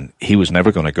 and he was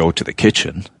never going to go to the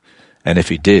kitchen, and if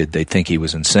he did, they'd think he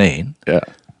was insane. Yeah.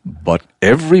 But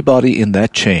everybody in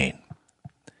that chain,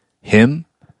 him,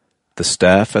 the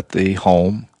staff at the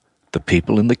home, the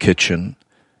people in the kitchen,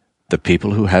 the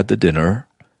people who had the dinner,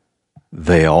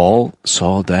 they all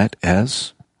saw that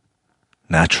as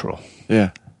natural.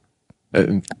 Yeah.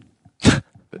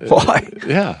 Why?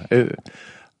 Yeah.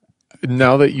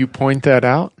 Now that you point that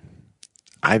out,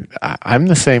 I'm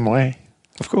the same way.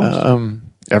 Of course.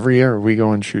 Every year we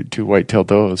go and shoot 2 white-tailed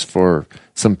does for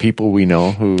some people we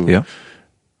know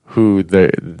who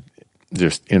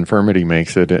just infirmity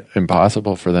makes it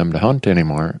impossible for them to hunt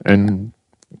anymore, and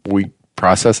we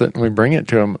process it and we bring it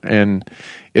to them, and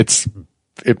it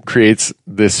creates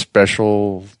this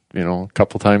special,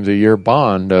 couple times a year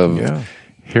bond of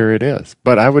here it is.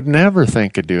 But I would never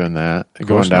think of doing that,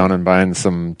 going down and buying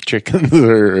some chickens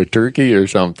or a turkey or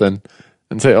something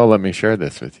and say, oh, let me share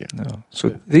this with you. No.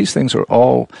 So these things are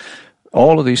all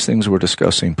of these things we're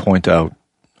discussing point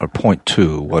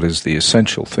to what is the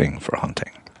essential thing for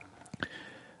hunting.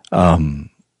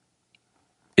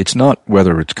 It's not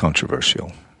whether it's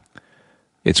controversial.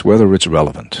 It's whether it's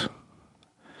relevant.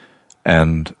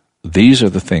 And these are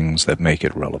the things that make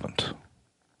it relevant.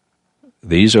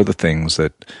 These are the things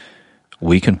that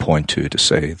we can point to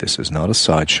say this is not a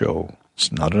sideshow.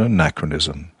 It's not an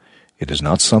anachronism. It is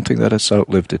not something that has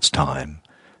outlived its time.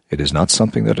 It is not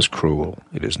something that is cruel.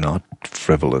 It is not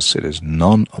frivolous. It is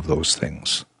none of those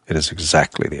things. It is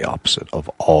exactly the opposite of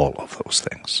all of those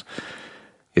things.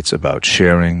 It's about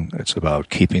sharing. It's about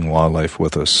keeping wildlife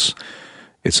with us.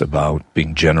 It's about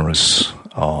being generous.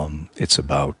 It's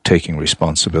about taking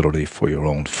responsibility for your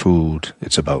own food.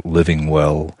 It's about living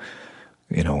well,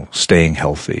 staying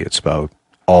healthy. It's about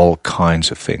all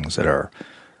kinds of things that are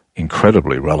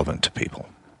incredibly relevant to people.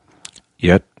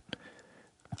 Yet,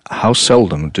 how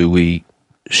seldom do we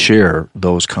share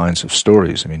those kinds of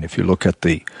stories? I mean, if you look at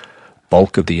the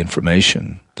bulk of the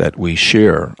information that we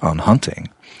share on hunting,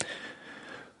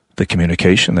 the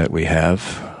communication that we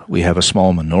have a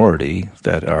small minority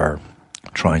that are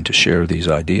trying to share these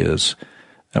ideas,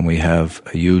 and we have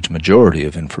a huge majority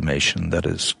of information that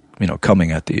is,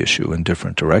 coming at the issue in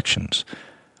different directions.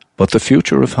 But the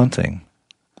future of hunting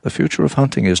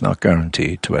is not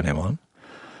guaranteed to anyone.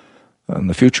 And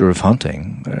the future of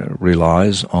hunting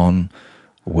relies on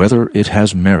whether it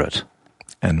has merit,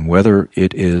 and whether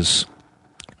it is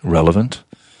relevant,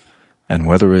 and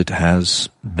whether it has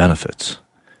benefits.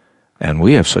 And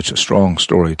we have such a strong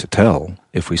story to tell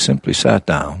if we simply sat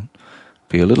down,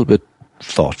 be a little bit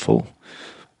thoughtful,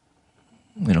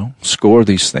 score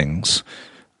these things,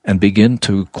 and begin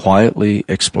to quietly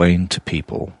explain to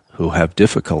people who have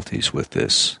difficulties with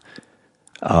this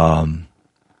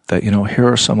that, here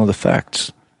are some of the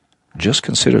facts. Just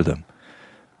consider them.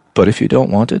 But if you don't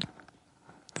want it,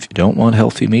 if you don't want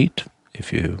healthy meat,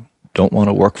 if you don't want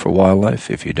to work for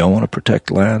wildlife, if you don't want to protect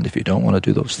land, if you don't want to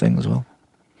do those things, well,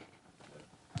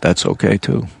 that's okay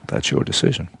too. That's your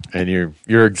decision. And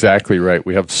you're exactly right.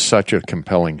 We have such a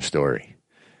compelling story,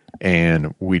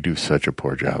 and we do such a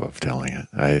poor job of telling it.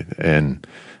 And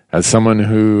as someone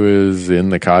who is in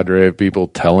the cadre of people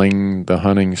telling the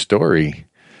hunting story,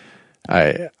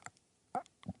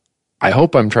 I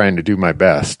hope I'm trying to do my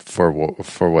best for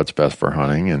what's best for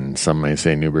hunting. And some may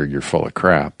say, Newberg, you're full of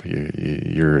crap.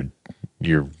 You're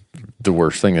the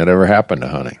worst thing that ever happened to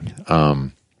hunting.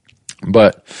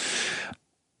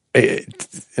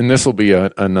 And this will be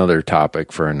another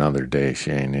topic for another day,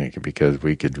 Shane, because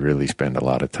we could really spend a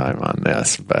lot of time on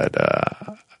this. But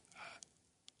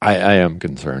I am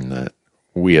concerned that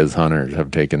we as hunters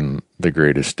have taken the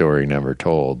greatest story never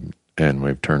told, and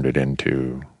we've turned it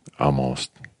into almost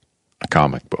a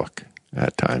comic book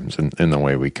at times in the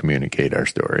way we communicate our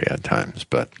story at times.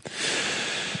 But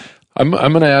I'm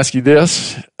going to ask you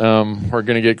this. We're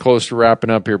going to get close to wrapping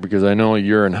up here because I know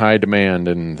you're in high demand,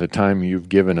 and the time you've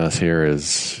given us here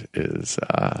is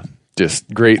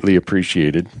just greatly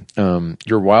appreciated.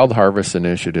 Your Wild Harvest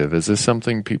Initiative, is this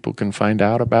something people can find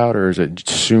out about, or is it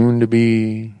soon to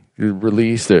be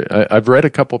released it. I've read a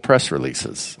couple press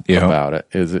releases about it.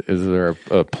 Is there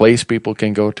a place people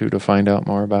can go to find out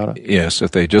more about it? Yes,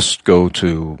 if they just go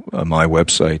to my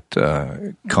website,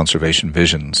 Conservation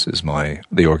Visions is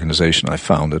the organization I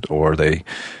founded, or they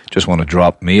just want to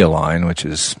drop me a line, which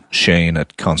is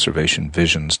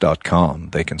Shane@conservationvisions.com.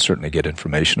 They can certainly get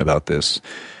information about this.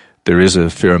 There is a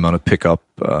fair amount of pickup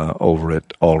over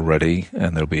it already,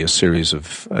 and there'll be a series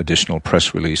of additional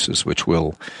press releases which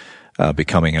will be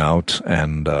coming out,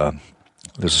 and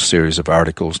there's a series of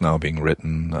articles now being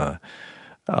written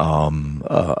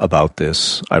about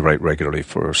this. I write regularly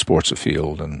for Sports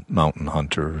Afield and Mountain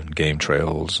Hunter and Game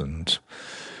Trails and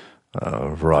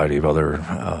a variety of other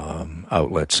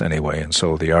outlets anyway, and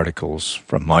so the articles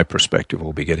from my perspective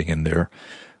will be getting in there.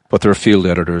 But there are field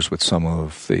editors with some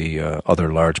of the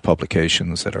other large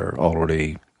publications that are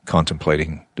already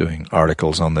contemplating doing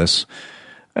articles on this.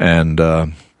 And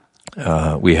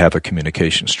we have a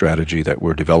communication strategy that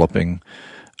we're developing,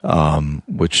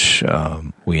 which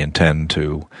we intend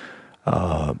to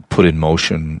put in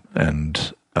motion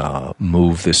and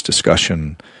move this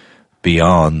discussion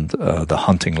beyond the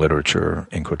hunting literature,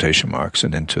 in quotation marks,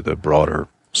 and into the broader,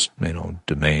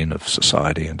 domain of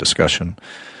society and discussion.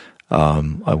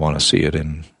 I want to see it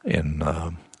in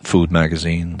food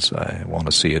magazines. I want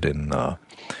to see it in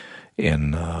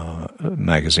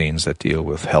magazines that deal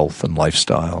with health and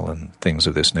lifestyle and things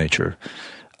of this nature.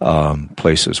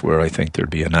 Places where I think there'd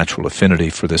be a natural affinity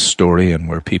for this story and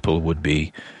where people would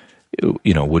be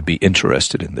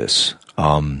interested in this.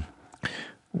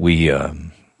 We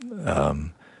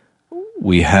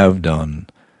have done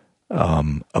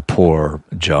a poor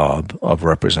job of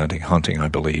representing hunting, I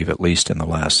believe, at least in the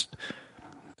last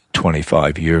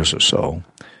 25 years or so.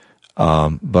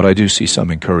 But I do see some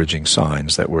encouraging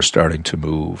signs that we're starting to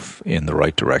move in the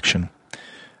right direction.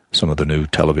 Some of the new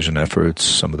television efforts,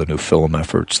 some of the new film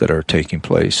efforts that are taking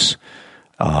place,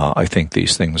 I think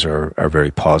these things are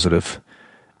very positive.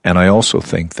 And I also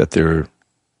think that they're,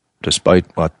 despite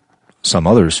what some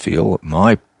others feel,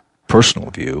 my personal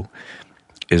view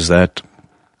is that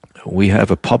we have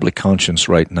a public conscience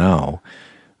right now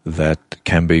that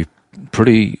can be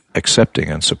pretty accepting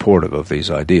and supportive of these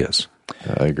ideas.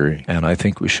 I agree. And I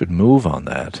think we should move on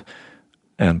that.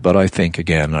 But I think,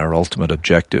 again, our ultimate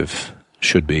objective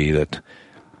should be that,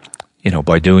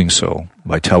 by doing so,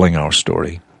 by telling our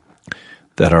story,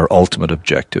 that our ultimate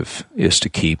objective is to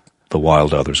keep the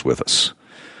wild others with us.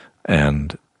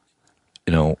 And,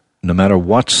 no matter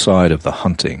what side of the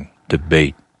hunting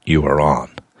debate you are on,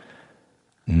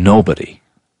 nobody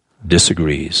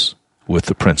disagrees with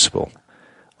the principle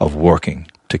of working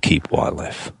to keep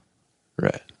wildlife.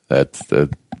 Right.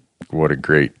 What a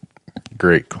great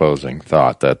closing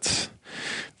thought.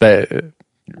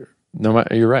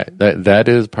 You're right. That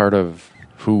is part of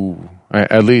who,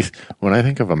 at least when I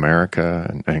think of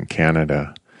America and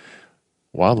Canada,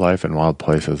 wildlife and wild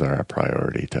places are a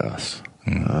priority to us.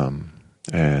 And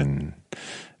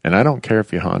I don't care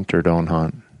if you hunt or don't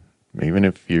hunt. Even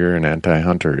if you're an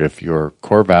anti-hunter, if your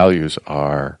core values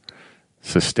are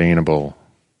sustainable,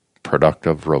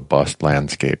 productive, robust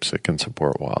landscapes that can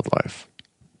support wildlife,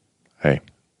 hey,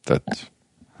 that's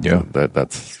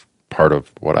part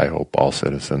of what I hope all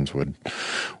citizens would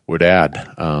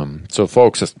add. So,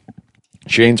 folks,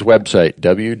 Shane's website,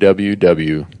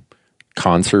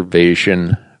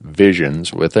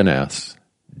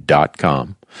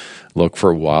 www.conservationvisions.com. Look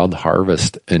for Wild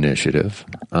Harvest Initiative.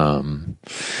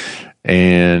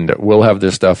 And we'll have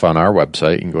this stuff on our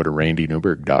website. You can go to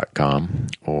randynewberg.com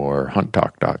or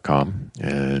hunttalk.com,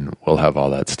 and we'll have all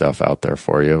that stuff out there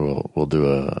for you. We'll do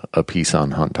a piece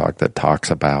on Hunt Talk that talks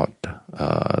about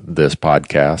this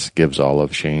podcast, gives all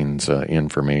of Shane's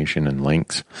information and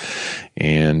links.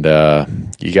 And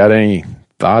you got any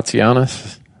thoughts,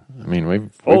 Giannis? I mean,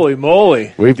 holy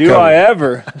moly! I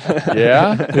ever?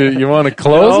 Yeah, you want to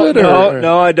close it?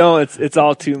 No, I don't. It's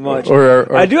all too much.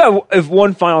 Or I do have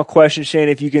one final question, Shane.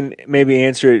 If you can maybe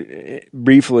answer it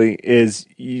briefly,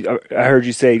 I heard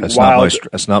you say that's wild.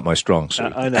 That's not my strong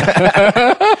suit. I know.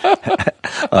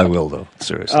 I will though.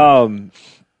 Seriously.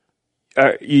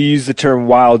 You use the term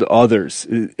wild others.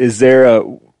 Did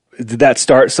that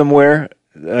start somewhere?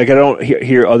 Like, I don't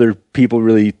hear other people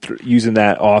really using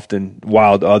that often,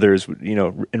 wild others,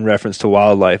 in reference to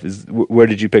wildlife. Where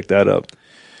did you pick that up?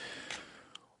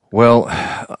 Well,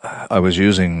 I was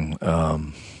using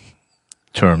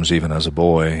terms even as a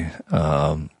boy.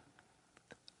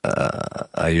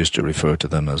 I used to refer to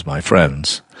them as my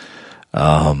friends.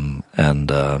 I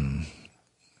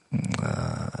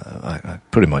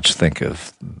pretty much think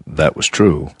that was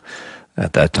true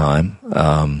at that time.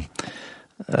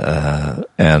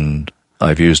 And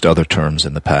I've used other terms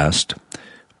in the past.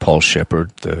 Paul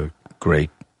Shepard, the great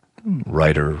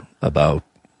writer about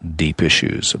deep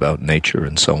issues, about nature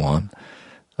and so on.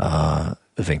 I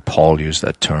think Paul used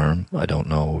that term. I don't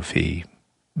know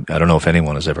if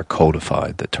anyone has ever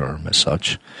codified the term as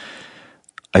such.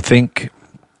 I think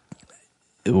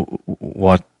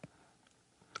what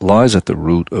lies at the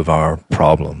root of our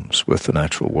problems with the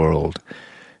natural world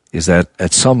is that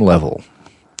at some level,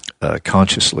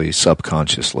 consciously,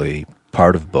 subconsciously,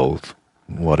 part of both,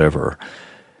 whatever,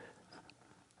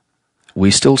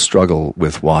 we still struggle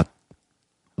with what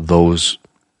those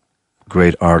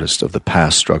great artists of the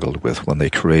past struggled with when they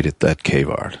created that cave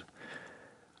art.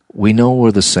 We know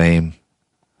we're the same,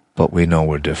 but we know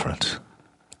we're different.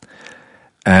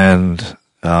 And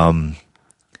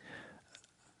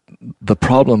the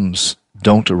problems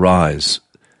don't arise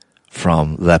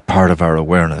from that part of our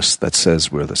awareness that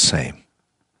says we're the same.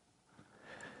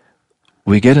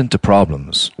 We get into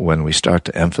problems when we start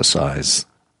to emphasize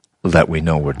that we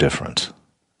know we're different.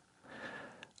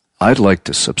 I'd like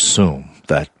to subsume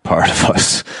that part of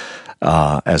us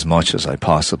as much as I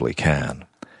possibly can.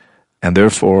 And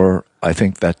therefore, I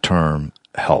think that term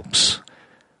helps.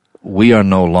 We are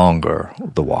no longer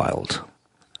the wild.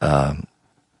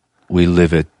 We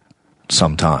live it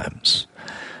sometimes,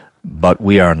 but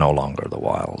we are no longer the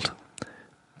wild.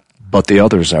 But the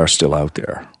others are still out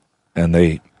there, and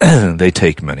they they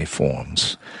take many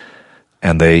forms,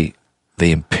 and they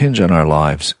impinge on our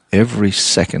lives every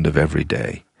second of every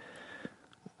day.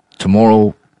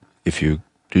 Tomorrow, if you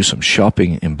do some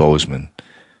shopping in Bozeman,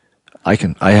 I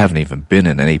haven't even been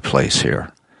in any place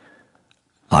here.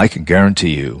 I can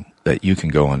guarantee you that you can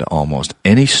go into almost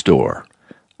any store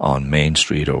on Main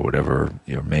Street or whatever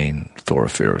your main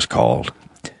thoroughfare is called,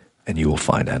 and you will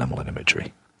find animal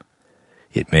imagery.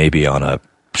 It may be on a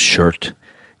shirt,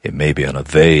 it may be on a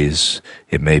vase,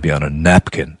 it may be on a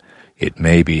napkin, it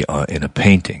may be in a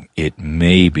painting, it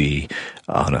may be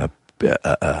on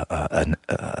an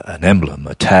emblem,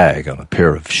 a tag on a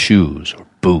pair of shoes or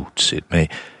boots.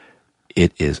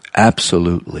 It is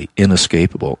absolutely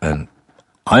inescapable, and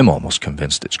I'm almost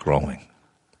convinced it's growing.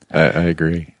 I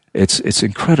agree. It's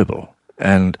incredible.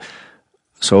 And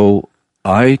so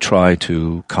I try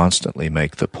to constantly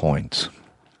make the point.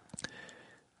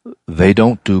 They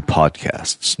don't do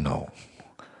podcasts, no.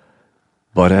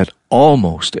 But at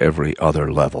almost every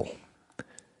other level,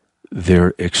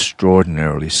 they're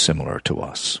extraordinarily similar to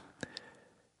us.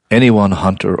 Anyone,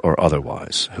 hunter or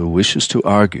otherwise, who wishes to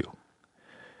argue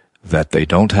that they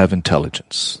don't have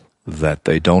intelligence, that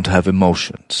they don't have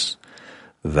emotions,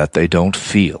 that they don't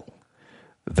feel,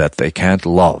 that they can't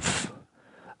love,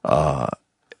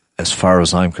 as far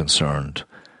as I'm concerned,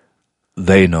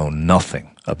 they know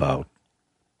nothing about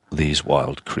these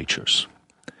wild creatures.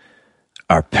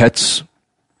 Our pets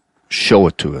show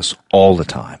it to us all the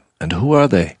time. And who are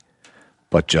they?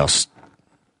 But just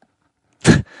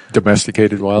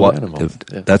domesticated wild animals.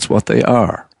 Yeah. That's what they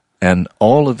are. And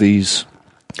all of these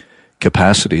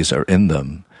capacities are in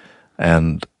them.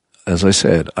 And as I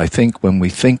said, I think when we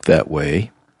think that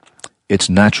way, it's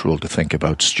natural to think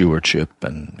about stewardship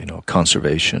and,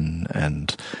 conservation,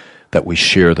 and that we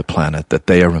share the planet, that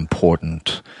they are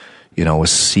important. A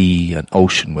sea, an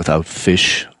ocean without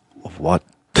fish, of what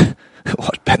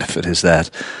what benefit is that?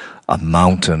 A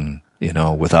mountain,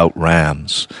 without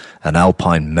rams, an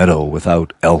alpine meadow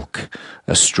without elk,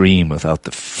 a stream without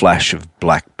the flash of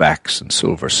black backs and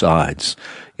silver sides,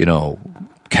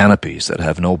 canopies that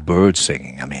have no birds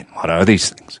singing. I mean, what are these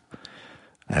things?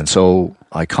 And so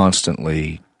I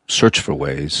constantly search for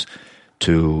ways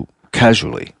to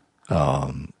casually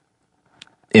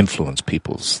influence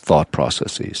people's thought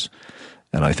processes.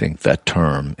 And I think that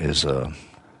term is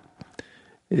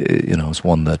it's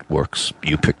one that works.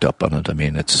 You picked up on it. I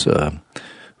mean, it's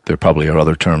there probably are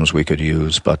other terms we could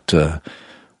use, but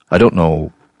I don't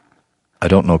know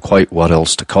quite what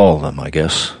else to call them, I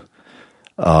guess.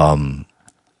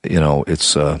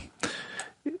 It's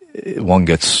one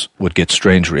would get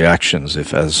strange reactions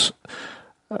if, as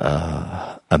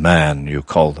a man, you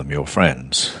call them your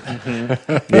friends.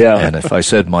 Mm-hmm. Yeah. And if I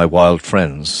said my wild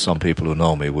friends, some people who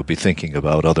know me would be thinking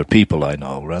about other people I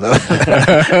know, rather.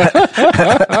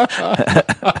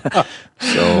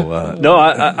 So no,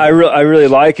 I really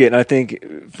like it, and I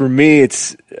think for me,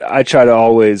 I try to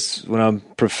always, when I'm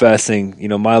professing,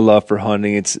 my love for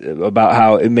hunting, it's about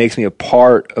how it makes me a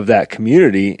part of that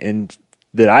community, and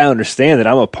that I understand that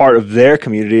I'm a part of their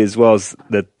community as well as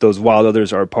that those wild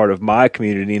others are a part of my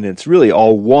community, and it's really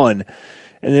all one.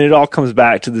 And then it all comes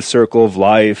back to the circle of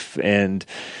life, and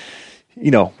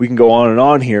we can go on and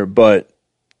on here, but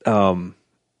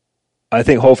I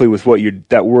think hopefully with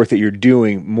that work that you're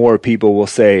doing, more people will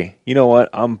say, you know what,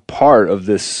 I'm part of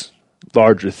this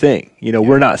larger thing.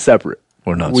 We're not separate.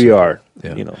 We're not. We are,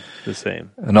 Yeah. the same.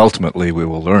 And ultimately, we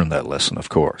will learn that lesson, of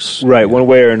course. Right, one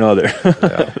way or another.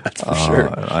 That's for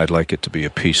sure. I'd like it to be a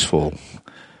peaceful,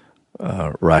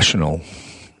 rational,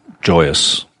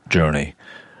 joyous journey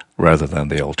rather than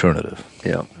the alternative.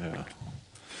 Yeah.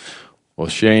 Well,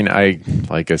 Shane,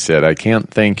 like I said, I can't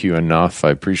thank you enough. I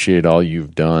appreciate all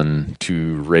you've done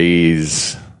to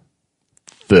raise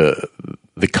the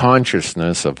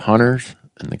consciousness of hunters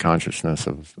and the consciousness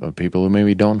of people who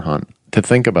maybe don't hunt, to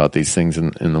think about these things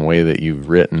in the way that you've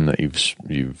written, that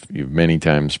you've many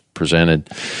times presented.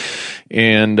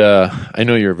 And I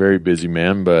know you're a very busy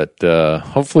man, but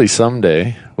hopefully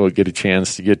someday we'll get a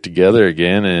chance to get together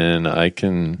again, and I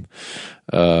can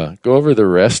go over the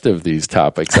rest of these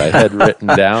topics I had written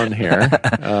down here.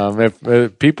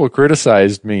 If people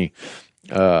criticized me,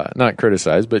 not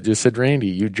criticized, but just said, Randy,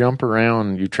 you jump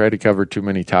around, you try to cover too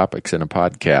many topics in a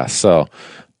podcast. So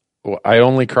I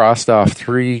only crossed off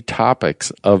 3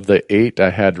 topics of the 8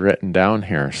 I had written down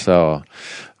here. So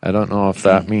I don't know if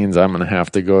that means I'm going to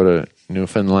have to go to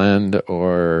Newfoundland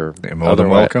or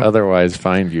otherwise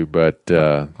find you. But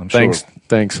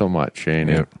thanks so much, Shane.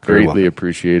 Yeah, Greatly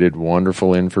appreciated.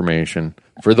 Wonderful information.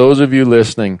 For those of you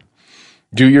listening,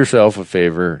 do yourself a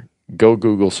favor. Go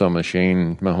Google some of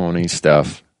Shane Mahoney's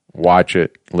stuff. Watch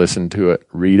it, listen to it,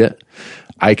 read it.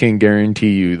 I can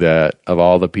guarantee you that of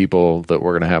all the people that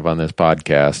we're going to have on this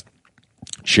podcast,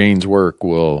 Shane's work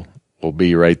will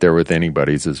be right there with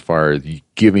anybody's as far as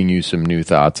giving you some new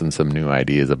thoughts and some new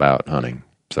ideas about hunting.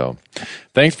 So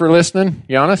thanks for listening.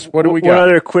 Giannis, what do we got? One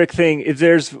other quick thing. If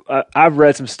there's, I've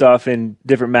read some stuff in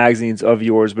different magazines of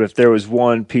yours, but if there was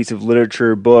one piece of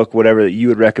literature, book, whatever, that you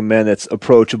would recommend that's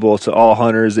approachable to all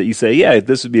hunters that you say, yeah,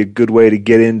 this would be a good way to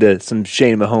get into some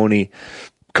Shane Mahoney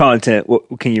content,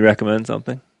 can you recommend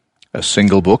something? A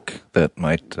single book that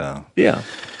might... Yeah.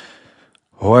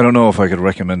 Oh, I don't know if I could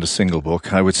recommend a single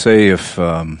book. I would say if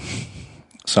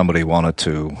somebody wanted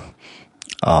to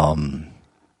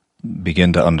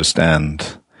begin to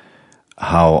understand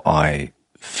how I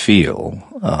feel,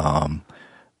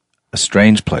 a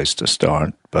strange place to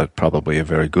start, but probably a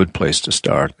very good place to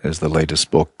start, is the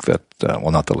latest book that,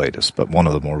 well, not the latest, but one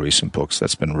of the more recent books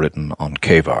that's been written on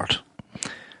cave art,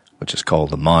 which is called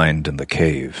The Mind in the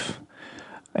Cave.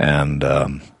 And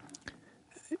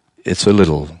it's a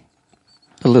little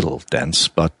dense,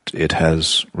 but it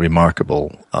has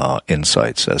remarkable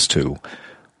insights as to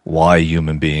why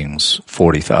human beings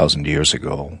 40,000 years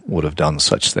ago would have done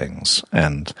such things.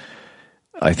 And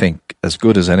I think as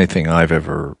good as anything I've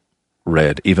ever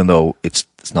read, even though it's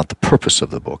not the purpose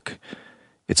of the book,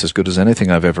 it's as good as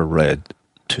anything I've ever read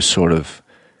to sort of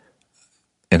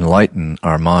enlighten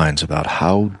our minds about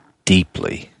how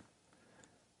deeply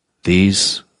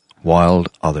these wild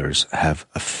others have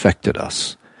affected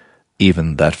us,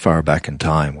 even that far back in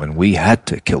time when we had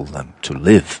to kill them to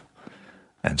live,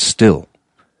 and still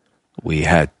we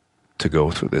had to go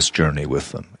through this journey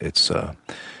with them. It's a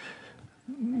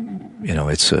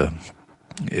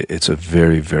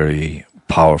very, very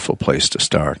powerful place to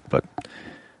start, but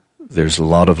there's a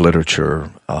lot of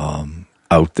literature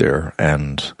out there,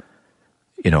 and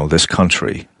this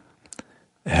country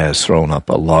has thrown up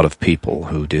a lot of people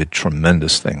who did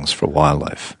tremendous things for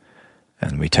wildlife.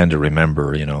 And we tend to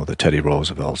remember, the Teddy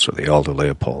Roosevelts or the Aldo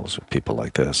Leopolds or people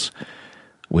like this.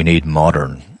 We need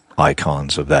modern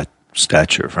icons of that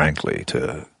stature, frankly,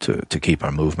 to keep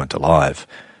our movement alive.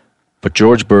 But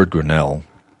George Bird Grinnell,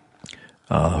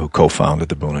 who co-founded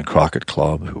the Boone and Crockett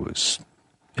Club, who was,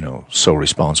 so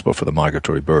responsible for the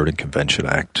Migratory Bird and Convention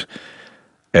Act,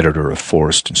 editor of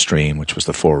Forest and Stream, which was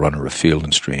the forerunner of Field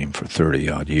and Stream for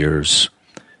 30-odd years.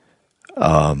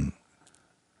 A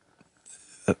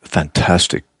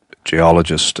fantastic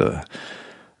geologist, a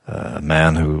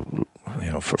man who,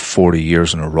 for 40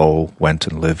 years in a row went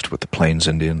and lived with the Plains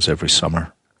Indians every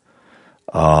summer.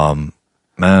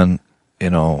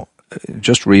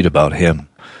 Just read about him.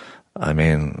 I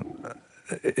mean,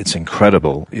 it's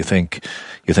incredible. You think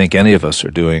any of us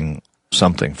are doing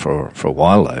something for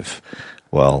wildlife.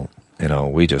 Well,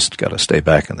 we just got to stay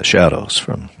back in the shadows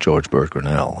from George Bird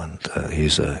Grinnell, and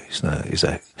he's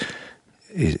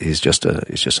just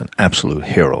an absolute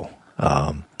hero.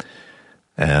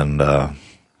 And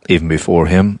even before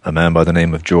him, a man by the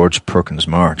name of George Perkins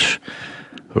March,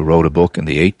 who wrote a book in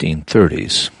the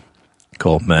 1830s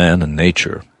called Man and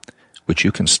Nature, which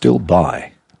you can still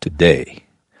buy today.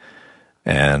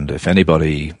 And if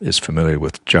anybody is familiar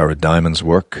with Jared Diamond's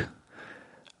work,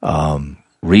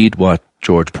 read what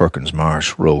George Perkins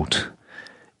Marsh wrote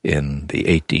in the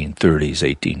 1830s,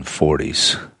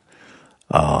 1840s.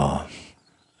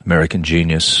 American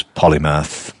genius,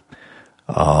 polymath,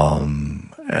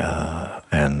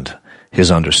 and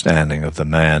his understanding of the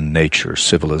man-nature,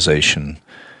 civilization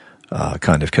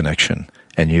kind of connection.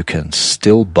 And you can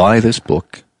still buy this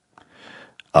book.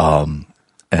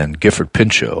 And Gifford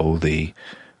Pinchot, the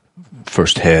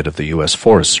first head of the U.S.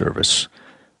 Forest Service,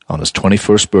 on his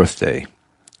 21st birthday,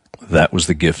 that was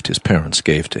the gift his parents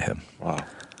gave to him. Wow.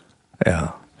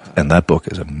 Yeah. And that book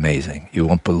is amazing. You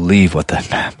won't believe what that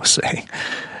man was saying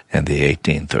in the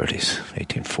 1830s,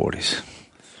 1840s.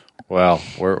 Well,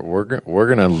 we're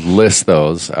going to list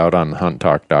those out on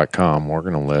hunttalk.com. We're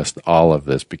going to list all of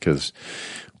this because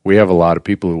we have a lot of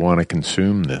people who want to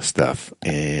consume this stuff,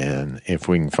 and if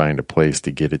we can find a place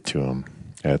to get it to them,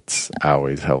 that's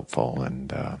always helpful.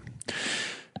 And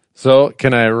so,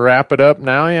 can I wrap it up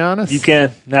now, Giannis? You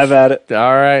can. Have at it.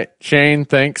 All right. Shane,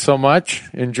 thanks so much.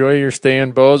 Enjoy your stay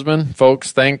in Bozeman.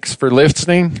 Folks, thanks for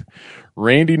listening.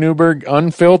 Randy Newberg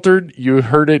Unfiltered. You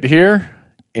heard it here,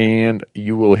 and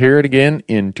you will hear it again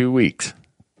in 2 weeks.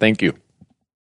 Thank you.